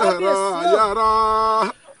náà tẹ̀ra yàrá.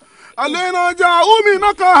 Alena ja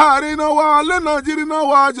umina kaharina wa alena jirina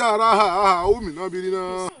wa jara umina birina.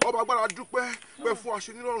 Ọba agbára dúpẹ́ pẹ́ fún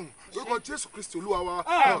aṣenírọ̀rùn lórúkọ Jésù Kristi Olúwa wa.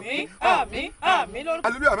 Àmín àmín àmín lórúkọ.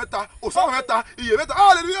 Hallelujah mẹ́ta òsánà mẹ́ta ìyè mẹ́ta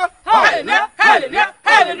hallelujah. Hallelujah hallelujah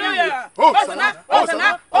hallelujah. Hosanna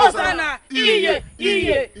Hosanna Hosanna ìyè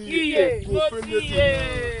ìyè ìyè mo ti yè.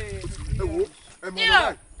 Ẹ wo ẹ mọ ọmọ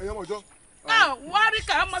báyìí ẹ yẹ ọmọ ọjọ́. Wárí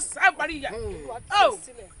kà á mọ sábàárì yà.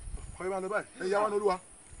 Ọyọ máa lọ báyìí ẹ yá wa ní Olúwa.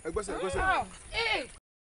 Ẹgbẹ́sẹ̀.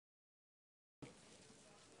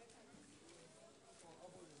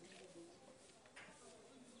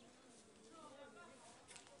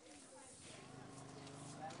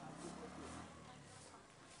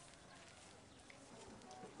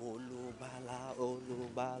 Olùgbàlà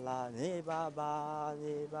olùgbàlà ní bàbá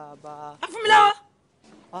ní bàbá. Afúnmilá.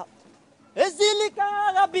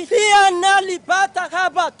 Ezilika rabi hiana libata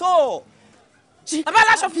rabato. Bàbá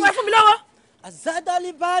aláṣọ fún ẹ fún mi lọ́wọ́.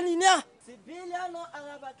 Azadali baninia. Sibiliano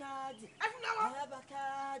arabakadi.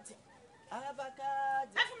 Arabakadi.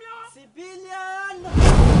 Arabakadi. Sibiliano.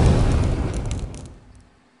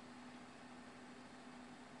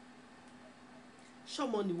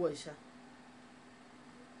 Ṣọmọ ni wọ ìṣá.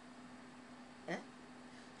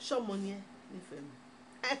 Ṣọmọ ni ẹ nífẹ̀ẹ́ mi.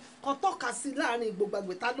 Kò tọ́ka sí láàrin gbogbo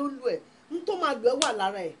àgbẹ̀ta ló lù ẹ̀. N tó máa lù ẹ́ wà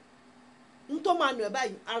lára ẹ̀. N tó máa lù ẹ́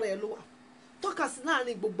báyìí ara ẹ̀ ló wà. Tọ́ka sí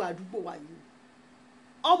láàrin gbogbo àdúgbò wa yìí.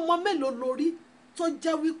 Ọmọ mélòó lórí tó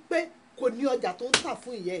jẹ́ wípé kò ní ọjà tó ń tà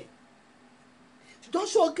fún ìyá ẹ̀ ṣùgbọ́n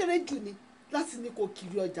ṣó kéré jù ni láti ní kò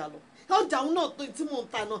kiri ọjà lọ ọjà òun náà tí mò ń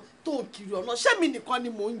ta náà tó ń kiri ọ̀nà ṣé mi nìkan ni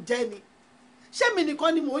mò ń jẹ ni ṣé mi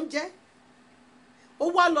nìkan ni mò ń jẹ ó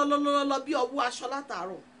wá lọ bí ọwọ́ aṣọ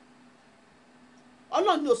látàárọ̀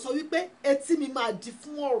Ọlọ́run ò sọ wípé etí mi máa di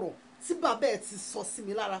fún ọ̀rọ̀ tí bàbá ẹ̀ ti sọ sí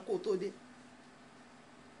mi lára kó tó dé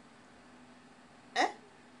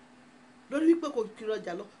lórí wípé kò kiri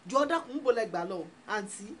ọjà lọ jọ dákun ń bolẹ̀ gbà lọ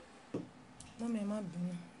àǹtí. mọ́mí ẹ má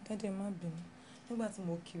bínú dádì ẹ má bínú nígbà tí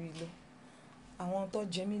mo kiri lọ àwọn tó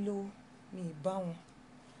jẹ mí lówó mi ì bá wọn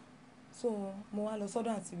so mo wá lọ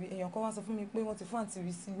sọ́dọ̀ àǹtí rí èèyàn kan wá sọ fún mi pé wọ́n ti fún àǹtí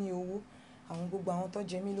rí sí ní owó àwọn gbogbo àwọn tó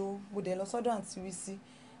jẹ mí lówó mo dẹ̀ lọ sọ́dọ̀ àǹtí rí sí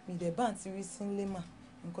mi dẹ̀ bá àǹtí rí sí ńlé mà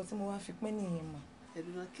nǹkan tí mo wá fi pẹ́ nìyẹn mà.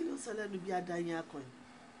 ẹ̀dùnà kí ló ń sọ lẹ́nu bí adáyín akọ̀yìn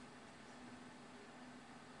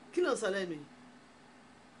kí ló ń sọ lẹ́nu yìí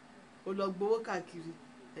o lọ gbowó káàkiri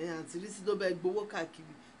àǹtí rí sí tó bẹ gbowó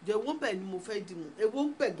káàkiri jẹ owó bẹ́ẹ̀ ni mo fẹ́ dìmú èwo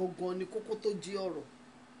ń bẹ gangan ni kókó tó jí ọ̀rọ̀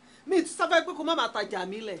mi ì tún sáfẹ́ pé kó má máa tajà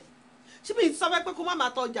mí lẹ̀ ṣé mi ì tún sáfẹ́ pé kó má máa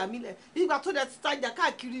tajà mí lẹ̀ ìgbà tó dẹ̀ ti tajà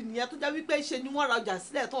káàkiri nìyẹn tó jẹ́ wípé ṣe ni wọ́n ra ọjà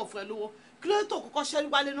sílẹ̀ tó ń fún ẹ lówó kí ló tó kọ́kọ́ ṣẹ́rí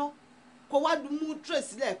wálé náà kó wá mú tray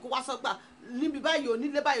sílẹ̀ kó wá sọ gbà níbi báyìí o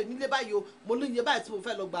nílé báyìí o nílé báyìí o mo lóye báyìí tí mo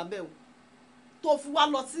fẹ́ lọ gbà bẹ́ẹ̀ o tó fi wá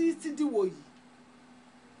lọ sí tídìwò yìí.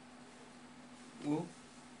 wo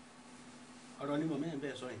ọ̀rọ̀ ni mọ̀mí ẹ̀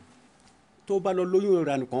bẹ́ẹ̀ sọ yìí tó bá lọ lóyún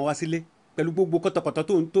ìranù kan wá sílé pẹ̀lú gbogbo kọ́tọ̀kọ́tọ̀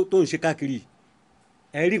tó ń ṣe káàkiri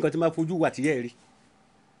ẹ rí nǹkan tí máa fojú wà tí yẹ rí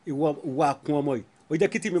ìwọ àkun ọmọ yìí ó jẹ́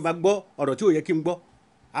kí tí mi máa gbọ́ ọ̀rọ̀ tí ò yẹ kí n gbọ́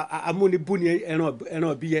amúnibú ni ẹran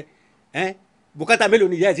ọ̀bí yẹ bùkátà mélòó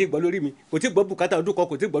ni ìyá ẹ̀ ti gbọ́ lórí mi kò tí gbọ́ bùkátà ọdún kan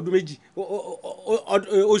kò tí gbọ́ ọdún méjì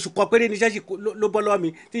oṣù kan péré ní ṣẹ́ṣì ló bọ́ lọ́wọ́ mi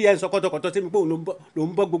tí ìyá ẹ̀ sọ kọ́tọ̀kọ́tọ̀ sí mi pé òun ló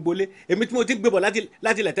ń bọ́ gbogbo lé èmi tí mo ti ń gbébọ̀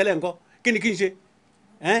láti ilẹ̀ tẹ́lẹ̀ nǹkan kí ni kí n ṣe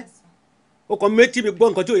o kàn méjì mi gbọ́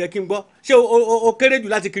nǹkan tí ò yẹ kí n gbọ́ ṣé o kéré jù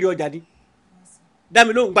láti kiri ọjà ni dá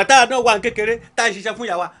mi lóhùn gbàtà náà wà ní kékeré tá à ń ṣiṣẹ́ fún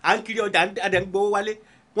ìyàwó à ń kiri ọjà à ń gbowó wálé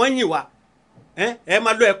wọ́n yìn wá ẹ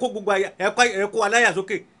máa lọ ẹ̀kọ́ gbogbo ẹ̀kọ́ aláyà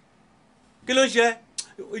sókè kí ló ń ṣe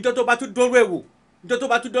ìjọ tó bá tún dọ́rọ̀ ẹ̀ wò ìjọ tó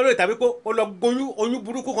bá tún dọ́rọ̀ ẹ̀ tàbí pé o lọ gbóyún oyún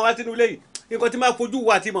burúkú kan wá sínú ilé yìí nǹkan tí máa fojú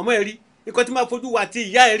wa àti mọ̀mọ́ ẹ̀ rí nǹkan tí máa fojú wa àti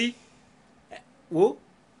ìyá ẹ̀ rí wo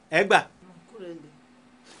ẹ gbà.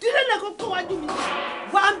 dídé lẹ́kọ̀ọ́ kọ́ wájú mi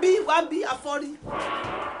wá ń bí àfọ́rí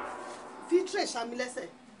fi tray sami lẹ́sẹ̀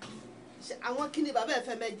àwọn kí ni bàbá ẹ̀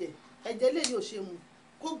fẹ́ mẹ́jẹ ẹ̀jẹ̀ lè ní òṣè mu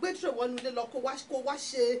kó gbé tray wọnú ilé lọ kó wá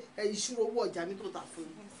ṣe ìṣirò owó ọjà mi tó tà fún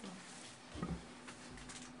mi.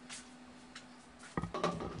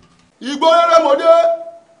 igbó rere mòde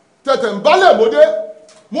tẹ̀tẹ̀ ń bálẹ̀ mòde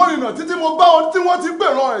mo rìnà títí mo bá wọn tí wọ́n ti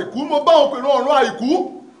pèrò àìkú mo bá wọn pèrò ọ̀run àìkú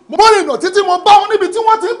mo rìnà títí mo bá wọn níbi tí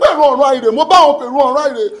wọ́n ti pèrò ọ̀run àìrè mo bá wọn pèrò ọ̀run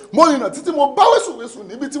àìrè mo rìnà títí mo bá wẹ̀sùwẹ̀sù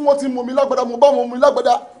níbi tí wọ́n ti mọ mi lágbádá mo bá wọn mọ mi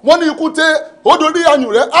lágbádá wọ́n ní ikú tẹ ó dorí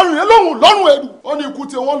ayùn rẹ̀ lóhùn lọ́rùn ẹ̀rù wọ́n ní ikú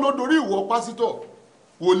tẹ wọ́n ló dorí ìwọ pásítọ̀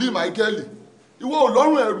wòlíì Máíkẹ́lì ìwọ ò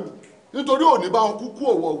lọ́rùn ẹ̀rù nítorí òní bá wọn kúkú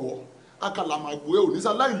ọ̀wọ̀ọ̀wọ̀ akàlàmàgbò ẹ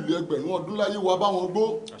òníṣà láìlú ẹgbẹ̀rún ọdún láyé wa bá wọn gbó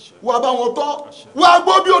wa bá wọn tọ́ wa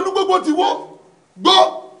gbó bí olúgbógbó ti wó gbó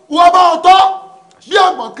wa bá wọn tọ́ bí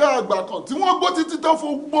àgbọ̀nká àgbà kan tí wọ́n gbó títí tán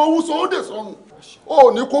fún owó sóódè sọ̀rùn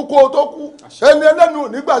ó ní kókó tó kú ẹni ẹlẹ́nu ò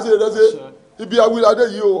ní gbàṣẹ rẹ ṣe ibi awíradé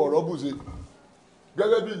yìí ò ọ̀rọ̀ bù ṣe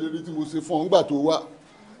gẹ́gẹ́ bí ìlérí tí mo ṣe fún ọ ńgbà tó wá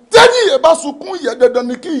tẹ́yìn ìyẹn bá sunkún ìyẹn dandan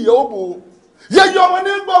ni kí ìyẹn ó bò ó yẹyẹ ọmọ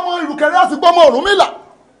ní gbọ́mọ ìrùkẹ̀rẹ́ àti gbọ́mọ Ọ̀rúnmìlà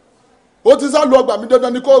ó ti sá lu ọgbà mi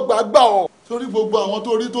dandan ni kó gbà gbà ọ. sórí gbogbo àwọn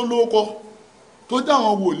tó rí tó lóko tó jẹ́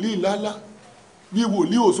àwọn wòlíì ńláńlá bíi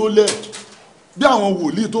wòlíì òṣòlẹ̀ bí àwọn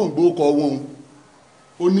wòlíì tó ń gbókọ wọn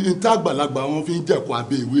ò ní ní àgbàlagbà wọn fi ń jẹ̀kọ́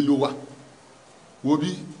abẹ́ ìwé ló wà. wo bí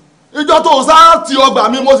ìjọ tó sá ti ọgbà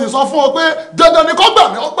mi mo sì sọ fún ọ pé dandan ni kó gbà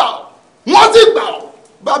mí ọgbà wọ́n ti gbà ọ.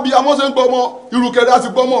 bábí amọ́sẹ̀ ń gbọmọ ìrùkẹ̀rẹ̀ àti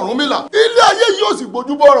gbọmọ Ọ̀rúnmìlà ilé ayé yìí ò sì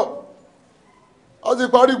gbójú bọ̀rọ̀ a ti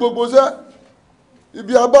parí gbogbo iṣẹ́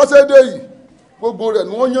ibi abáṣẹ́dé yìí gbogbo rẹ̀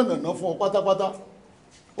ni wọ́n yànnàná fún ọ pátápátá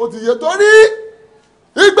ó ti yẹ torí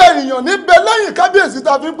ìgbà ènìyàn níbẹ̀ lẹ́yìn kábíyèsí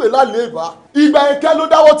tá a fi ń pè lálẹ́ ìbá ìgbà ẹ̀kẹ́ ló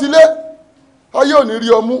dáwọ́ ti lé ayé ò ní rí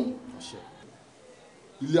ọmú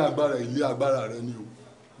ilé agbára rẹ ni o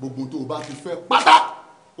gbogbo tó o bá ti fẹ́ pátá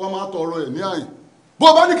wọ́n máa tọrọ ẹ̀ ní àyìn bó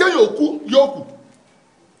o bá ní kéèyàn kú yóò kú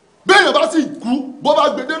béèyàn bá sì kú bó bá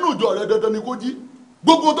gbé dénú ìjọ rẹ dandan ni kó jí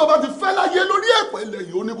gbogbo tó bá ti fẹ́ láyé lórí ẹ̀pẹ́ ilẹ̀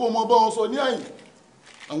yìí ó ní kó mọ bá wọn sọ ní àyìn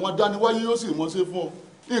àwọn adániwáyé yóò sì mọ́ ṣe fún ọ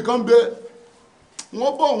nǹkan bẹ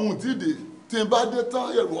wọ́n bọ̀ ohun tíde tí n bá dé tán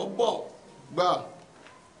èrò ọ̀bọ̀ gbà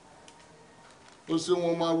ó ṣe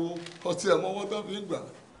wọn máa wo ọtí ẹ̀ mọ́wọ́ tán fi ń gbà.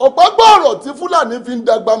 ọ̀pá gbọ́ọ̀rọ̀ tí fúlàní fi ń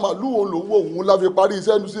dàgbà màlúù olówó òun la fi parí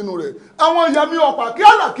iṣẹ́ sínú rẹ̀ àwọn ìyá mi ọ̀pá kí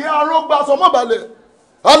àlàkí arán gba sọmọ́balẹ̀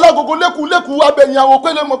alágogo lékun abẹ́yìn àwọn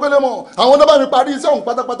pélémọ̀ àwọn náà bá mi parí iṣẹ́ òun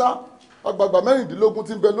pátápátá àgbààgbà mẹ́rìndínlógún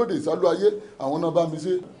tí ń bẹ lóde ìsálú ayé àwọn náà bá mi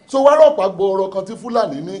ṣe so wá rọ̀pá gbọ́ọ̀rọ̀ kan tí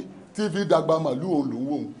fúlàní ní tí fi dàgbà màlúù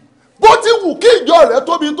olówó òun bó ti wù kí ìjọ rẹ̀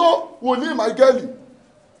tóbi tó wòlíì Máíkẹ́lì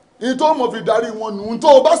ìyí tó mọ̀ fi darí wọn nù tó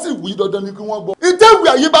o bá sì wí dandan ni kí wọ́n gbọ́ ìtẹ̀wé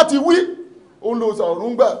àyè bá ti wí òun ló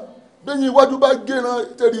sàrún gbà bẹ́yìn iwájú bá gẹ́ran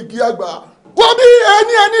tẹ̀rí kí àgbà wọ́n bí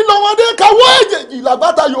ẹni lọ́mọdé káwọ́ èjèèjì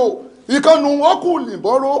làgbàtàyò ìkànnù wọn kù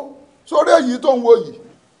lìbọ́rọ́ sórí èyí tó ń wò yìí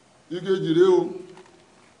ìkejì rèé o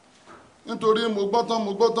nítorí mo gbọ́ tán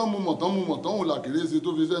mo mọ̀ tán òun làkèrè ṣe tó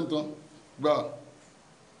fi ṣẹ́ ń tán gbà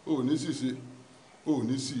ò ní ṣìṣe ò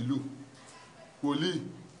ní sí ìlú wòlíì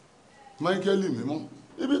Máíkẹ́lì mímọ́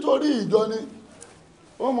ibi tó rí ìjọ ni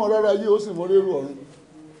ó mọ̀ rárá yìí ó sì mọ rérò ọ̀run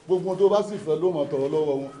gbogbo tó bá sì fẹ́ ló mọ̀ tọ̀rọ̀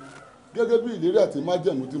lọ́wọ́ wọn gẹ́gẹ́ bí ìlérí àti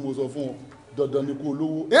májẹ̀mú tí mo sọ fún ọ dandan ni kó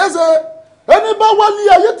lówó. èsè ẹni bá wálé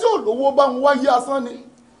ayé tí ò lówó bá ń wáyé asán ni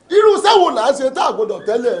irú sẹ́wò là á ṣe tá a gbọ́dọ̀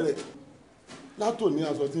tẹ́lẹ̀ rẹ̀ látòní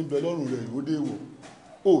aṣọ tí ń bẹ lọ́rùn rẹ̀ yóò dé wò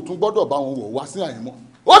ó tún gbọ́dọ̀ bá wọn wọ̀ wá sí àyìnmọ́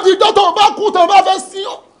ó ti dọ́ tó bá kú tó bá fẹ́ sí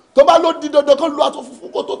ọ́ tó bá ló di dandan kan lu aṣọ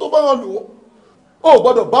funfun kó tó bá wọn lò ó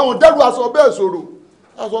gbọ́dọ̀ bá wọn dẹ́rù aṣọ bẹ́ẹ̀ sọ̀rọ̀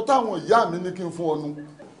aṣọ táwọn ìyá mi ní kí n fún ọ nu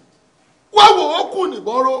wá wò ó kù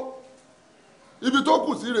nìbọn ró ibi tó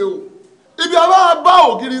kù sí rèé o ibi a bá bá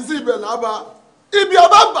ògiri sí ibẹ̀ lába ibi a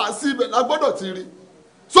bá bà sí ibẹ̀ la gbọ́dọ̀ ti rí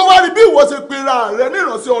so wá rí bí ìwọ ṣe pera rẹ ní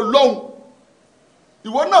ìránṣẹ́ Ọlọ́run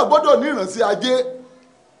ìwọ náà gbọ́dọ̀ ní ìránṣẹ́ ajé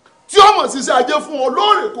tí ó mọ̀ ṣiṣẹ́ ajé fún ọ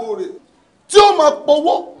lóòrèkóòrè tí ó mọ̀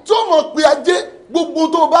pọ̀wọ́ tí ó mọ̀ pe ajé gbogbo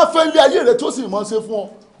tó o bá fẹ́ lé ayé rẹ tó sì mọ̀ ṣe fún ọ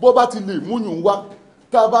bó bá ti lè múyùn wá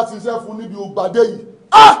tá a bá ti ṣiṣẹ́ fún níbi ògbàdé yìí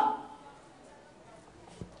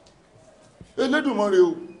Elédùmarè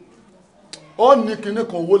o ọ ní kinní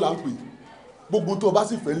kan owó là ń pè gbogbo tó o bá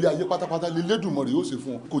sì fẹ́ lé ayé pátápátá lé Elédùmarè yóò ṣe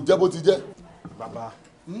fún ọ kò jẹ́ bó ti jẹ́. bàbá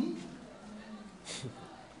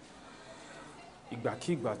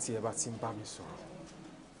ìgbàkígbà tí ẹ bá ti ń bá mi sọ̀rọ̀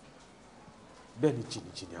bẹ́ẹ̀ ni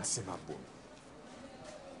jìnnìjìnnì á sì máa bọ̀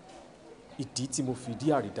ìdí tí mo fi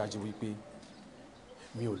dí àrídájú wípé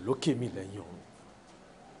mi ò lókè mi lẹ́yìn ọ̀run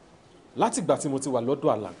látìgbà tí mo ti wà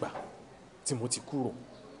lọ́dọ̀ alàgbà tí mo ti kúrò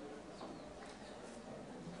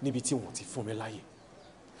níbi tí wọ́n ti fún mi láyè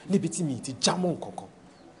níbi tí mi ti jámọ́ nǹkan kan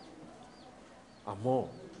àmọ́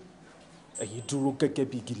ẹ̀yin dúró gẹ́gẹ́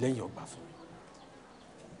bí igi lẹ́yìn ọgbà fún mi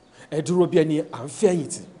ẹ dúró bí ẹni à ń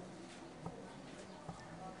fẹ̀yìntì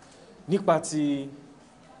nípa ti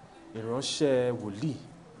ìránṣẹ́ wòlíì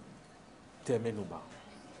tẹ́ mẹ́nubà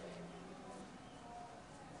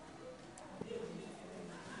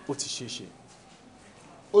ó ti ṣeé ṣe.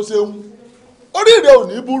 o ṣeun orí rẹ ò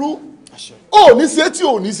ní burú ò ní ṣe tí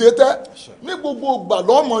ò ní ṣe tẹ́ ní gbogbo ìgbà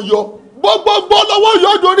lọ́mọ yọ gbogbogbò lọ́wọ́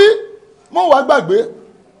yọ dorí mọ́ wàá gbàgbé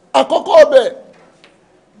àkọ́kọ́ ọbẹ̀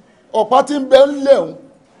ọ̀pá tí ń bẹ ńlẹ̀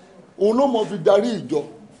òun ló mọ̀ fi darí ìjọ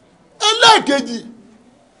ẹlẹ́ẹ̀kejì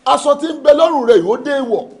aṣọ tí ń bẹ lọ́rùn rẹ̀ yóò dé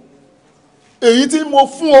wọ̀ èyí tí mo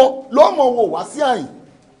fún ọ lọ́mọ wò wá sí àyìn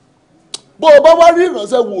bó o bá wá rí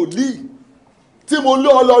ìránṣẹ́ wòlíì tí mo lé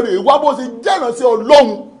ọ lọ rè wá bó ṣe jẹ́ ìránṣẹ́ Ọlọ́run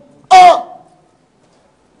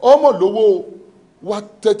ọmọ lówó wa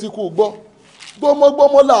tẹ́tí kò gbọ́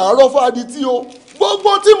gbọ́mọgbọ́mọ làárọ̀ fáadì tí o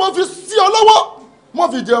gbogbo tí mo fi sí ọ lọ́wọ́ mo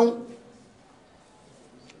fi jẹun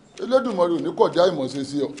Elédùmarè ò ní kọjá ìmọ̀ ṣe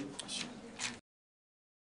sí ọ.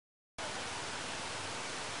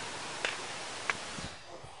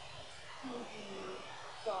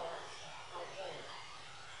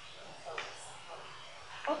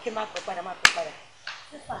 ókè máa pẹ́ padà máa pẹ́ padà.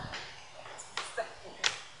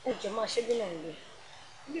 ẹ jọ máa ṣe bí náà ń lò.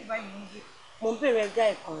 bí báyìí ń gbé. mo ń bèrè ẹgá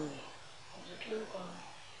ẹ̀kan ni.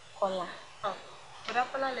 Kọ́lá. ọ̀dà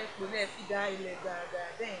Kọ́lá lẹ pè lẹ́ẹ̀ fi dá ilẹ̀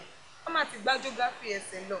gàràgàrà bẹ́ẹ̀ wọ́n máa ti gbájú gáfì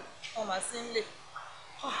ẹsẹ̀ lọ wọ́n máa sí ń lè.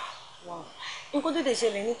 nǹkan tó dé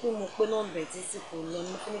ṣẹlẹ̀ ní pé mo pé nọ́ọ̀bẹ̀ títí kò lọ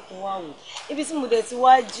ní fún kí n wá wò ibi tí mo dẹ̀ ti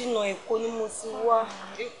wá jìnnà Èkó ni mo ti wá.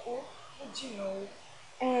 Èkó ó jìnnà o.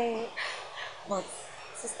 But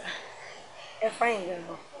sister ẹ fine gan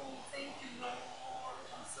gan. Thank you Lord,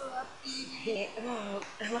 I'm so happy.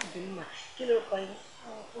 ẹ má bínú mà kí ló kọ yín.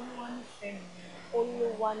 Olúwanífẹ̀mí.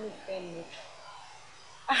 Olúwanífẹ̀mí.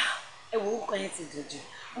 ẹ wo orúkọ yẹn ti dùn jù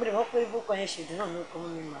mo dẹ̀ mọ̀ pé orúkọ yẹn ṣèdùn náà ló kọ́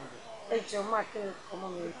mọ́ mi màá ẹ jọ máa kí ló kọ́ mọ́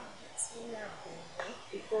mi.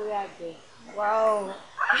 Ìkórè àgbẹ̀ wow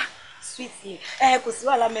sweet yìí kò sí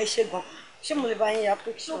wàhálà mẹ́ ṣe gan ṣé mo lè bá yín ya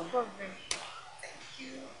picture. No problem. Thank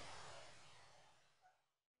you.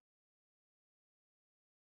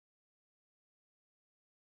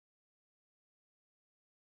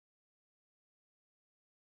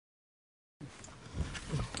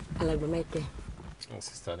 Alàgbà Michael.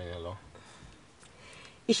 Sister ni lọ.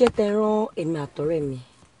 Iṣẹ́ tẹ́ rán èmi àtọ̀rẹ́ mi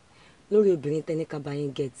lórí obìnrin tẹ́ ní ká bá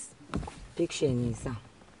yín get picture ní sà.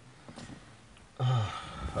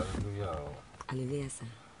 Hallelujah. Hallelujah sà.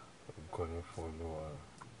 Ògo ni fún Olúwa.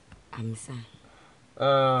 Àmín sà.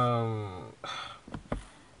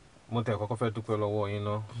 Mo tẹ̀ kọ́kọ́ fẹ́ dúpẹ́ lọ́wọ́ yín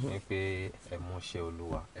ná ní pé ẹ mú iṣẹ́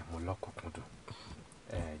Olúwa ẹ mú lọ́kùnkúndùn.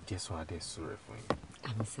 Jésù á dẹ̀ súre fún yín.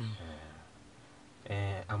 Àmín sà.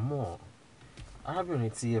 Àmọ́ arábìnrin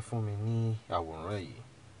tí ẹ fún mi ní àwòrán yìí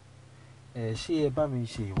ṣé ẹ bá mi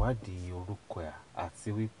ṣe ìwádìí orúkọ ẹ̀ àti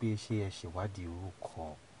wípé ṣé ẹ ṣèwádìí orúkọ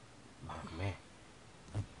màmá ẹ̀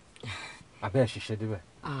abẹ́ ẹ̀ ṣiṣẹ́ débẹ̀.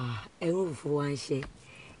 ẹ̀rù òfò wa ń ṣe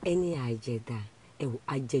ẹni àjẹdà ẹ̀wò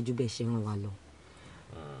àjẹjù bẹ́ẹ̀ ṣe ràn wá lọ.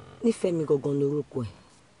 Nífẹ̀ẹ́ mi gangan lórúkọ ẹ̀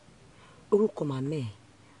orúkọ màmá ẹ̀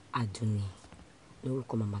Àdùnní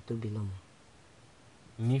lórúkọ màmá tó bí lọ́mọ.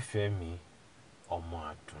 Nífẹ̀ẹ́ mi ọmọ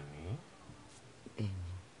Àdùnní.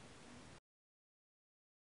 Bẹ́ẹ̀ni.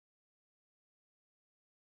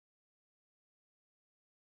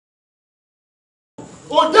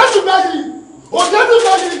 òdẹ́dùgbàyì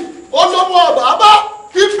ọlọ́mọ àbábá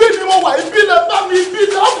ibi ni mo wà ibi lẹ bá mi ibi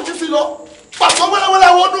lẹ ọ́fìn ti fi lọ pàtó wẹ́rẹ́wẹ́rẹ́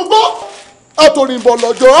àwọn onúgbó àtòrìnbọ̀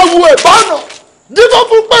lọ́jọ́ awo ẹ̀ bánà dídọ́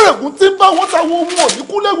fún pẹ̀rẹ̀gùn tí ń bá wọn táwọn ohun òní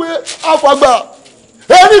kúléwé àfàgbà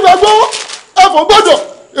ẹni gbàgbọ́ ẹ̀fọ́ gbọ́dọ̀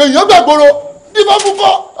èèyàn gbàgbọ́rọ̀ dídọ́ fún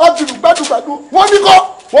kọ́ àbìrù gbàdúgbàdú wọ́n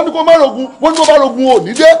ní kó má rogun wọ́n ní kó má rogun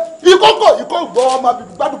òní dé ìkọ́kọ̀ ikọ́ gbọ́ ọmọ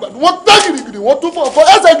àbìrù gbàdúgbàdú wọ́n tẹ́ gìrìgìrì wọ́n tún fọ́ ọkọ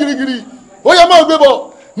ẹsẹ̀ gìrìgìrì ó yẹ máa gbé bọ̀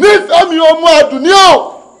nífẹ̀ẹ́ mi ọmọ àdùnní ọ̀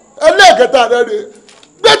ẹlẹ́ẹ̀kẹta rẹ̀ rè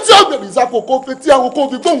gbé tí ọ̀gbẹ̀rì ìsàkókò fi tí àwọn kò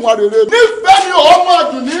fi gbóhùn arèrè nífẹ̀ẹ́ mi ọmọ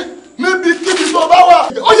àdùnní níbi kíbi tó bá wà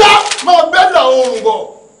ó yá máa bẹ́ẹ̀ là oòrùn bọ̀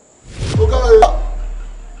ó káre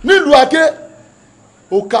nílùú Aké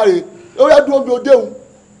ó káre ó yá dúró bí ó déhùn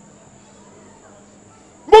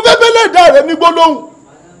mo fẹ́ bẹ́lẹ̀ dá rẹ̀ ní gbólóhùn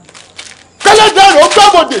kẹ́lẹ́ dá rẹ̀ ó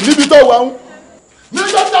gbàbọ̀dè níbi tó wà ń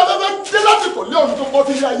nígbà tí afẹ́fẹ́ dé láti kò lé ọ̀run tó kọ́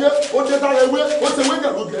sí ilé ayé ó dé sára ewé ó ṣe wé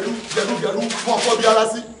gẹ̀rúgẹ̀rú wọn kọ́ bí ara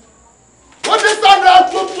sí. ó dé sára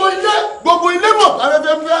gbogbo ilé mọ̀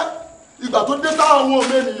afẹ́fẹ́ ń fẹ́ ìgbà tó dé sára àwọn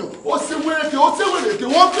ọmọ ènìyàn ó ṣe wéreke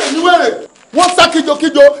wọ́n pè ní wèrè wọ́n sá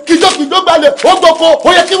kíjokíjo gbalẹ̀ ó gboko ó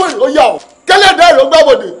yẹ kí wèrè ó yà ọ́ kẹ́lẹ́dẹ́ rẹ̀ ó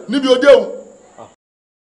gbàbọ̀dè níbi òde òun.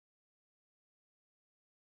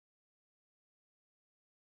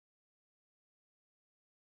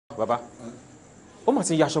 bàbá ó mà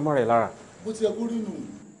ti yaṣọ mọ́ rẹ̀ lára. bó ti yẹ kó rí nù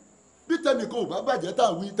bí tẹnìkan ò bá bàjẹ́ tá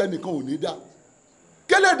à ń wí tẹnìkan ò ní dá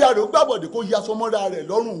kẹ́lẹ́dà rẹ̀ ó gbàbọ̀dé kó yaṣọ mọ́ra rẹ̀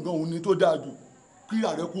lọ́rùn gan òun ni tó dáa jù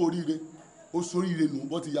kíra rẹ̀ kú oríire ó soríire nù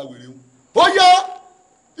bó ti ya wèrè ń. ó yá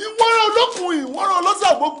ìwọ́nrán olókùn ìwọ́nrán ọlọ́sà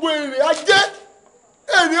gbogbo èrè ajé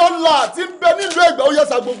èrè ọlà tí ń bẹ nílùú Ẹ̀gbá ó yá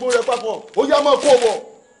sa gbogbo rẹ̀ papọ̀ ó yá máa kó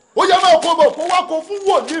bọ̀ kó wá kó fún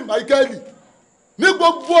wòlíì Máíkẹ́lì ní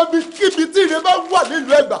gbogbo kíbi tí ire bá wà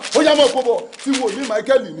nílùú Ẹ̀gbá ó yá mọ́ kó bọ̀ tí wòlíì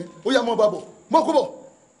Máíkẹ́lì ní ó yá mọ́ bá bọ̀ mọ́ kó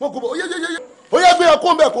bọ̀ ó yá gbé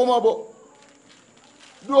ẹkún bẹ́ẹ̀ kó mọ́ bọ̀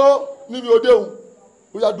dúró níbi òde òun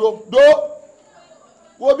ó yá dúró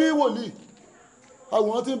wo bí wòlíì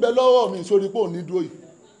àwòrán tí ń bẹ lọ́wọ́ mi sórí pé òní dúró yìí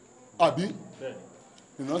àbí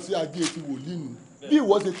ìránṣẹ́ ajé ti wòlíì nù bí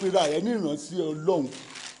ìwọ ṣe pera ẹ ní ìránṣẹ́ Ọlọ́run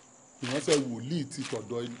ìránṣẹ́ wòlíì ti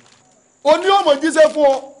tọ̀dọ̀ ẹni òní ó mọ̀ jíṣẹ́ fún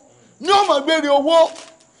ọ ní ọmọ gbére owó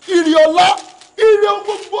ìrì ọlá ìrì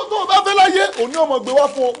gbogbo tó o bá fẹ́ láyé òní ọmọ gbé wá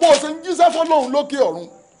fún ọ bó o ṣe ń jíṣẹ́ fọlọ́run lókè ọ̀run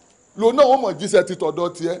lòun náà ó mọ̀ jíṣẹ́ ti tọ̀dọ̀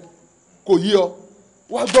tiẹ̀ kò yí ọ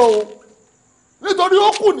wá gbọ́ o nítorí ó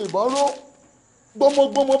kù nìbọn ró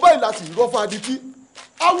gbọmọgbọmọ báyìí láti rọ́ fadití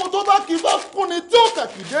àwọn tó bá kí bá kúnni tí ó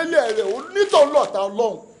kàkì délé rẹ̀ ó nítọ̀ lọ́ta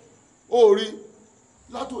Ọlọ́run ó rí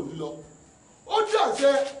látòní lọ ó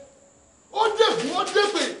dàṣẹ ó dègún ó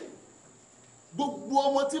dègbè gbogbo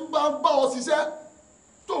ọmọ tí bá ń bá ọ ṣiṣẹ́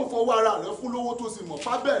tó ń fọwọ́ ara rẹ̀ fún lówó tó sì mọ̀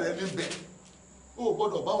fábẹ́rẹ́ níbẹ̀ ó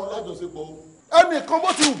gbọ́dọ̀ bá wọn lájọṣepọ̀ o. ẹnìkan bó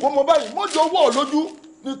ti wù kó mọ báyìí mọ́jọ wọ̀ lójú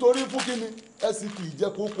nítorí fún kínní ẹ sì kì í jẹ́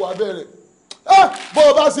kókó abẹ́rẹ́ bó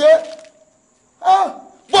o bá ṣe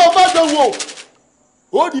bó o bá dán wò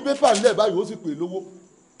ó di pépà nílẹ̀ báyìí ó sì pè lówó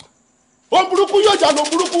ó ń burúkú yóò jà ló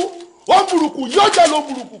burúkú ó ń burúkú yóò jà ló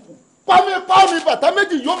burúkú pámi bàtà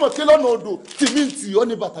méjì yóò mọ̀ ké lọ́nà odò tìmíǹtì ó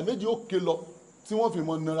ní bàtà méjì ó ké lọ tí wọ́n fi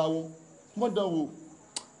mọ nara wọn mọ́ dán wò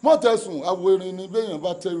mọ́ tẹ̀sùn àwọ̀ erin ni béèyàn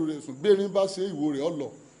bá tẹ́rù rẹ̀ sùn béèrin bá ṣe ìwò rẹ̀ ọ̀lọ́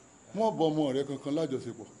mọ́ bọ ọmọ rẹ̀ kankan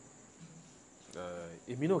lájọṣepọ̀.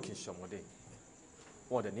 èmi náà kì í ṣọmọdé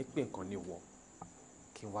wọn dẹ̀ ní pé nǹkan ní wọ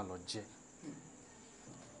kí n wá lọ jẹ́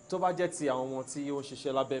tó bá jẹ́ ti àwọn ọmọ tí ó ń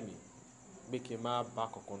ṣiṣẹ́ lábẹ́ mi pé kí n má bá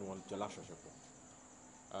kankan ní wọn jọ láṣọṣepọ̀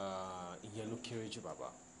ìyẹn ló kéré jù bàbá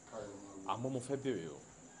àmọ́ mo fẹ́ béèrè o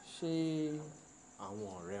ṣé àwọn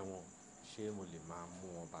ọ̀rẹ́ wọn ṣé mo lè máa mú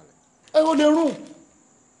wọn balẹ̀. ẹ ò lè rún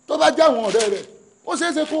tó bá jẹ́ àwọn ọ̀rẹ́ rẹ̀ ó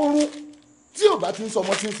ṣeé ṣe kó rún tí ò bá ti ń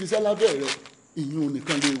sọmọ tí ń ṣiṣẹ́ lábẹ́ rẹ̀ ìyún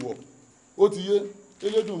nìkan lè wọ̀ ó ti yé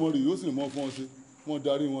Elédùmarè yóò sì mọ fún ọ ṣe wọn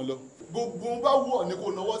darí wọn lọ. gbogbo ń bá wù ọ ní kó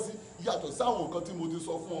náwó sí yàtọ̀ sáwọn nǹkan tí mo ti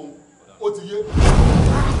sọ fún ọ ó ti yé.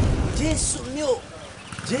 Jésù mi ò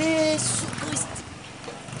Jésù Kristi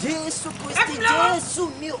Jésù Kristi Jésù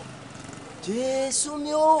mi ò Jésù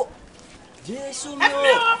mi ò Jésù mi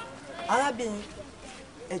ò arábìnrin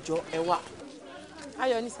ẹ jọ̀ọ́ ẹ wá.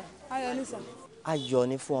 ayọ̀ ni sà ayọ̀ ni sà. ayọ̀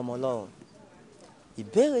ni fún ọmọ Ọlọ́run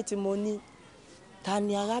ìbéèrè tí mo ní ta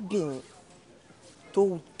ni arábìnrin tó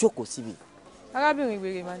jókòó síbi. arábìnrin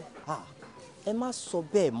wèrè máa ní. ẹ má sọ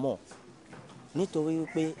bẹ́ẹ̀ mọ́ nítorí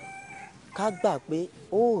wípé ká gbà pé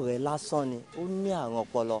ó rẹ̀ lásán ni ó ní àrùn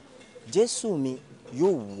ọpọlọ Jésù mi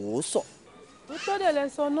yóò wò ó sàn. ó tó dẹ̀ lẹ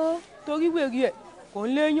sọ náà torí wèrè ẹ̀ kò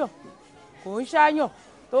ń léèyàn kò ń ṣáyàn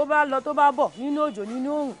tó bá lọ tó bá bọ̀ nínú òjò nínú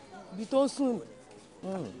òrùn ibi tó ń sùn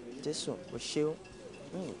ni. Jésù o ṣé o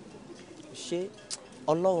ṣé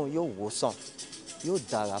Ọlọ́run yóò wò ó sàn yóò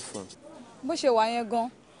dára fún un bó ṣe wà yẹn gan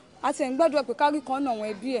àti ẹ̀ ń gbàdúrà pé kárí kan náà àwọn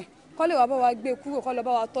ẹbí ẹ̀ kọ́ lè wá bá wa gbé kúrò kọ́ lọ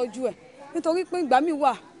bá wa tọ́jú ẹ̀ nítorí pé ìgbà míì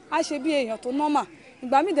wà á ṣe bí èèyàn tó nọ́mà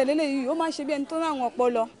ìgbà míì dẹ̀lélẹ̀ yìí ó máa ń ṣe bí ẹni tó láwọn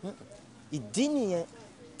ọpọlọ. ìdí nìyẹn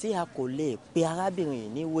tí a kò lè pe arábìnrin yìí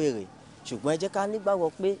ní wèrè ṣùgbọ́n ẹ jẹ́ ká nígbàgbọ́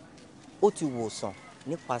pé ó ti wòsàn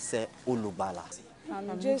nípasẹ̀ olùgbàlà.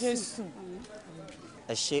 àmín Jésù.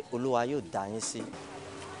 ẹ ṣé Olúwa yóò dá yín sí.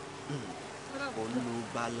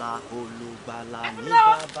 olùgbàlà olùgbàlà ní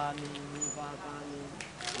bàbá mi ní bàbá mi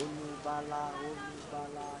olùgbàlà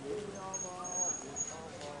olùgbàlà ní ọmọ.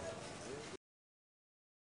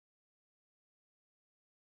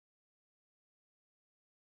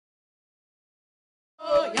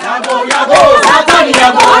 Yago yago Sátánì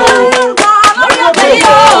yago.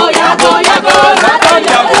 Yago yago Sátánì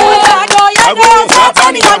yago. Yago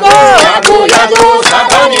Sátánì yago. Yago yago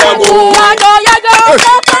Sátánì yago. Yago yago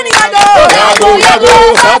Sátánì yago. Yago yago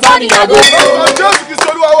Sátánì yago. Jésù Kristi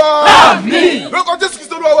Olúwa wa. Àmín. Lórúkọ Jésù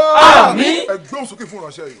Kristi Olúwa wa. Àmín. Ẹ gbóhùn sókè fún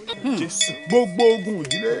ìránṣẹ́ yìí. Jésù. Gbogbo ogun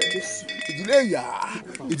ìdílé ìyá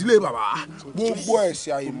ìdílé bàbá gbogbo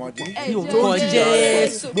ẹ̀ṣẹ̀ àìmọ̀dé tó ń jẹ́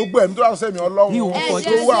gbogbo ẹ̀mí tó ránṣẹ́ mi Ọlọ́run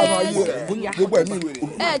tó wà àwọn ayé rẹ̀ gbogbo ẹ̀mí ìwé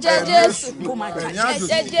Ẹ̀jẹ̀ Jésù. ẹ̀yìn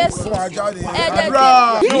àjòjì Jésù. fún ajá ni Ẹ̀jẹ̀ àdúrà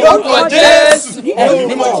Lórúkọ Jésù.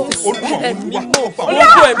 olùkọ́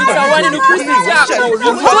ẹ̀mí ta wá nínú Kristi tí a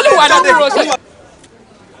kọ olúwa nínú ìrọ̀ṣẹ́.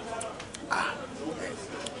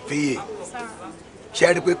 Fìyè ṣe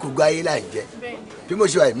é rí pé kùgbà ayé là ń jẹ bí mo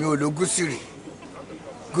ṣe wà mí ò lo gúúsì rè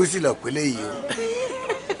gúúsì lọ pélé yìí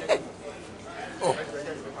o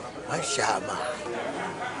wọ́n ṣàmà.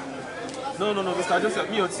 No, Mr. Joseph,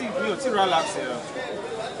 me ò tí relax here.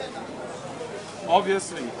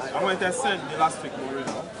 Obviously, I'm going to send the last week more.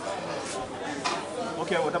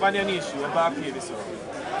 Okay, what about any issue? I'm back here, so.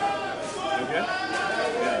 Okay?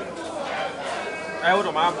 Yeah. Hold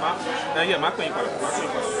on, yeah, my queen.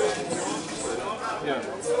 Yeah.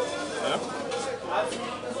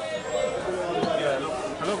 Yeah,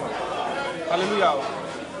 hello, man. Hallelujah.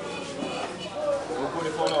 We'll put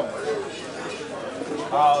it for long.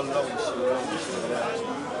 Oh, love you.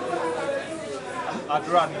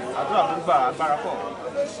 Àdúrà ni àdúrà ló ń gbà agbára pọ̀.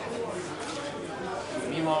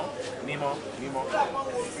 Mímọ́.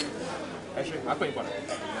 Ẹ ṣe àpè ìpàdé.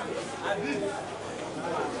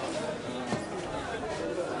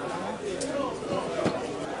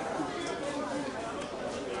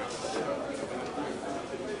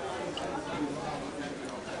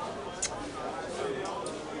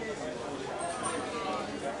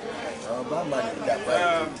 Ọba máa ní ìdàgbà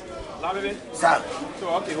yìí. Lábẹ́bẹ́. Sáà. Ṣé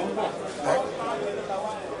ọkè ó ń bọ̀?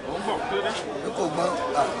 Ó ń bọ̀ kí ló dé? Ó kò gbọ́n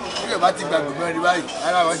bí Yorùbá ti gba gbogbo ẹni báyìí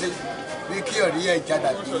ara wọn ṣe bí kí ọ̀rí ẹ̀ já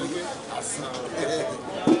dàbí àsìn.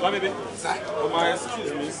 Lábẹ́bẹ́. Sáà. O máa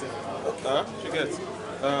excuse me sir. Ṣé get?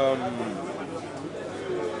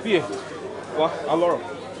 Bíyẹ̀ wá alọ́rọ̀.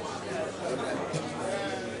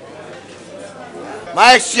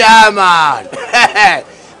 My chairman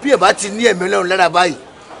bí Yorùbá ti ní ẹ̀mí Ọlọ́run lára báyìí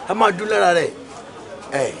a máa dún lára rẹ̀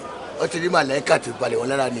ó ti rí màlẹ́kà tó balẹ̀ wọn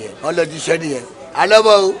lára nìyẹn wọn lọ jíṣẹ́ nìyẹn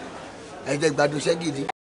alọ́bọ̀ o ẹ̀jẹ̀ gbádùn iṣẹ́ gidi.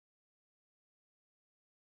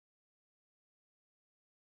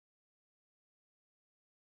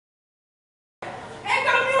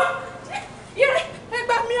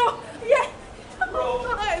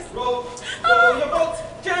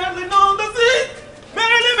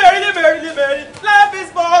 Merrily, life is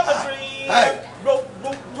but a dream.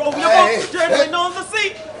 Roll your boat gently on the sea.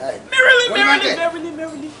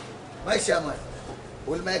 Merrily. My chairman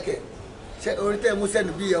olùmọ̀ẹ́kẹ̀ ṣe orí tẹ́ mú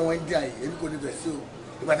sẹ́nu bí ẹ̀wọ̀n India yìí èmi kò ní bẹ̀ sí o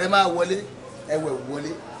ìpàdé máa wọlé ẹ̀wẹ̀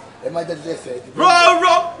wọlé ẹ̀ máa jáde lẹ́sẹ̀.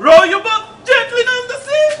 Roll your boat gently on the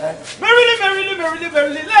sea. Merrily,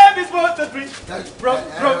 life is but a dream.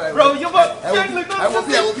 Roll your boat gently on the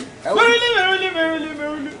sea. Merrily.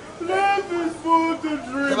 Life is but a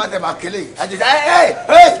dream. Ṣé bá tẹ̀ máa kélé yìí? Àjèjì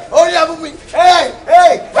orí abúmi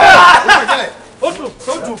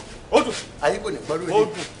Ó dùn. Ayé kò ní gbọ́dọ̀ rẹ̀.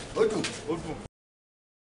 Ó dùn.